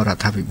ដរបស់រ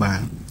ដ្ឋាភិបា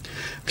ល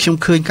ខ្ញុំ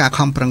ឃើញការ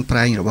ខំប្រឹងប្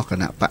រែងរបស់គ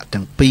ណៈបក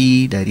ទាំងពីរ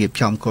ដែលរៀប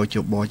ចំកោជ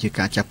បជា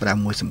ការចាប់ផ្ដើម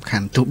មួយសំខា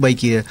ន់ទោះបី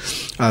ជា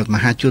ម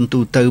ហាជនទូ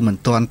ទៅមិន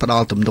ទាន់ផ្ដ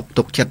ល់ទំនុក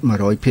ទុកចិត្ត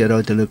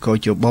 100% ទៅលើកោ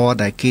ជប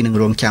ដែលគេនឹង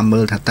រងចាំមើ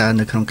លថាតើ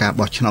នៅក្នុងការ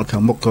បោះឆ្នោតខា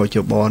ងមុខកោជ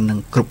បនឹង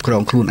គ្រប់គ្រ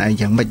ងខ្លួនឯង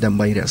យ៉ាងម៉េចដើម្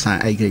បីរក្សា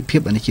ឯករាជ្យភា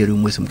ពអានេះជារឿង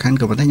មួយសំខាន់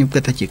ក៏ប៉ុន្តែខ្ញុំគិ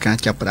តថាជាការ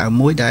ចាប់ផ្ដើម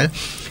មួយដែល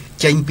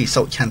ចេញពី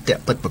សុឆន្ទៈ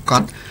ពិតប្រាក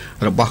ដ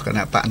របស់គ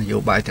ណៈបកនយោ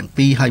បាយទាំង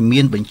ពីរហើយ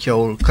មានបញ្ចូ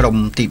លក្រុម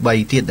ទី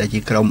3ទៀតដែល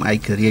ជាក្រុមឯ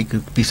ករាជ្យគឺ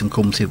ពីសង្គ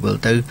មស៊ីវិល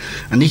ទៅ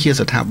អានេះជា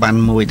ស្ថាប័ន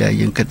មួយដែល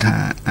យើងគិតថា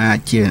អាច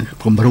ជា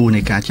គំរូ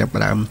នៃការចាប់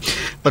ផ្ដើម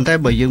ប៉ុន្តែ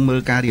បើយើងមើល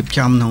ការរៀប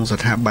ចំក្នុង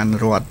ស្ថាប័ន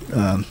រដ្ឋ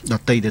ដ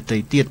ទៃ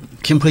ទៀត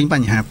ខ្ញុំឃើញប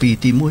ញ្ហាពីរ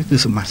ទី1គឺ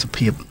សមាជិក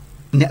ភាព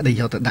អ្នកដែល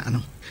យកទៅដាក់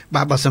នោះ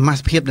បើសមា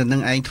ជិកភាពនៅនឹ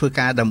ងឯងធ្វើ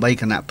ការដើម្បី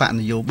គណៈបក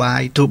នយោបា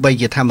យទោះបី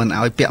ជាថាមិន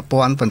ឲ្យពាក់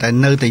ព័ន្ធប៉ុន្តែ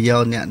នៅតែយ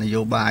កអ្នកន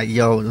យោបាយ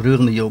យករឿ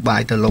ងនយោបា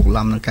យទៅលោក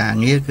ឡំនឹងការ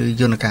ងារគឺ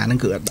យន្តការហ្នឹង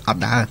គឺអ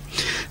ត់ដើរ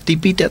ទី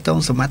2តកតង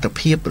សមត្ថ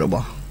ភាពរប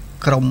ស់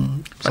ក្រម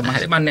សមា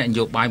ជិកបានអ្នកន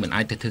យោបាយមិន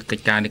អាចទៅធ្វើកិ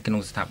ច្ចការនៅក្នុ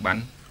ងស្ថាប័ន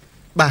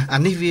បាទអា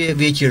នេះ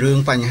វាជារឿង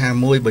បញ្ហា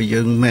មួយបើ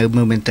យើងមើល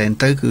មែនតើ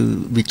ទៅគឺ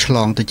វាឆ្ល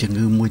ងទៅជំ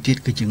ងឺមួយទៀត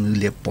គឺជំងឺ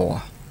លាបពណ៌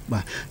បា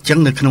ទអញ្ចឹង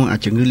នៅក្នុង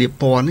ជំងឺលាប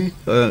ពណ៌នេះ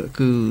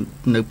គឺ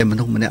នៅម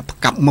នុស្សម្នាក់ផ្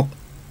កាប់មុខ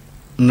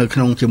នៅក្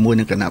នុងជាមួយ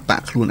នឹងគណៈប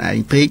កខ្លួនឯង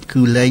ពេក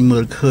គឺលែងមើ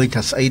លឃើញ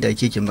ថាស្អីដែល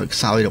ជាចំណុចខ្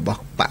សោយរបស់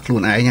បកខ្លួ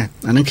នឯងអា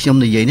ហ្នឹងខ្ញុំ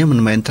និយាយនេះមិ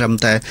នមែនត្រឹម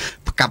តែ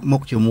ផ្កាប់មុ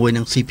ខជាមួយ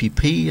នឹង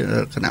CPP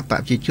គណៈបកប្រ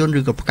ជាជន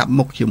ឬក៏ផ្កាប់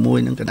មុខជាមួយ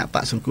នឹងគណៈប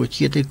កសង្គ្រោះ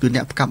ជាតិទេគឺអ្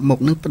នកផ្កាប់មុខ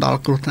នឹងផ្ដល់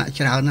គ្រោះថ្នាក់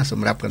ច្រើនណាស់ស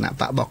ម្រាប់គណៈ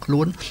បករបស់ខ្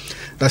លួន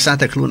ដោយសារ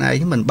តែខ្លួនឯ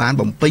ងមិនបាន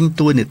បំពេញ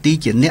តួនាទី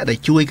ជាអ្នកដែល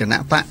ជួយគណៈ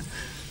បក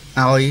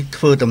ឲ្យ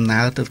ធ្វើដំណើ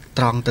រទៅ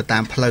ត្រង់ទៅតា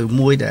មផ្លូវ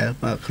មួយដែល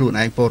ខ្លួន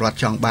ឯងពលរដ្ឋ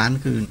ចង់បាន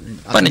គឺ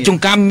ប៉ុន្តែជួន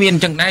កាលមានអ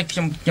ញ្ចឹងដែរខ្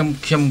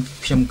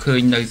ញុំឃើ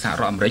ញនៅសហ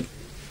រដ្ឋអាមេរិក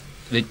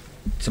ដូច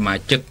សមា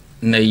ជិក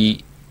នៃ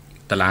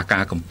តុលាកា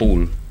រកំពូល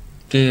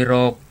គេរ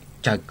ក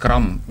ចៅក្រ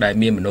មដែល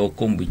មានមនោ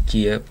គមវិជ្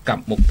ជាកា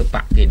ប់មុខទៅប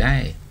កគេដែ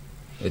រ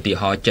ឧទា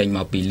ហរណ៍ចេញម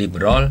កពី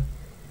liberal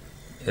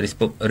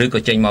ឬក៏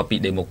ចេញមកពី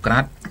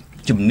democrat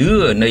ជំនឿ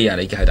នៃអ្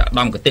វីគេហៅថាឧត្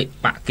តមគតិ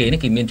បកគេនេះ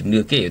គេមានជំនឿ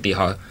គេឧទា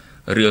ហរណ៍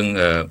រឿ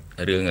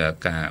ង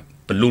ការ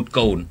ពលូត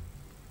កូន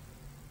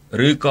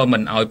ឬក៏មិ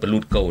នឲ្យពលូ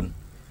តកូន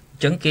អ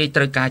ញ្ចឹងគេ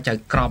ត្រូវការចៅ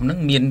ក្រមហ្នឹង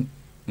មាន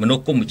មនោ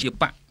គមវិជ្ជា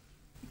បក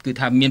គឺ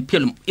ថាមានភាព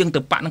លំអៀងទៅ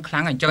បកហ្នឹងខ្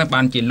លាំងអញ្ចឹង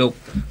បានជាលោក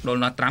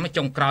Donald Trump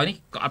ចុងក្រោយនេះ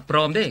ក៏អត់ព្រ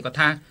មទេគាត់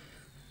ថា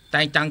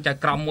តែងតាំងចៅ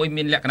ក្រមមួយ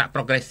មានលក្ខណៈ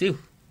progressive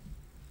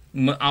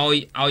មើល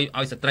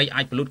ឲ្យស្ត្រី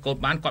អាចពលូតកូន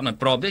បានគាត់មិន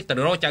ព្រមទេទៅ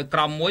រកចៅក្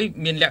រមមួយ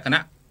មានលក្ខ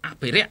ណៈអ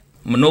ភិរក្ស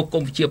មនោគ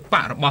មវិជ្ជាប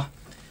ករបស់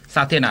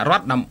សាធារណរ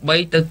ដ្ឋដើម្បី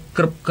ទៅ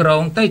គ្រប់គ្រ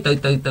ង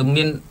ទៅ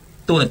មាន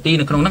តួនាទី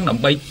នៅក្នុងហ្នឹងដើ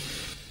ម្បី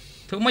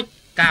ធ្វើម៉េច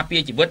ការពា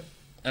រជីវិត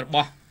រប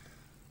ស់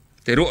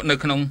ទារកនៅ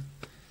ក្នុង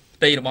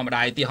ផ្ទៃរបស់ម្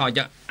ដាយទីហោះ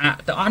ចឹង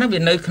ទៅអស់ហ្នឹងវា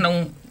នៅក្នុង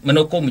ម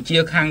នោគមវិជ្ជា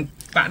ខាង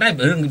បាក់ដែរ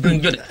រឿង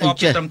យុទ្ធសាស្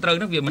ត្រត្រឹមត្រូវ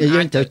ហ្នឹងវាមិន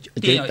អាច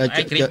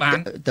ទៅបាន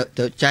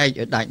ទៅចែក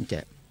ឲ្យដាច់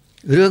ចេះ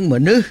រឿងម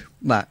នុស្ស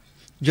បាទ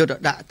យុទ្ធ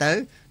ដាក់ទៅ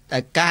តែ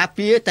ការ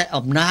ពារតែ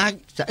អំណាច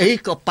ស្អី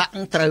ក៏បាក់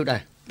ត្រូវដែ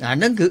រអា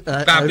ហ្នឹងគឺ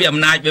ការពារអំ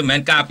ណាចវាមិនមែ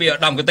នការពារឧ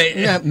ត្តមគតិ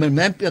មិន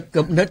មែន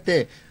គំនិតទេ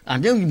អា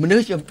នេះមនុ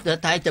ស្ស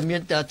តែមា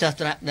នចាស់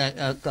ស្រា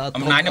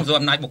អំណាចនឹង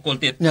អំណាចបុគ្គល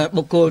ទៀត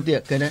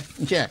គេណា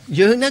ចេះ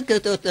យើងហ្នឹងគឺ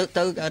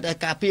ទៅ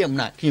ការពារអំ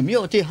ណាចខ្ញុំយ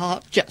កឧទាហរ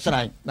ណ៍ជាក់ស្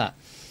ដែងបាទ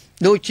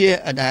ដូចជា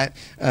ដែល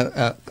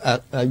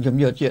ជំ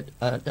នឿជាតិ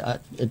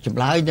ចម្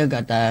លើយនឹង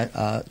តែ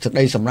សេចក្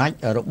តីសម្រេច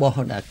របស់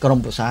ក្រម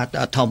ប្រសា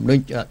ធម្មមនុ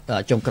ស្ស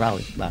ចុងក្រោយ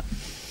បាទ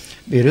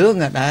ពីរឿង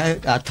ដែល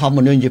ធម្ម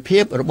និយភា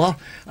ពរបស់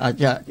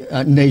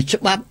នៃ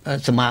ច្បាប់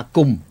សមាគ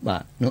មបា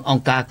ទនឹងអ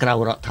ង្គការក្រៅ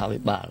រដ្ឋាភិ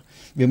បាល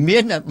វាមា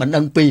នបណ្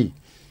ដឹងពីរ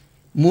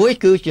មួយ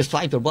គឺជាស្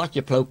វ័យប្រវត្តិ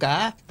ជាផ្លូវកា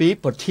រពី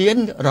ប្រធាន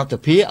រដ្ឋា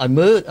ភិបាលឲ្យ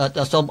មើល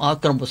ទៅសូមឲ្យ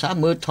ក្រមប្រសា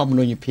មើលធម្ម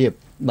និយភាព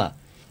បាទ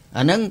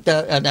អាហ្នឹងតែ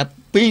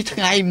2ថ្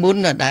ងៃមុន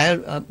ដែល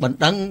បណ្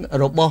ដឹង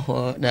របស់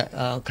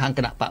ខាងគ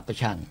ណៈបកប្រ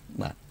ឆាំង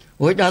បាទ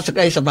រួចដល់សេច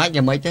ក្តីសម្រេច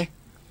យ៉ាងម៉េចទេ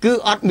គឺ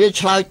អត់មាន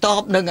ឆ្លើយត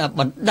បនឹង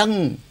បណ្ដឹង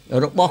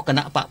របស់គ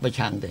ណៈបកប្រ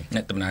ឆាំងទេអ្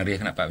នកតំណាងរាស្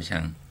ត្រគណៈបកប្រឆាំ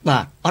ងបា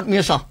ទអត់មា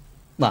នសោះ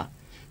បាទ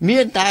មា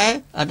នតែ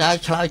ដែល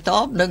ឆ្លើយត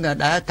បនឹង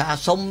ដែលការ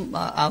សុំ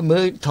ឲ្យមើ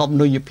លធម្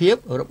មនិយភាព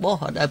របស់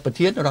ដែលប្រ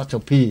ធានរដ្ឋស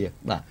ភា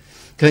បាទ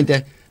ឃើញទេ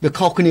វា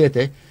ខុសគ្នា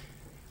ទេ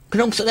ក្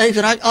នុងស្ដីស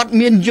ម្រាប់អត់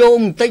មានយោង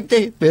បន្តិចទេ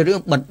ពីរឿង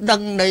បណ្ដឹ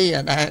ងនៃ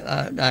ដែល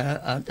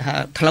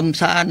ខ្លឹម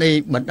សារនៃ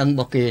បណ្ដឹងរ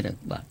បស់គេហ្នឹង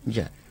បាទអញ្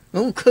ចឹងខ្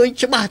ញុំឃើញ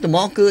ច្បាស់ត្ម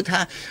ងគឺថា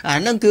អា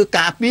ហ្នឹងគឺ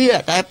ការពារ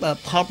តែ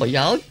ផលប្រ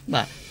យោជន៍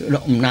បាទ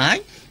អំណាច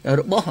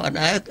របស់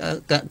ដែល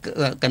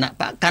គណៈ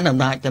បកកាន់អំ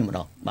ណាចតែម្ដ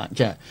ងបាទ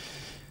ចា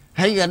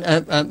ហើយ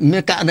មា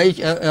នករណី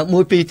មួ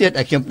យពីរទៀត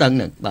ដែលខ្ញុំដឹង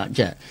ហ្នឹងបាទ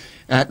ចា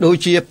ដូច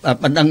ជា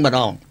បណ្ដឹងម្ដ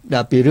ង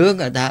ដែលពីរឿង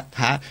ថា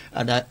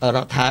រ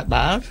ដ្ឋាភិ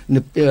បាល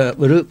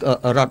ឬ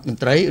រដ្ឋមន្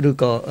ត្រីឬ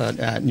ក៏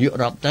នាយក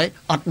រដ្ឋមន្ត្រី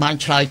អត់បាន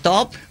ឆ្លើយត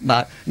បបា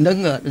ទនឹង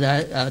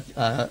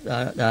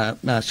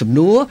សំ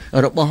ណួរ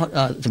របស់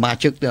សមា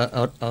ជិក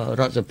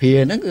រដ្ឋសភា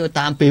ហ្នឹងគឺ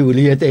តាមពេលវេ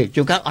លាទេ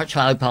ជួនកាលអត់ឆ្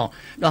លើយផង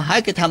ដល់ហើយ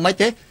គេថាម៉េច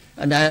ទេ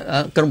ដែល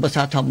ក្រមប្រ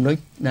សាធម្មមនុស្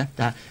សណា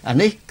ថាអា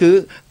នេះគឺ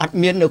អត់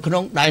មាននៅក្នុ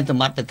ងដែនស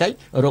មត្ថកិច្ច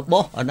រប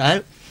ស់ដែល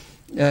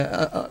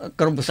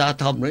ក្រមប្រសា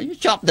ធម្មមនុស្ស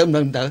ចប់ទៅ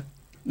នឹងទៅ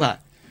បាទ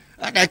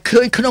ដែល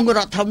ឃើញក្នុងរ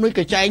ដ្ឋធម្មនុញ្ញ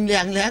កញ្ចែង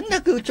យ៉ាងណា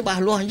គឺច្បា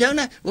ស់លាស់អញ្ចឹង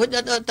ណារួចទៅ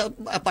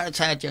បដិ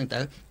សេធអញ្ចឹងទៅ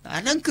អា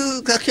ហ្នឹងគឺ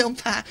ខ្ញុំ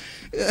ថា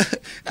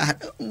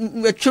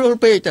វាជ្រុល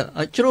ពេកទៅ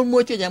ជ្រុលមួ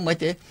យទៀតយ៉ាងម៉េច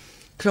ទេ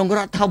ក្នុងរ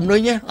ដ្ឋធម្មនុ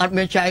ញ្ញអត់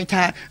មានចែង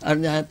ថា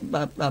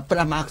ព្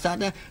រះមហាក្សត្រ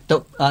ទៅ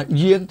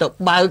យាងទៅ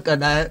បើក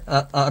ដែល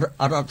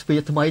រដ្ឋសភា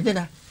ថ្មីទេ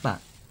ណាបាទ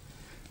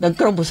ដល់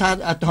ក្រមប្រសា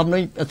ធម្មនុ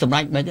ញ្ញសម្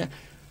រាប់មិនទេ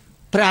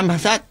ព្រះមហា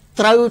ក្សត្រ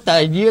ត្រូវតែ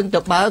យាងទៅ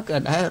បើក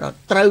ដែល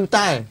ត្រូវ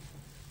តែ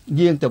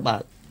យាងទៅបើ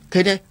កឃើ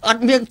ញទេអ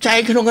ត់មានចែង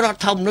ក្នុងរដ្ឋ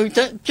ធម្មនុញ្ញ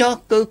ទៅចុះ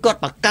គឺគាត់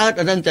បង្កើត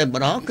អានឹងតែ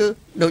ម្ដងគឺ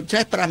ដូច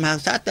ចេះព្រះមហា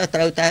ក្សត្រត្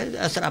រូវតែ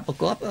ស្ដាប់ប្រ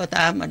កប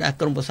តាម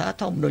ក្រមប្រសា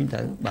ធម្មនុញ្ញ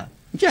ទៅបាទ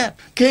ចា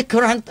គេ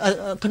គ្រាន់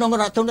ក្នុង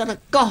រដ្ឋធម្មនុញ្ញ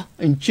កោះ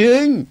អញ្ជើ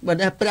ញបើ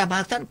ព្រះម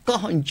ហាក្សត្រ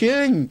កោះអញ្ជើ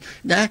ញ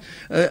ណា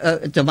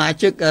សមា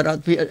ជិករ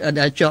ដ្ឋ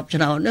ដែលជាប់ឆ្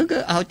នោតហ្នឹងគឺ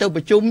ឲ្យទៅ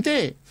ប្រជុំទេ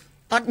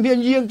អត់មាន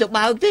យាងទៅ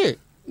បើកទេ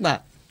បាទ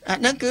អា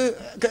ហ្នឹងគឺ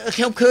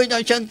ខ្ញុំឃើញដ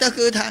ល់អញ្ចឹងទៅ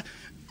គឺថា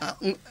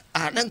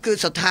អាហ្នឹងគឺ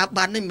ស្ថា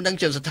ប័ននេះមិនដឹង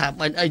ជាស្ថា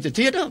ប័នអីទៅ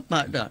ទៀត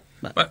បាទ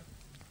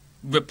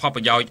វាផល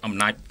ប្រយោជន៍អំ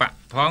ណាចបក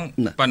ផង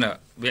ប៉ុន្តែ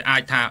វាអា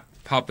ចថា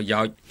ផលប្រយោ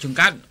ជន៍ជួន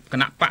កាលគ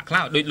ណៈបកខ្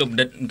លះដូចលោកប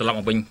ណ្ឌិតត្រឡប់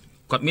មកវិញ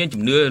គាត់មាន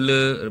ជំនឿលើ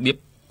របៀប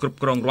គ្រប់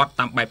គ្រងរដ្ឋ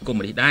តាមបែបកុម្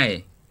មុយនីសដែរ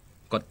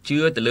គាត់ជឿ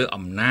ទៅលើ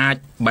អំណាច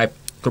បែប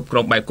គ្រប់គ្រ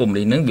ងបែបកុម្មុ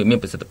យនីសហ្នឹងវាមាន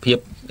ប្រសិទ្ធភាព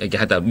គេ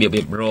ហៅថារបៀ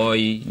បរយ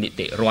នី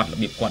តិរដ្ឋរ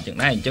បៀបគាត់ចឹង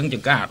ដែរអញ្ចឹងជា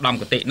ការអាដាម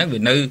កតិហ្នឹង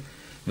វានៅ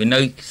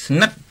ស្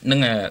និទ្ធនឹង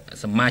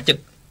សមាជិក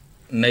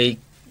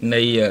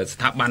នៃស្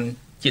ថាប័ន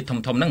ជាតិធំ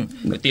ហ្នឹង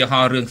ឧទាហ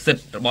រណ៍រឿងសិទ្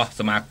ធិរបស់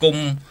សមាគម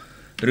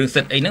រឿង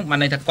សិទ្ធិអីហ្នឹងបាន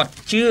ន័យថាគាត់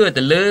ជឿ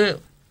ទៅលើ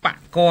បក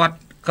គាត់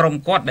ក្រុម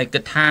គាត់ដែល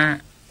គិតថា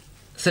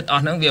សិទ្ធិអ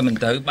ស់ហ្នឹងវាមិន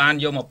ត្រូវបាន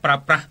យកមកប្រើ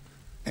ប្រាស់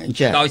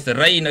ដោយសេ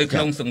រីនៅក្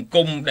នុងសង្គ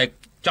មដែល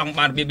ចង់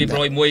បានរបៀប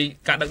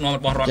101ការដឹកនាំរ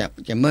បស់រដ្ឋ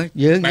ចាំមើល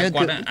យើង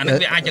គឺអានឹង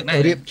វាអាចចឹងដែរ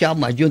រៀបចំ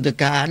ឲ្យយន្ត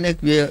ការនេះ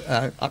វា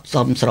អត់ស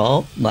មស្រប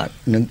បាទ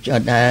នឹង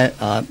ដែល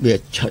វា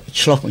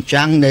ឆ្លោះបញ្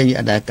ចាំងនៃ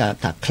ដែល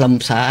ថាខ្លឹម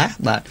សារ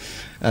បាទ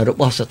រ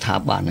បស់ស្ថា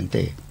ប័នហ្នឹង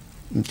ទេ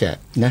ចា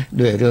ណា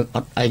ដោយរឿងអ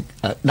ត់ឯក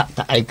ដាក់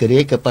តែឯករា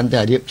ជ្យក៏ប៉ុន្តែ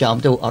រៀបចំ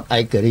ទៅអត់ឯ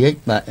ករាជ្យ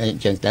បាទអ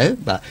ញ្ចឹងទៅ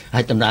បាទហើ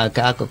យដំណើរ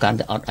ការក៏កាន់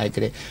តែអត់ឯក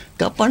រាជ្យ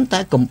ក៏ប៉ុន្តែ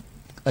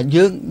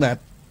យើងបាទ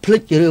ភ្លេ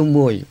ចរឿង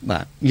មួយបា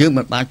ទយើង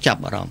មិនបានចា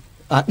ប់អារម្មណ៍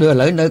ដូចឥ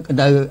ឡូវនៅ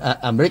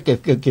អាមេរិក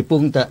គេព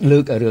ងតែលើ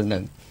ករឿងហ្នឹ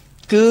ង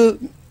គឺ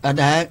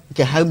ដែល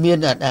គេហៅមាន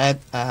ដែល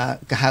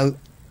គេហៅ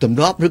ទម្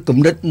លាប់ឬគំ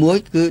និតមួយ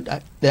គឺ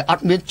ដែលអ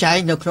ត់មានចែង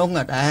នៅក្នុងរ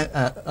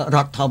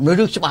ដ្ឋធម្មនុញ្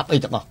ញឬច្បាប់អី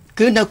ទាំងអស់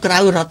គឺនៅក្រៅ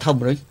រដ្ឋធម្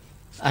មនុញ្ញ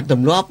ទ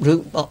ម្លាប់ឬ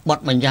បទ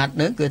បញ្ញត្តិហ្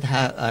នឹងគឺថា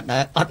ដែ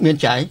លអត់មាន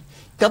ចែង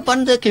ក៏ប៉ុ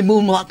ន្តែគេមូ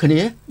លមកគ្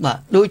នាបាទ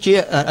ដូចជាឥ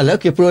ឡូវ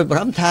គេព្រួយបា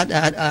រម្ភថា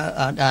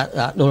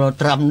Donald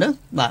Trump ហ្នឹង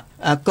បាទ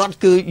គាត់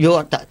គឺយ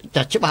ក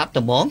តែច្បាប់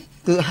តែហ្មង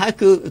គឺហើយ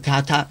គឺថា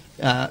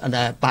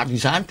ដែលបដិ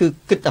សានគឺ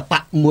គិតតែប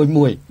ក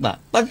មួយបាទ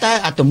ប៉ុន្តែ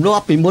ទម្លា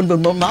ប់ពីមុន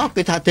មក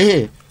គឺថាទេ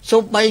សូ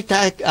ម្បី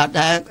តែ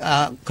ដែល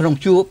ក្នុង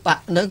ជួរបក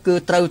ហ្នឹងគឺ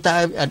ត្រូវតែ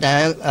ដែ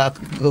ល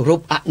គោរព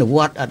អនុវ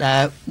ត្តដែ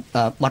ល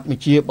បទប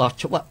ញ្ជារបស់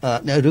ច្បាប់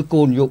ឬ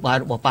គោលនយោបាយ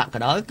របស់បកក៏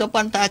ដោយក៏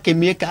ប៉ុន្តែគេ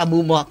មានការមូ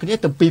លមកគ្នា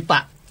ទៅពីប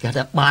កគេ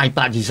ថាបាយប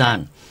ដិសាន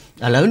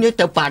ឥឡូវនេះ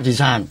ទៅបដិ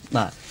សាន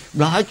បាទ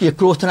ដល់ហើយជា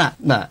គ្រោះថ្នាក់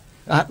បាទ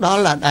ដ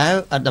ល់ដែល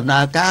ដំណើ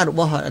រការរប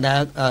ស់ដែ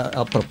ល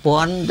ប្រព័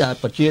ន្ធ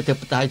ប្រជាធិ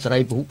បតេយ្យសេរី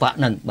ពហុបក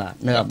ហ្នឹងបាទ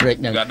នៅអាមេរិក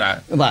ហ្នឹង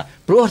បាទ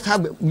ព្រោះថា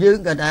យើង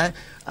ក៏ដែល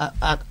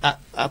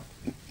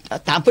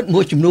តាមពិតមួ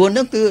យចំនួនហ្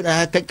នឹងគឺ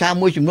កិច្ចការ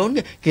មួយចំនួន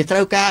គេត្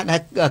រូវការដែល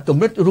ក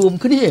ម្រិតរួម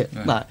គ្នា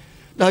បាទ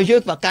ដល់យើ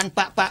ងប្រកាន់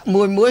បក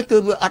មួយគឺ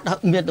វាអត់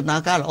មានដំណើរ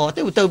ការល្អ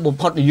ទេទៅបំ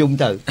ផុតនិយម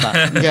ទៅបាទ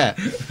ចា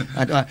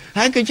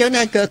ហើយគឺចឹង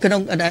ដែរក្នុ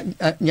ង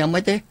យ៉ាង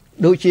ម៉េចទេ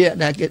ដូចជា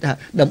ដែលគេថា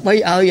ដើម្បី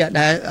ឲ្យ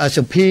ដែលស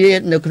ភា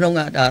នៅក្នុង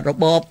រ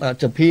បប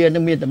សភានឹ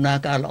ងមានដំណើរ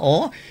ការល្អ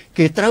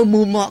គេត្រូវ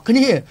មូលមកគ្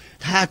នា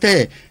ថាទេ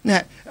ណា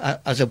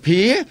ស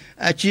ភា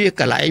ជា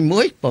កន្លែង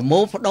មួយប្រមូ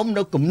លផ្ដុំ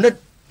នៅគំនិត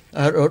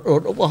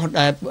របស់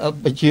ដែល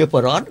ប្រជាពល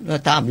រដ្ឋ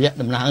តាមរយៈ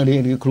តំណាងរៀង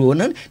ៗខ្លួន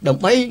ហ្នឹងដើ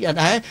ម្បី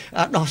ដែល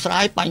ដោះស្រា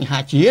យបញ្ហា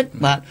ជាតិ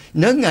បាទ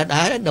និង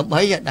ដែលដើម្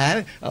បីដែល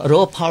រ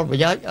កផលប្រ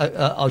យោជន៍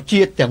ឲ្យ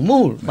ជាតិទាំងមូ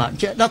លបាទ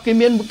ដល់គេ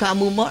មានការ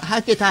មូលមកហើ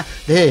យគេថា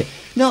ទេ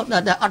នោះ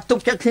ដែលអត់ទុក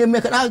ចិត្តគ្នាមា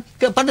នក៏ដោយ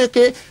គេប៉ុន្តែ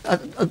គេ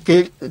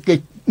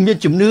មាន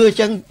ជំនឿអញ្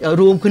ចឹង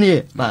រួមគ្នា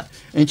បាទ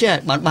អញ្ចឹង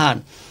បាន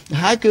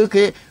ហើយគឺ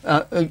គេ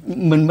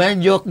មិនមែន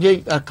យកនិយាយ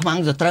ខ្មាំង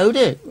សត្រូវ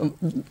ទេ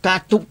ការ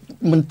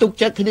មិនទុក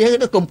ចិត្តគ្នា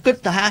កុំគិត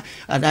ថា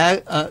ដែល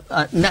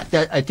អ្នក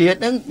ទៀត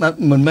ហ្នឹង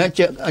មិនមែន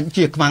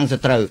ជាខ្មាំងស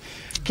ត្រូវ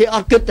គេអ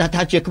ត់គិត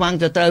ថាជាខ្មាំង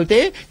សត្រូវ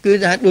ទេគឺ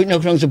ថាដូចនៅ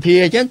ក្នុងសភា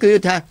អញ្ចឹងគឺ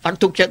ថាអត់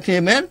ទុកចិត្តគ្នា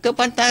មែនក៏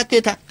ប៉ុន្តែគេ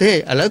ថាទេឥ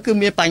ឡូវគឺ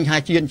មានបញ្ហា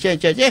ជាតិ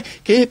ចេះ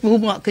គេពុះ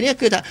មកគ្នា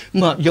គឺថា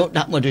មកយក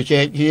ដាក់មកជជែ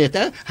កគ្នា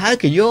ទៅហើយ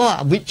គេយក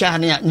វិចារ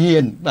ណញ្ញា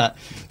ណបាទ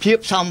ភាព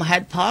សមហេ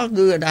តុផល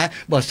គឺថា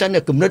បើសិនតែ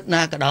គំនិត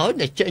ណាក៏ដោយ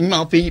ដែលចេញម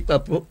កពីប្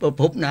រ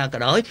ភពណាក៏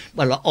ដោយ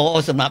បើល្អ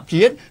សម្រាប់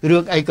ជាតិរឿ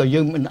ងអីក៏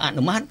យើងមិនអ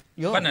នុម័ត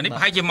យកប៉ុន្តែនេះប្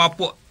រហែលជាមក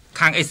ពួក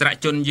ខាងអិសរាជ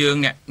ជនយើង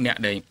អ្នក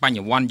ដែលបញ្ញ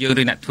វន្តយើង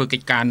ឬអ្នកធ្វើកិ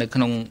ច្ចការនៅក្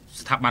នុង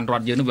ស្ថាប័នរ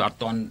ដ្ឋយើងនឹងវាអត់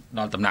ទាន់ដ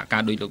ល់ដំណាក់កា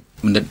លដោយលោក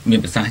បណ្ឌិតមាន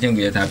ប្រសាសន៍អញ្ចឹង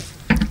វាថា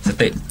ស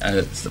តិ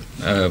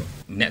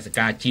អ្នកស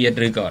កាជា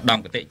តិឬក៏ដំ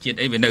កតិជាតិ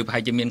អីវានៅប្រហែ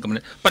លជាមានកំណ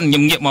ត់ប៉ុន្តែខ្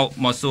ញុំងាក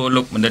មកសួរ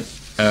លោកបណ្ឌិត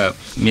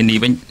មាននេះ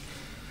វិញ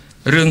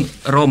រឿង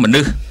រោម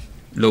នុស្ស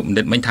លោកបណ្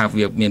ឌិតមិញថា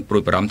វាមានព្រួ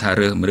យបារម្ភថា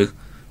រើសមនុស្ស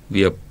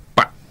វាប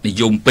កនិ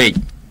យមពេក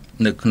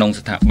នៅក្នុង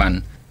ស្ថាប័ន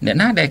អ្នក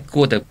ណាដែល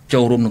គួរតែចូ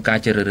លរួមក្នុងការ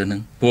ជ្រើសរើសហ្នឹ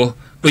ងព្រោះ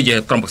ដូចជា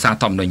ក្រុមប្រឹក្សា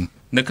ធម្មនុញ្ញ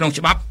នៅក្នុង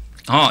ច្បាប់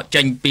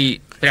ចេញពី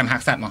ព្រះមហា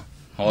ក្សត្រមក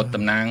រក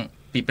តំណាង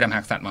ពីព្រះម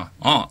ហាក្សត្រមក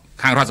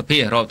ខាងរដ្ឋសភា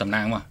រកតំ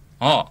ណាងមក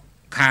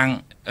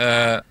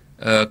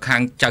ខា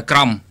ងចៅក្រ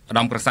មឧត្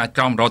តមប្រសា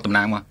ក្រមរកតំ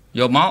ណាងមក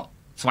យកមក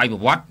ស្វ័យប្រ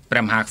វត្តិព្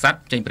រះមហាក្សត្រ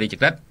ចេញព្រះរាជ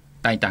ក្រឹត្យ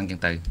តែងតាំងចឹង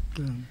ទៅ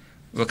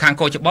វាខាង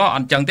កោចបអ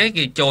ត់ចឹងទេ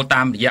គេចូល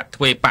តាមរយៈ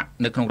ទ្វេបៈ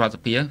នៅក្នុងរដ្ឋស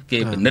ភាគេ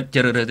ពិនិត្យជ្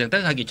រើសរើសចឹងទៅ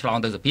ហើយគេឆ្លង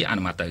ទៅសភាអ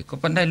នុម័តទៅក៏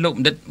ប៉ុន្តែលោកប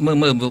ណ្ឌិត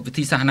មើលវិ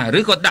ធីសាស្ត្រណា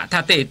ឬក៏ដាក់ថា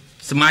ទេ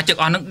សមាជិក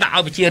អស់នឹងដាក់ឲ្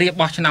យប្រជារាស្ត្រ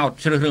បោះឆ្នោត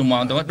ជ្រើសរើសហ្ម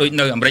ងទៅដូច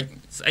នៅអាមេរិក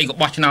ស្អីក៏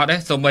បោះឆ្នោតដែរ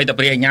សូម្បីតែ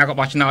ព្រះអញ្ញាក៏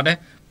បោះឆ្នោតដែរ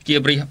ជា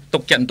រិះទុ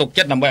កចិត្ត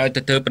ដើម្បីឲ្យ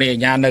ទៅធ្វើព្រះអ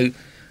ញ្ញា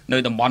នៅ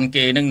តំបន់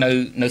គេនឹង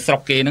នៅស្រុ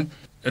កគេនឹង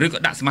ឬក៏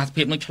ដាក់សមាជិក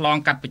ភាពនឹងឆ្លង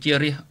កាត់ប្រជា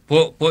រាស្ត្រ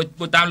ព្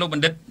រោះតាមលោកប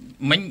ណ្ឌិត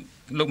មិញ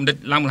លោកបណ្ឌិត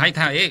ឡើងមកឲ្យ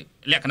ថា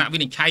លក្ខណៈវិ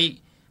និច្ឆ័យ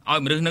ឲ្យ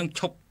មនុស្សនឹង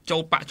ឈប់ចូ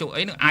លបកចូល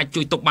អីនឹងអាច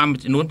ជួយទុកបាន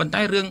ចំនួនប៉ុន្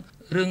តែរឿង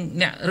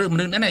អ្នកម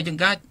នុស្សហ្នឹងឯងច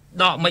ង្ការ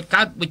ដកមិន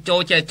កើតបញ្ចូល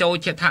ចេះ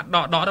ថាដ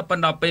កទៅប៉ុ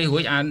ន្តែពេលរួ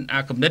ចអា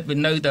កំណត់វា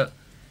នៅ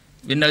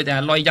តែ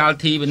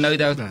loyalty វានៅ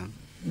តែ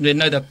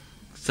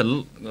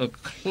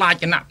ខ្លាច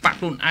គណៈបក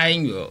ខ្លួនឯង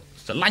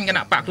ស្រឡាញ់គ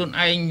ណៈបកខ្លួន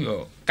ឯង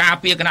ការ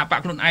ពារគណៈបក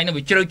ខ្លួនឯងនឹង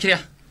វាជ្រៅជ្រះ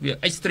វា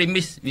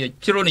extremist វា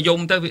ជ្រុលនិយម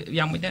ទៅ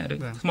យ៉ាងម៉េចដែរ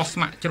ស្មោះស្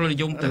ម័គ្រជ្រុលនិ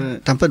យមទៅ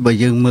តាមពិតបើ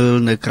យើងមើល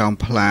នៅក្រោម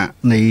ផ្លាក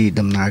នៃ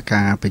ដំណើរ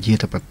ការប្រជា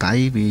ធិបតេយ្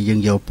យវាយើង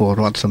យកពល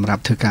រដ្ឋសម្រា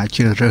ប់ធ្វើការ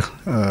ជ្រើសរើស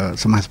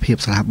សមាជិកភាព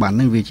ស្ថាប័នហ្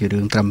នឹងវាជារឿ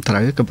ងត្រឹមត្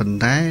រូវក៏ប៉ុន្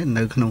តែ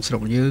នៅក្នុងស្រុ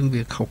កយើង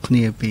វាខុសគ្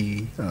នាពី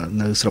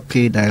នៅស្រុក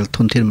គេដែលធ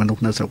នធានមនុស្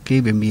សនៅស្រុកគេ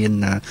វាមាន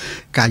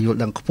ការយល់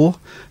ដឹងខ្ពស់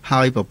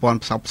ហើយប្រព័ន្ធ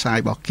ផ្សព្វផ្សាយ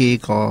របស់គេ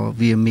ក៏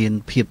វាមាន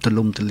ភាពទូ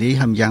លំទូលាយ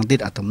ហើយម្យ៉ាងទៀត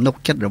អាទំនុក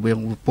ចិត្តរវាង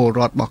ពលរ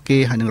ដ្ឋរបស់គេ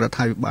ហើយនឹងរដ្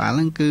ឋាភិបាលហ្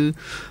នឹងគឺ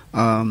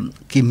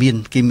គេ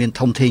មាន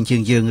ធំធេងជា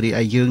ងយើងរី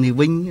ឯយើងនេះ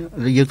វិញ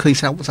យើងឃើញ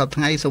សព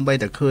ថ្ងៃសូម្បី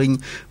តែឃើញ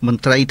មន្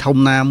ត្រីធំ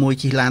ណាមួយ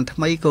ជិះឡានថ្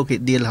មីក៏គេ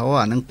ដៀលហោ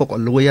អាហ្នឹងពុកអ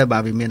លួយហើយបា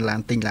ទវាមានឡាន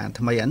ទិញឡាន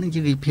ថ្មីអាហ្នឹង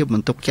ជាភាពមិ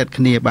នទុកចិត្ត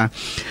គ្នាបាទ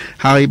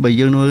ហើយបើ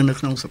យើងនៅ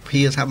ក្នុងស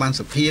ភាស្ថាប័ន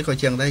សភាក៏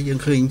ចឹងដែរយើង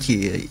ឃើញជា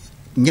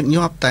ញឹក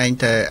ញាប់តែង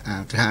តែ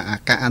ថា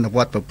ការអនុវ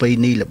ត្តប្រពៃ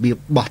ណីរបៀប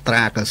បោះត្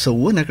រាកស៊ូ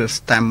ណាគឺ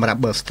stamp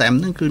rubber stamp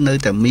ហ្នឹងគឺនៅ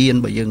តែមាន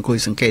បើយើងអង្គុយ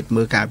សង្កេត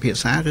មើលការភា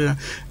សាគឺ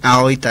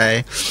ឲ្យតែ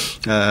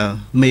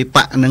មេប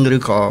កហ្នឹងឬ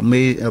ក៏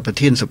មេប្រ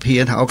ធានសភា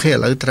ថាអូខេឥ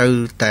ឡូវត្រូវ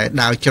តែ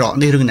ដើរច្រក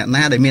នេះឬអ្នក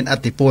ណាដែលមានអ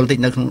ធិបុលតិច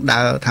នៅក្នុងដើ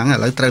រខាងឥ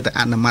ឡូវត្រូវតែ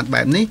អនុម័ត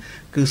បែបនេះ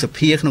គឺស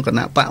ភាក្នុងគ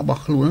ណៈបករប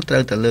ស់ខ្លួនត្រូ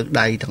វតែលើក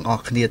ដៃទាំងអ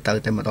ស់គ្នាទៅ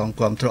តែម្ដង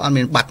គ្រប់គ្រងអត់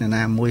មានបាត់អ្នក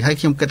ណាមួយហើយ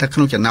ខ្ញុំគិតថាក្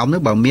នុងចំណោមនោះ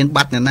បើមាន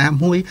បាត់អ្នកណា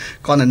មួយ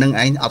ក៏នៅនឹង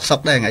ឯងអត់សុខ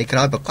ដែរថ្ងៃក្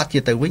រោយប្រកាសជា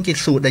ទៅវិញគេ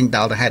សួរដេញ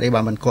ដោលទៅហេតុអី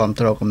បើមិនគ្រប់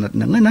គ្រងកំណត់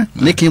ហ្នឹងណា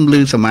នេះខ្ញុំឮ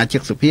សមាជិ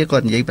កសភាគា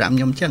ត់និយាយប្រាប់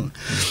ខ្ញុំអញ្ចឹង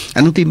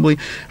អានោះទី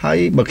1ហើយ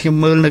បើខ្ញុំ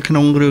មើលនៅក្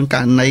នុងរឿងក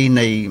រណី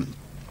នៃ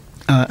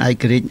ឯ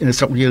ករាជ្យ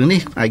ស្រុកយើងនេះ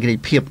ឯករាជ្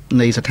យភាព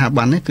នៃស្ថា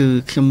ប័ននេះគឺ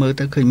ខ្ញុំមើល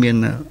ទៅឃើញមាន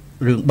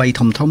រឿង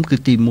3ធំគឺ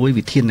ទី1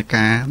វិធាន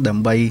ការដើ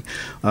ម្បី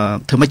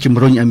ធ្វើម៉េចជំ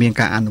រុញឲ្យមាន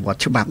ការអនុវត្ត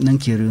ច្បាប់នឹង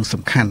ជារឿង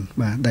សំខាន់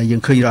បាទដែលយើ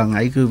ងឃើញរាល់ថ្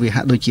ងៃគឺវា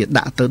ហាក់ដូចជា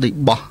ដាក់ទៅដូច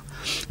បោះ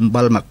អំ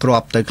បិលមកគ្រា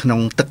ប់ទៅក្នុង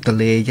ទឹកទន្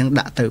លេអញ្ចឹង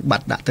ដាក់ទៅបា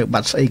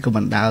ត់ស្អីក៏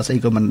មិន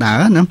ដើ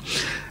រណា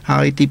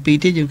ហើយទី2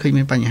ទៀតយើងឃើញ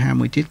មានបញ្ហា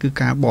មួយទៀតគឺ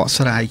ការបក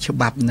ស្រាយច្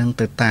បាប់នឹង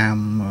ទៅតាម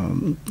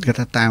គេ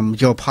ថាតាម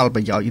យកផលប្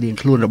រយោជន៍រៀង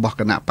ខ្លួនរបស់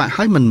គណៈបក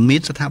ហើយมันមា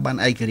នស្ថាប័ន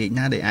ឯករាជ្យ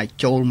ណាដែលអាច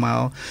ចូលម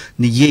ក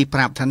និយាយប្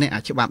រាប់ថានេះ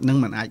អាច្បាប់នឹង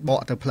มันអាចបក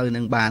ទៅផ្លូវនឹ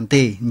ងបាន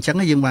ទេអញ្ចឹង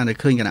យើងបានតែ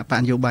ឃើញគណៈបក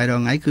នយោបាយរា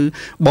ល់ថ្ងៃគឺ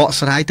បក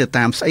ស្រាយទៅ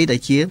តាមស្អីដែល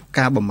ជា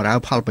ការបម្រើ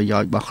ផលប្រយោ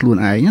ជន៍របស់ខ្លួន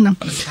ឯងណា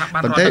ស្ថាប័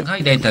នរដ្ឋហ្នឹងហើ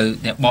យដែលត្រូវ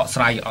បក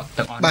ស្រាយ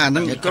ទាំងអស់បាទហ្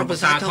នឹងក្រុមប្រឹ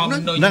ក្សាធំហ្នឹ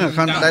ង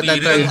តែ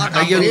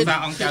ហើយយើង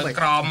អង្គចៅ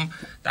ក្រម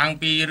តាំង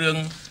ពីរឿង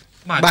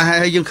បាទ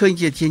ហើយយើងឃើញ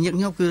ជាញឹក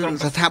ញាប់គឺ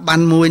ស្ថាប័ន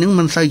មួយហ្នឹង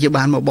មិនសូវជា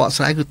បានមកបក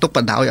ស្រាយគឺទុកប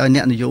ដ ாய் ឲ្យអ្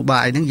នកនយោ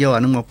បាយហ្នឹងយក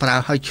អាហ្នឹងមកប្រើ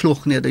ឲ្យឆ្លោះ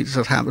គ្នាដោយ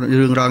ស្ថាប័ន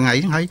រឿងរាល់ថ្ងៃ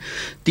ហ្នឹងហើយ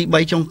ទី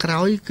3ចុងក្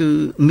រោយគឺ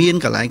មាន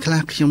កន្លែងខ្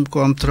លះខ្ញុំគ្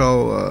រប់គ្រង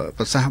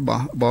ប្រសាសន៍រប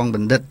ស់បងប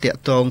ណ្ឌិតតាក់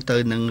ទងទៅ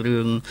នឹងរឿ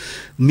ង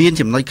មាន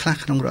ចំណុចខ្លះ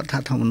ក្នុងរដ្ឋ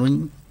ធម្មនុញ្ញ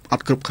អ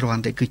ត់គ្រប់គ្រា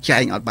ន់ទេគឺចែ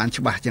ងអត់បាន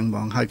ច្បាស់ចឹងប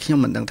ងហើយខ្ញុំ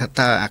មិនដឹងថា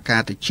តើអាកា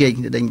រទៅជែក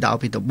ដេញដោល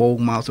ពីដំបូង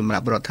មកសម្រា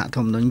ប់រដ្ឋធ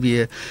ម្មនុញ្ញវា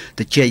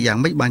ទៅជែកយ៉ាង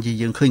ម៉េចបានជា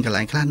យើងឃើញកន្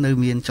លែងខ្លះនៅ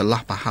មានចន្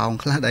លោះប្រហោង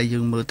ខ្លះដែលយើ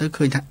ងមើលទៅ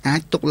ឃើញថាអា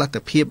ចទុកលទ្ធ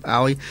ភាព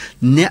ឲ្យ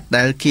អ្នក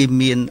ដែលគេ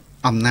មាន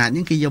អំណាចហ្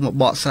នឹងគេយកមក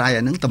បកស្រាយ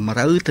អាហ្នឹងតម្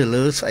រូវទៅ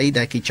លើស្អី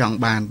ដែលគេចង់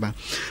បានបាទ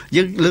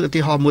យើងលើកឧ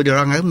ទាហរណ៍មួយដ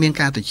ល់ហ្នឹងមាន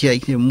ការទៅជែក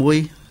គ្នាមួយ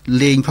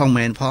លេងផង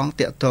មែនផង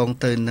តាក់ទង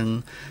ទៅនឹង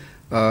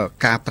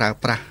ការប្រើ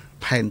ប្រាស់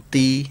ផែន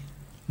ទី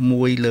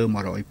1 លើ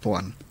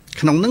 100,000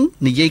ក្នុងនឹង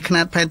និយាយຂະຫ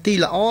ນាតផែនទី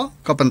ល្អ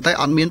ក៏ប៉ុន្តែ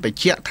អត់មានបញ្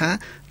ជាក់ថា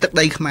ទឹក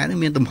ដីខ្មែរនឹង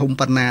មានទំហំ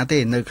ប៉ុណ្ណាទេ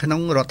នៅក្នុ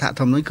ងរដ្ឋ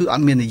ធម្មនុញ្ញគឺអ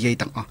ត់មាននិយាយ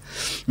ទាំងអស់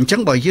អញ្ចឹ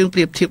ងបើយើងប្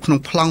រៀបធៀបក្នុង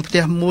ប្លង់ផ្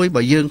ទះមួយ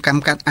បើយើងកម្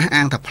មកាត់អះ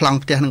អាងថាប្លង់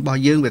ផ្ទះនឹងរបស់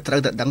យើងវាត្រូ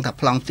វតែដឹងថា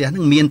ប្លង់ផ្ទះនឹ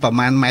ងមានប្រ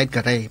មាណម៉ែត្រ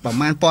ការ៉េប្រ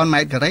មាណប៉ុនម៉ែ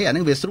ត្រការ៉េអានឹ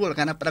ងវាស្រួល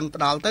កាលណាប្រឹង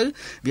ផ្ដាល់ទៅ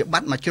វាបា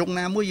ត់មកជ្រុង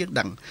ណាមួយយើង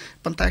ដឹង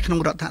ប៉ុន្តែក្នុង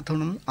រដ្ឋធម្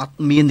មនុញ្ញអត់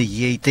មាននិ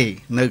យាយទេ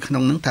នៅក្នុ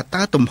ងនឹងថា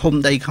តើទំហំ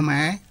ដីខ្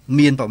មែរ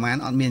មានប្រមាណ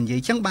អត់មាននិយាយ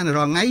អញ្ចឹងបាន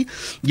រាល់ថ្ងៃ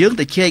យើង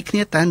ទៅជែកគ្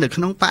នាតែនៅ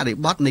ក្នុងបរិ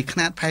បទនៃຂະຫ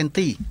ນាតផែន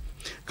ទី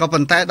ក៏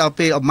ប៉ុន្តែដល់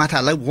ពេលអមថា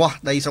ឥឡូវវាស់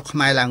ដីស្រុកខ្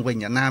មែរឡើងវិញ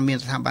អាណាមាន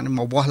ស្ថាប័នម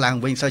កវាស់ឡើង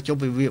វិញសោះជុំ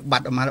វាបា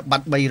ត់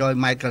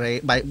300ម៉ែត្រការ៉េ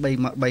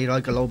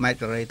300គីឡូម៉ែត្រ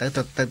ការ៉េទៅ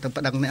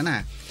ប្តឹងអ្នកណា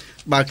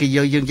បើគេ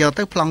យើងយក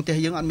ទៅប្លង់ផ្ទះ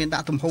យើងអត់មានដា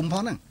ក់ទំហំផ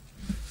ងហ្នឹង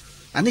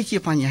អានេះជា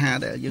បញ្ហា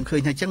ដែលយើងឃើញ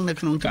ថាអញ្ចឹងនៅ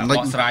ក្នុងចំណុច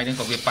បកស្រាយហ្នឹង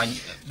ក៏វា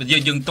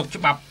យើងទុក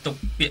ច្បាប់ទុក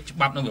ពាក្យច្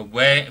បាប់ហ្នឹង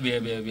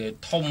វា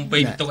ធំពេ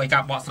កទុកឲ្យកា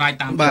របកស្រាយ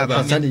តាមបាទបើ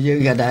សិនជាយើង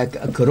គេដែល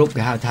គ្រប់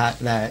គេហៅថា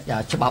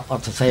ច្បាប់អ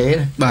ត់សរសេរ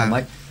បាទមិ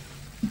ន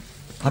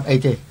ផាត់អី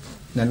ទេ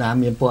អ្នកណា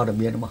មានព័ត៌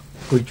មានរបស់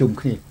គួយជុំ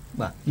គ្នា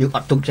បាទយើងអ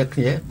ត់ទុកចិត្ត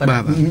គ្នា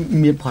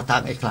មានផតាំ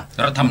ងអីខ្លះ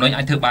រដ្ឋធម្មនុញ្ញ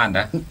អាចធ្វើបាន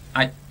តា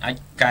អាច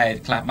កែ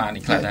ខ្លះបាន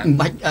នេះខ្លះដែរមិន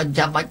បាច់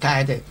ចាំបាច់កែ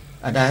ទេ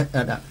តែ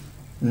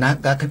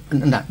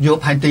ណាយក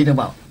ផែនទីទៅ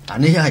មកអា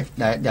នេះហើយ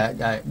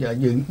ដែល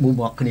យើងមូល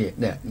មកគ្នា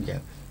នេះអញ្ចឹង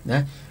ណា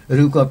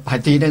ឬក៏ផែ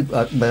នទីនឹង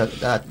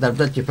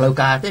តែជាផ្លូវ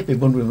ការទេពី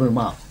មុន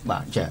មកបា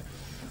ទចា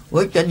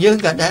វិញតែយើង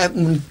ក៏ដែល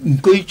អ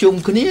ង្គុយជុំ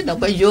គ្នាដើ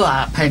ម្បីយកអា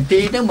ផែនទី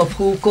ហ្នឹងមក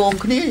ភូកង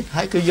គ្នា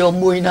ហើយក៏យក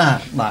មួយណា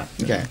បាទ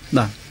ចា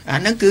បាទអា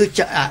ហ្នឹងគឺ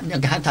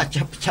គេហៅថា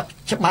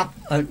ច្បាប់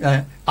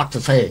អត់ស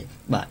រសេរ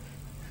បាទ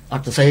អ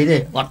ត់សរសេរទេ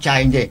អត់ចែ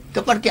ងទេ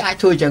ក៏ប៉ុន្តែគេអាច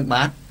ធ្វើចឹង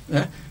បាន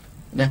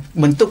ណា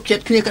មិនទុកចិ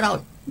ត្តគ្នាក៏ដោយ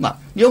បាទ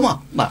យកមក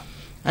បាទ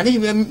អានេះ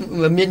វា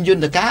មានយ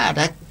ន្តការ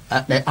ដែ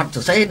លអត់ស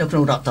រសេរនៅក្នុ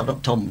ងរដ្ឋ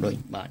ធម្មនុញ្ញ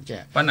បាទចា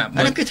ប៉ុន្តែ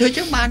អានេះគឺធ្វើ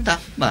ចឹងបានតា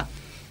បាទ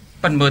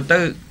ប៉ុន្តែមើលទៅ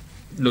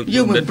លោក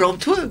យើងមិនព្រម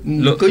ធ្វើ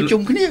អង្គុយ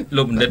ជុំគ្នា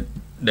លោកបណ្ឌិត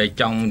ដែល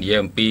ចង់និយាយ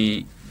អំពី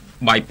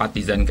បាយប៉ា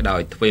ទីសិនក៏ដោ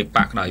យធ្វើ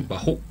ប៉ាក៏ដោយព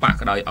ហុប៉ា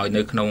ក៏ដោយឲ្យ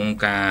នៅក្នុង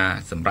ការ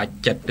សម្រេច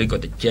ចិត្តឬក៏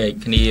ទៅជែក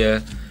គ្នា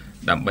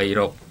ដើម្បី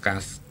រកកា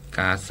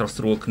រស្រស់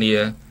ស្រួលគ្នា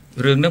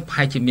រឿងហ្នឹងប្រ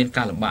ហែលជាមាន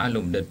ការលំបាកលោ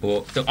កបណ្ឌិតព្រោះ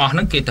ទាំងអស់ហ្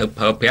នឹងគេត្រូវ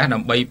ប្រើប្រាស់ដើ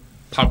ម្បី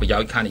ផលប្រយោ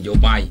ជន៍ខាងនយោ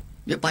បាយ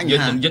យុ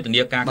ទ្ធ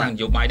នាការខាងន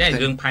យោបាយដែរ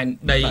រឿងផែន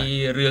ដី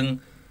រឿង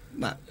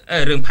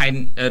រឿងផែន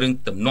រឿង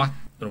ទំនាស់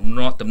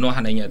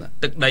អានេះ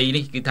ទឹកដី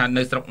នេះគឺថា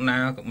នៅស្រុកណា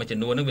មួយចំ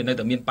នួនហ្នឹងវានៅ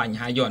តែមានបញ្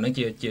ហាយកអាហ្នឹង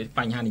ជាប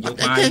ញ្ហានយោ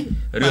បាយ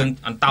រឿង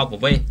អន្តោប្រ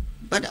វេសន៍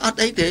បាទអត់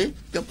អីទេ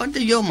ក៏ប៉ុន្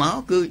តែយកមក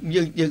គឺ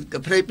យើងក៏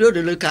ព្រៃព្រឹក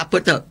ទៅលើការពិ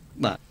តទៅ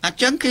បាទអញ្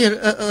ចឹងគេ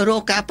រ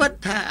កការពិត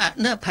ថា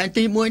នៅផែន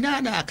ទីមួយណា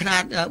ដែលຂະຫນາ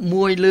ດ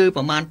មួយលើ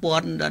ប្រមាណពា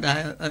ន់ដែល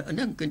ហ្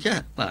នឹងគឺចេះ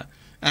បាទ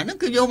អាហ្នឹង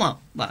គឺយកមក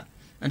បាទ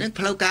អាហ្នឹង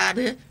ផ្លូវការ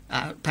ទេ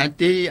ផែន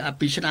ទី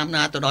ពីឆ្នាំ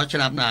ណាទៅដល់ឆ្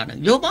នាំណាហ្នឹង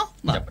យកមក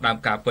បាទចាប់ដើម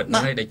ការពិតហ្នឹ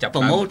ងឲ្យចាប់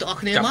ប្រមូលទាំងអស់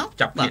គ្នាមក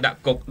ចាប់គេដាក់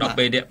គុកដល់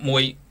ពេលនេះមួ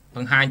យប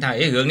ង្ហាញថា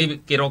រឿងនេះ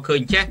គេរកឃើ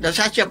ញចេះដល់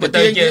សារជាប្រ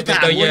ទេសយើងថា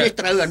មួយនេះ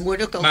ត្រូវអាមួយ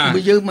នោះក៏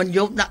យើងមិនយ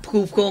កដាក់ផ្គូ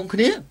ផ្គងគ្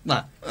នាបា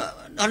ទ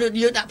ដល់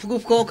យើងដាក់ផ្គូ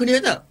ផ្គងគ្នា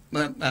ទៅ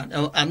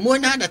អាមួយ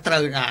ណាដែលត្រូ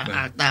វ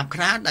តាមຂະ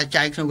ຫນາດដែល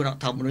ចែងក្នុងរដ្ឋ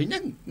ធម្មនុញ្ញហ្នឹ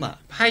ងបា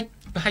ទ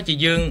ប្រហែលជា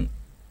យើង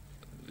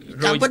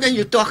តាមពិតយើ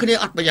ងទាស់គ្នា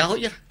អត់ប្រយោ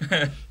ជន៍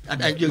អ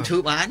ត់យើងធ្វើ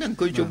បានអង្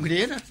គុយជុំគ្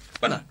នាណា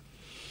ប៉ុ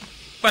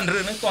ន្តែរឿ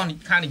ងហ្នឹងក៏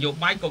ខាងនយោ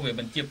បាយក៏វា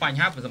មិនជាបញ្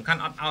ហាសំខាន់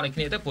អត់ឲ្យគ្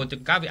នាទៅព្រោះច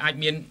ង្ការវាអាច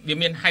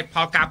មានហេតុផ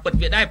លការពិត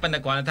វាដែរប៉ុន្តែ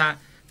គ្រាន់តែថា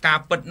ការ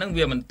ពិតហ្នឹង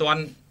វាមិនទា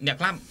ន់អ្នក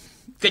ខ្លះ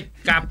កិច្ច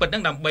ការពិតហ្នឹ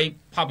ងដើម្បី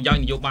ផលប្រយោជ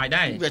ន៍នយោបាយ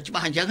ដែរវាច្បា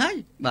ស់អញ្ចឹងហើយ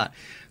បាទ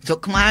ស្រុក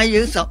ខ្មែរ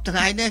យើងសពថ្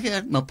ងៃនេះ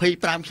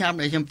25ឆ្នាំ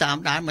ដែលខ្ញុំតាម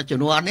ដានមួយជំ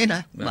នាន់នេះណា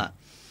បាទ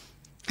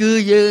គឺ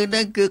យើងហ្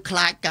នឹងគឺខ្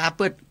លាចការ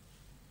ពិត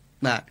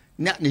បាទ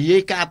អ្នកនិយា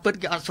យការពិត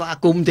គេអត់ស្វា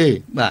គមន៍ទេ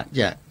បាទ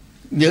ចា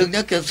យើងហ្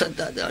នឹងគឺ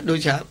ដូច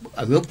ថា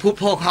រឿងភូត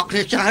ផកហកគ្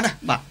នាច្រើនណា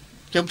បាទ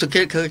ខ្ញុំសង្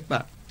កេតឃើញបា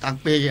ទតាំង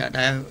ពី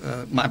ដែល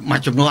មួយ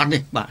ចំនួន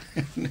នេះបាទ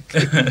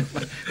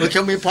ខ្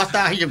ញុំមានផុស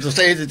តាខ្ញុំសរ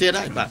សេរទៅទៀត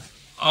ហើយបាទ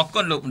អរ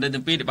គុណលោកបណ្ឌិត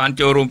ទាំងពីរដែលបាន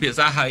ចូលរួមភា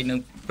សាហើយនឹង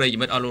ប្រិយ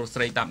មិត្តអស់លោកស្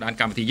រីតាមដាន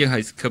កម្មវិធីយើងហើ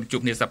យខំជួ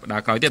បគ្នាសប្តា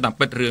ហ៍ក្រោយទៀតតាម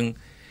ពិតរឿង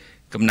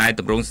កំណែ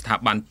តម្រង់ស្ថា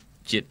ប័ន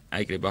ជាតិឯក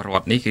រាជ្យរបស់រ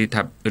ដ្ឋនេះគឺ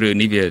ថារឿង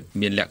នេះវា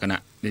មានលក្ខ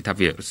ណៈនេះថា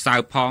វាសើ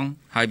ផង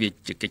ហើយវា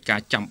ជាកិច្ចការ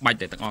ចាំបាច់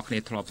ដែលទាំងអស់គ្នា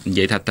ធ្លាប់និ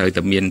យាយថាត្រូវ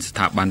តែមានស្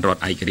ថាប័នរដ្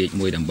ឋឯករាជ្យ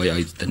មួយដើម្បី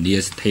ឲ្យធានា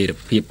ស្ថិរ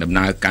ភាពដំ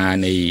ណើរការ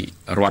នៃ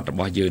រដ្ឋរ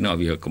បស់យើងនោះឲ្យ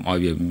វាកុំឲ្យ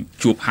វា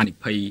ជួបហានិ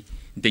ភ័យ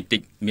បន្តិ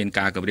ចមាន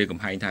ការគម្រាមកំ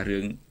ហែងថារឿ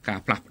ងការ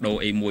ផ្លាស់ប្ដូរ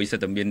អីមួយសិត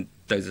តែមាន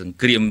ទៅសង្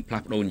គ្រាមផ្លា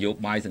ស់ប្ដូរនយោ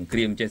បាយសង្គ្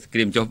រាមចេះសង្គ្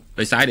រាមចុះ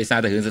ដោយសារ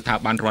តែរឿងស្ថា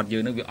ប័នរដ្ឋយើ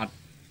ងនឹងវាអត់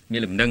មា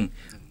នលំនឹង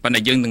ប៉ុន្តែ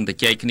យើងនឹងទៅ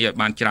ជែកគ្នាឲ្យ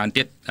បានច្រើន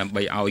ទៀតដើម្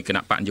បីឲ្យគ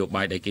ណៈបកនយោ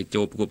បាយដែលគេ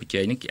ចូលប្រគល់ប្រ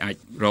ជែងនេះគេអាច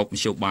រកម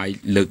ធ្យោបាយ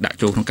លើកដាក់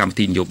ចូលក្នុងកម្មវិ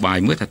ធីនយោបាយ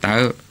មើលថាតើ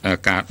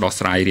ការដោះ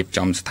ស្រាយរៀប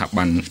ចំស្ថា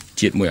ប័ន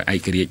ជាតិមួយឯ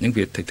ករាជ្យហ្នឹង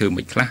វាធ្វើ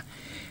មិនខ្លះ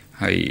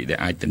ហើយដែល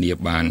អាចធានា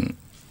បាន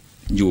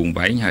យូរអង្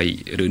វែងហើយ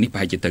រឿងនេះប្រ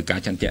ហែលជាទៅការ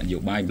ចន្ទៈនយោ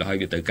បាយម្ល៉េះហើយ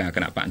វាទៅការគ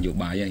ណៈបកនយោ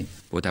បាយហើយ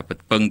ព្រោះថា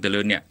ពឹងទៅ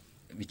លើអ្នក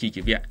វិជ្ជា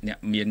ជីវៈអ្នក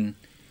មាន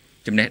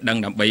ចំណេះដឹង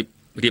ដើម្បី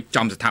រៀប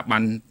ចំស្ថាប័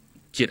ន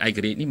ជាតិឯក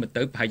រាជ្យនេះមក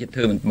ទៅប្រហែលជាធ្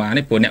វើមិនបាន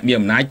ទេព្រោះអ្នកមាន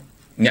អំណាច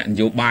អ្នកន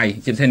យោបាយ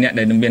ជាពិសេសអ្នក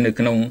ដែលមាននៅ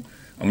ក្នុង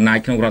អំណាច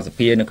ក្នុងរដ្ឋស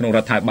ភានៅក្នុងរ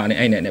ដ្ឋាភិបាលនេះ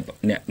អីអ្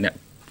នក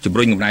ជំ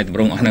រុញកំណែតម្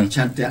រង់អស់ហ្នឹងឆ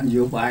ន្ទៈន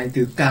យោបាយ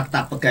គឺការ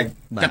តាប់កិច្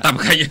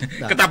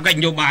ច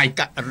នយោបាយ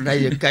ករណី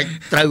កិច្ច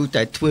ត្រូវ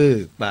តែធ្វើ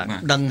បាទ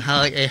ដឹង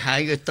ហើយអីហើយ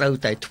គឺត្រូវ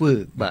តែធ្វើ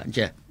បាទអញ្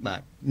ចឹងបា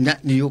ទអ្នក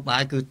នយោបា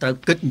យគឺត្រូវ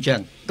គិតអញ្ចឹង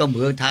កុំ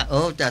រឿងថា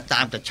អូតែ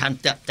តាមតែឆន្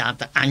ទៈតាម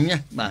តែអញណា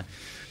បាទ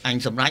អញ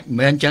សម្រេចមិន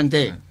មែនអញ្ចឹង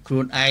ទេខ្លួ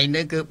នឯង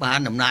នេះគឺបាន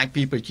អំណាច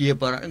ពីប្រជា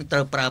ពលរដ្ឋនឹងត្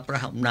រូវប្រើប្រា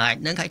ស់អំណាច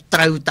នឹងឲ្យត្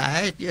រូវតែ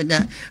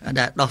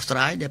ដែលដោះស្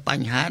រាយတဲ့ប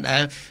ញ្ហាដែ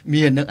ល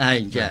មាននឹងឯ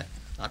ងចា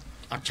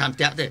អត់ឆន្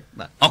ទៈទេ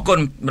បាទអរគុណ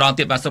ម្ដង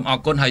ទៀតបាទសូមអរ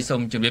គុណហើយសូ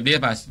មជម្រាបលា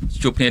បាទ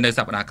ជួបគ្នានៅស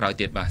ប្តាហ៍ក្រោយ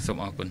ទៀតបាទសូម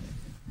អរគុណ